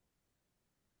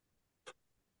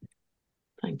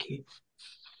 Thank you.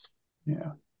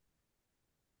 Yeah.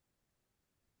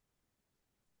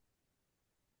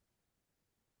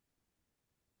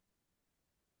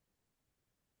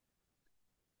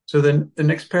 So then the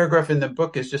next paragraph in the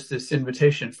book is just this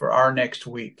invitation for our next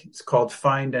week. It's called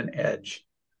Find an Edge.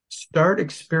 Start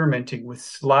experimenting with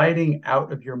sliding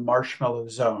out of your marshmallow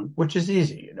zone, which is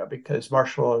easy, because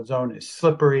marshmallow zone is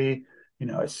slippery,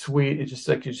 it's sweet. It's just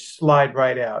like you slide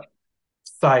right out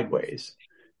sideways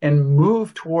and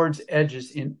move towards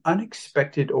edges in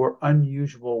unexpected or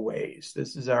unusual ways.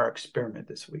 This is our experiment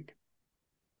this week.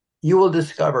 You will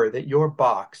discover that your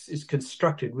box is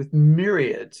constructed with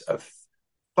myriads of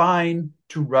fine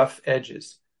to rough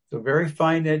edges. So very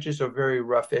fine edges or very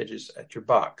rough edges at your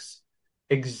box.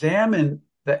 Examine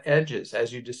the edges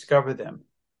as you discover them.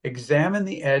 Examine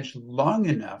the edge long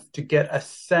enough to get a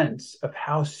sense of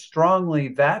how strongly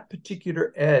that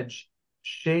particular edge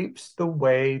shapes the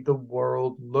way the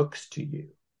world looks to you.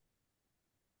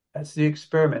 That's the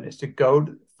experiment, is to go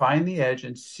find the edge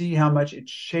and see how much it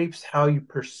shapes how you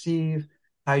perceive,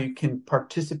 how you can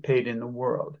participate in the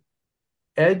world.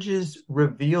 Edges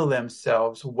reveal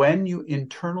themselves when you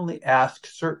internally ask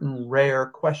certain rare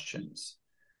questions.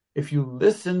 If you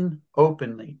listen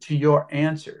openly to your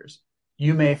answers,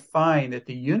 you may find that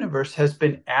the universe has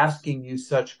been asking you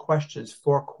such questions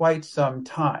for quite some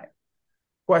time.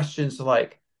 Questions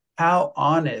like, how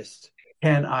honest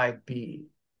can I be?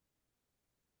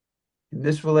 In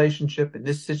this relationship, in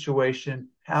this situation,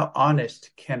 how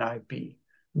honest can I be?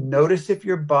 Notice if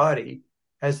your body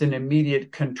has an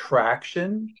immediate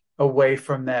contraction away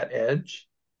from that edge.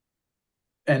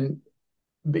 And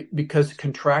because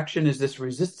contraction is this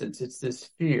resistance, it's this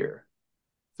fear.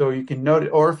 So you can notice,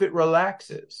 or if it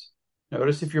relaxes,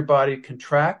 notice if your body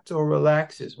contracts or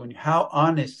relaxes. How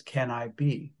honest can I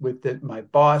be with my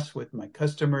boss, with my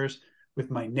customers,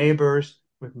 with my neighbors,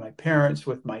 with my parents,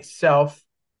 with myself,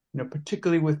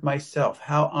 particularly with myself?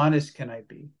 How honest can I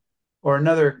be? Or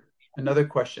another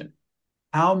question.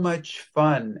 How much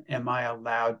fun am I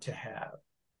allowed to have?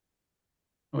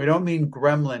 We don't mean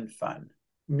gremlin fun.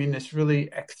 We mean this really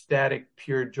ecstatic,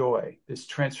 pure joy, this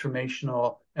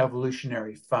transformational,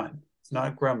 evolutionary fun. It's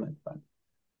not gremlin fun.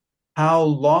 How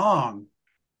long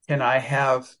can I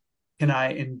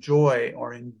enjoy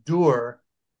or endure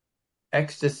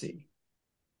ecstasy?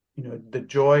 The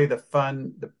joy, the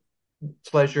fun, the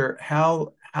pleasure.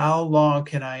 How long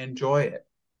can I enjoy it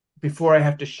before I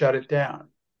have to shut it down?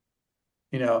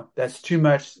 That's too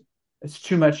much. It's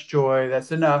too much joy.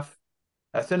 That's enough.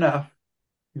 That's enough.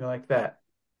 Like that.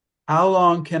 How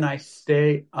long can I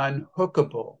stay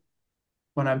unhookable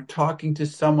when I'm talking to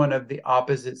someone of the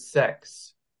opposite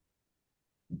sex?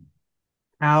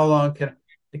 How long can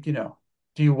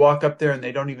do you walk up there and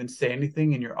they don't even say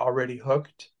anything and you're already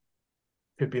hooked?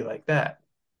 Could be like that.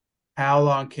 How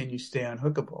long can you stay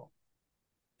unhookable?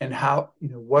 And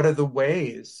what are the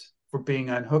ways for being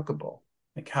unhookable?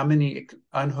 Like how many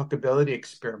unhookability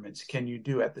experiments can you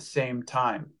do at the same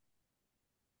time?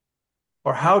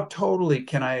 Or how totally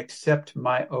can I accept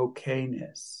my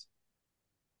okayness?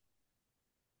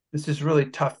 This is really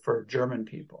tough for German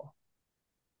people.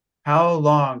 How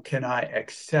long can I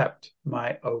accept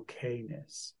my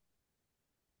okayness?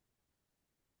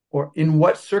 Or in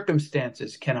what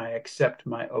circumstances can I accept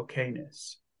my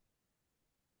okayness?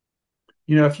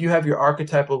 You know, if you have your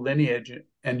archetypal lineage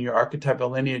and your archetypal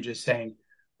lineage is saying,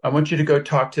 I want you to go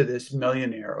talk to this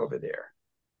millionaire over there,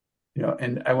 you know,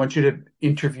 and I want you to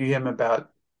interview him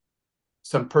about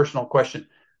some personal question.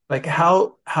 Like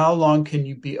how long can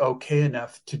you be okay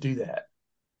enough to do that?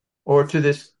 Or to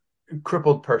this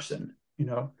crippled person, you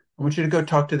know, I want you to go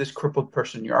talk to this crippled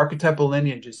person. Your archetypal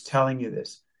lineage is telling you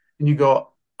this. And you go,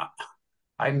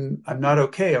 I'm not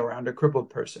okay around a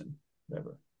crippled person.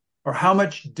 Whatever. Or how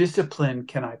much discipline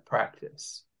can I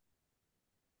practice?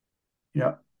 You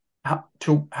know,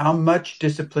 how much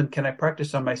discipline can I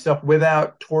practice on myself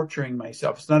without torturing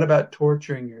myself? It's not about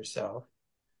torturing yourself.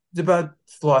 It's about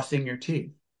flossing your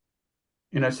teeth.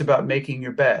 You know, it's about making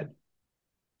your bed.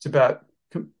 It's about,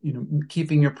 you know,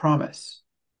 keeping your promise.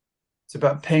 It's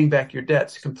about paying back your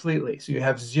debts completely. So you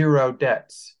have zero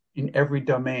debts in every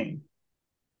domain.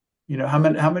 You know, how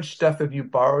much stuff have you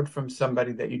borrowed from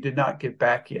somebody that you did not get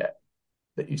back yet,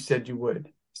 that you said you would?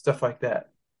 Stuff like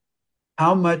that.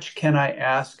 How much can I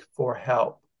ask for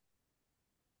help?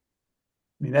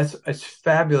 I mean, it's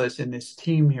fabulous in this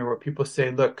team here where people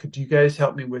say, look, could you guys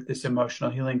help me with this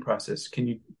emotional healing process? Can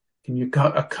you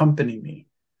accompany me?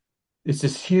 It's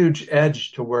this huge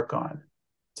edge to work on.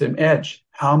 It's an edge.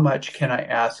 How much can I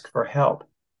ask for help?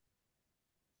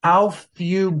 How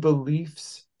few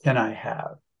beliefs can I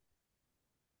have?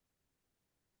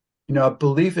 You know, a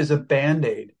belief is a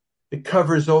Band-Aid. It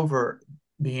covers over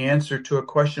the answer to a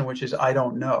question, which is, I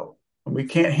don't know. And we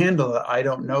can't handle the I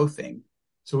don't know thing.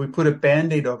 So we put a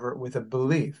Band-Aid over it with a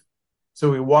belief. So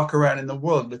we walk around in the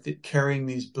world with it carrying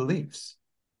these beliefs.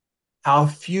 How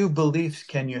few beliefs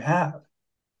can you have?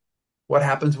 What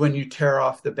happens when you tear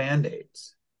off the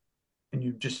Band-Aids and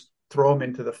you just throw them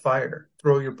into the fire,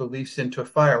 throw your beliefs into a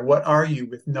fire? What are you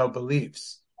with no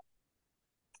beliefs?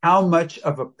 How much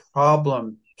of a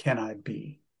problem can I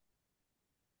be?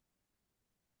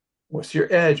 What's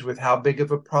your edge with how big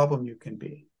of a problem you can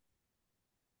be?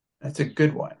 That's a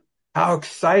good one. How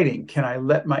exciting can I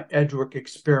let my edge work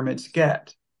experiments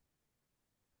get?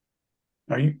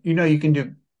 Now, you know you can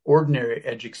do ordinary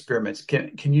edge experiments.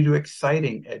 Can you do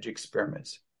exciting edge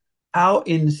experiments? How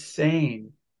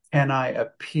insane can I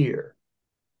appear?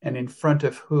 And in front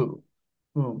of who?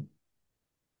 Whom?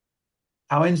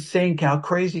 How insane, how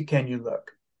crazy can you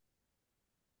look?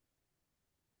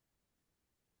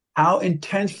 How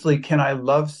intensely can I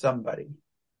love somebody?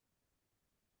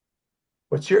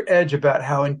 What's your edge about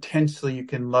how intensely you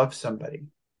can love somebody?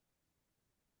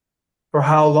 For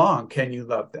how long can you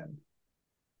love them?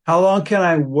 How long can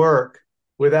I work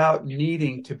without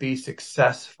needing to be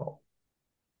successful?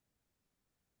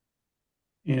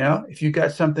 You know, if you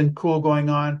got something cool going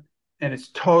on and it's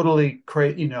totally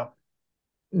crazy, you know,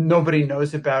 nobody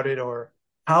knows about it, or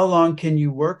how long can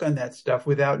you work on that stuff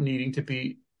without needing to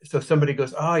be, so somebody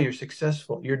goes, oh, you're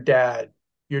successful. Your dad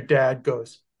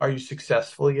goes, are you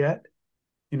successful yet?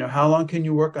 You know, how long can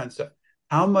you work on stuff?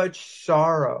 How much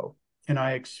sorrow can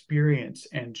I experience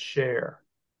and share?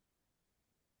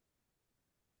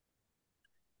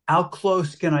 How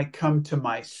close can I come to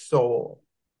my soul?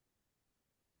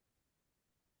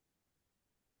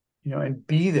 You know, and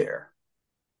be there.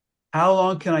 How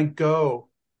long can I go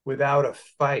without a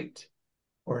fight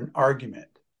or an argument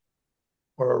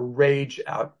or a rage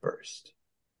outburst?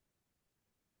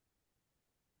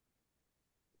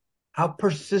 How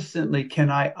persistently can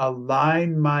I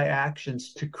align my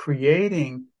actions to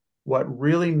creating what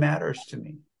really matters to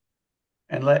me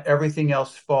and let everything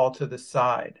else fall to the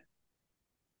side?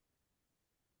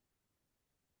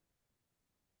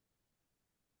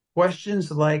 Questions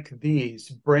like these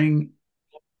bring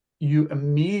you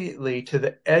immediately to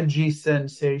the edgy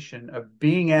sensation of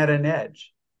being at an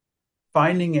edge.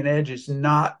 Finding an edge is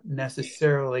not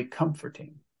necessarily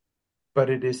comforting, but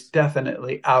it is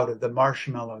definitely out of the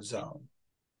marshmallow zone.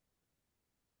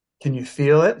 Can you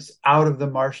feel it? It's out of the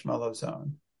marshmallow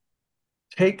zone.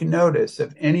 Take notice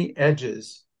of any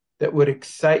edges that would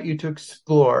excite you to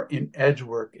explore in edge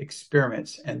work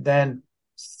experiments, and then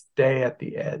stay at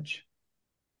the edge.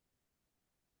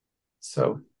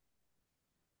 So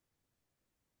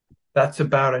that's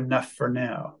about enough for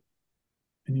now.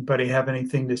 Anybody have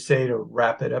anything to say to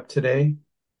wrap it up today?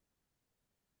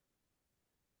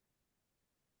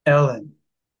 Ellen,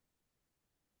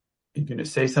 are you going to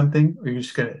say something, or are you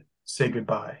just going to say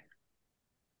goodbye?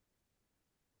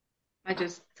 I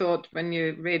just thought when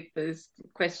you read those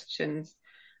questions,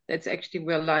 that's actually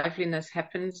where liveliness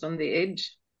happens, on the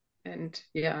edge. And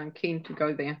yeah, I'm keen to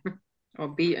go there or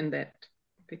be in that,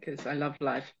 because I love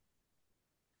life.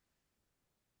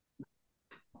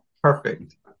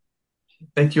 Perfect.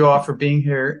 Thank you all for being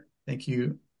here. Thank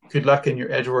you. Good luck in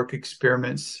your edge work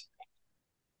experiments.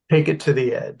 Take it to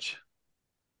the edge.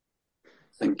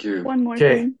 Thank you. One more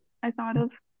Okay. thing I thought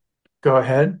of. Go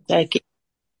ahead. Thank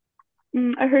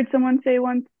you. I heard someone say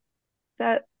once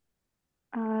that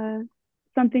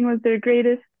something was their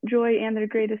greatest joy and their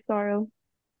greatest sorrow.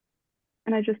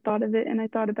 And I just thought of it, and I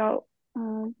thought about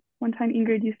one time,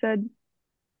 Ingrid, you said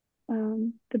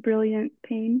the brilliant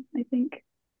pain, I think.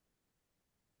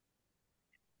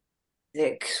 The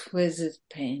exquisite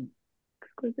pain.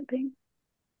 Exquisite pain.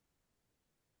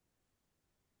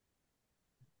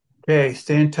 Okay,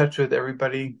 stay in touch with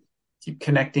everybody. Keep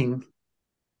connecting.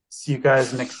 See you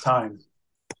guys next time.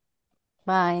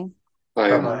 Bye.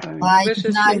 Bye. Bye-bye. Bye.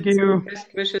 Wishes Thank you. Best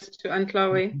wishes to Anne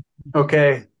Chloe.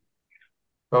 Okay.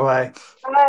 Bye-bye. Bye.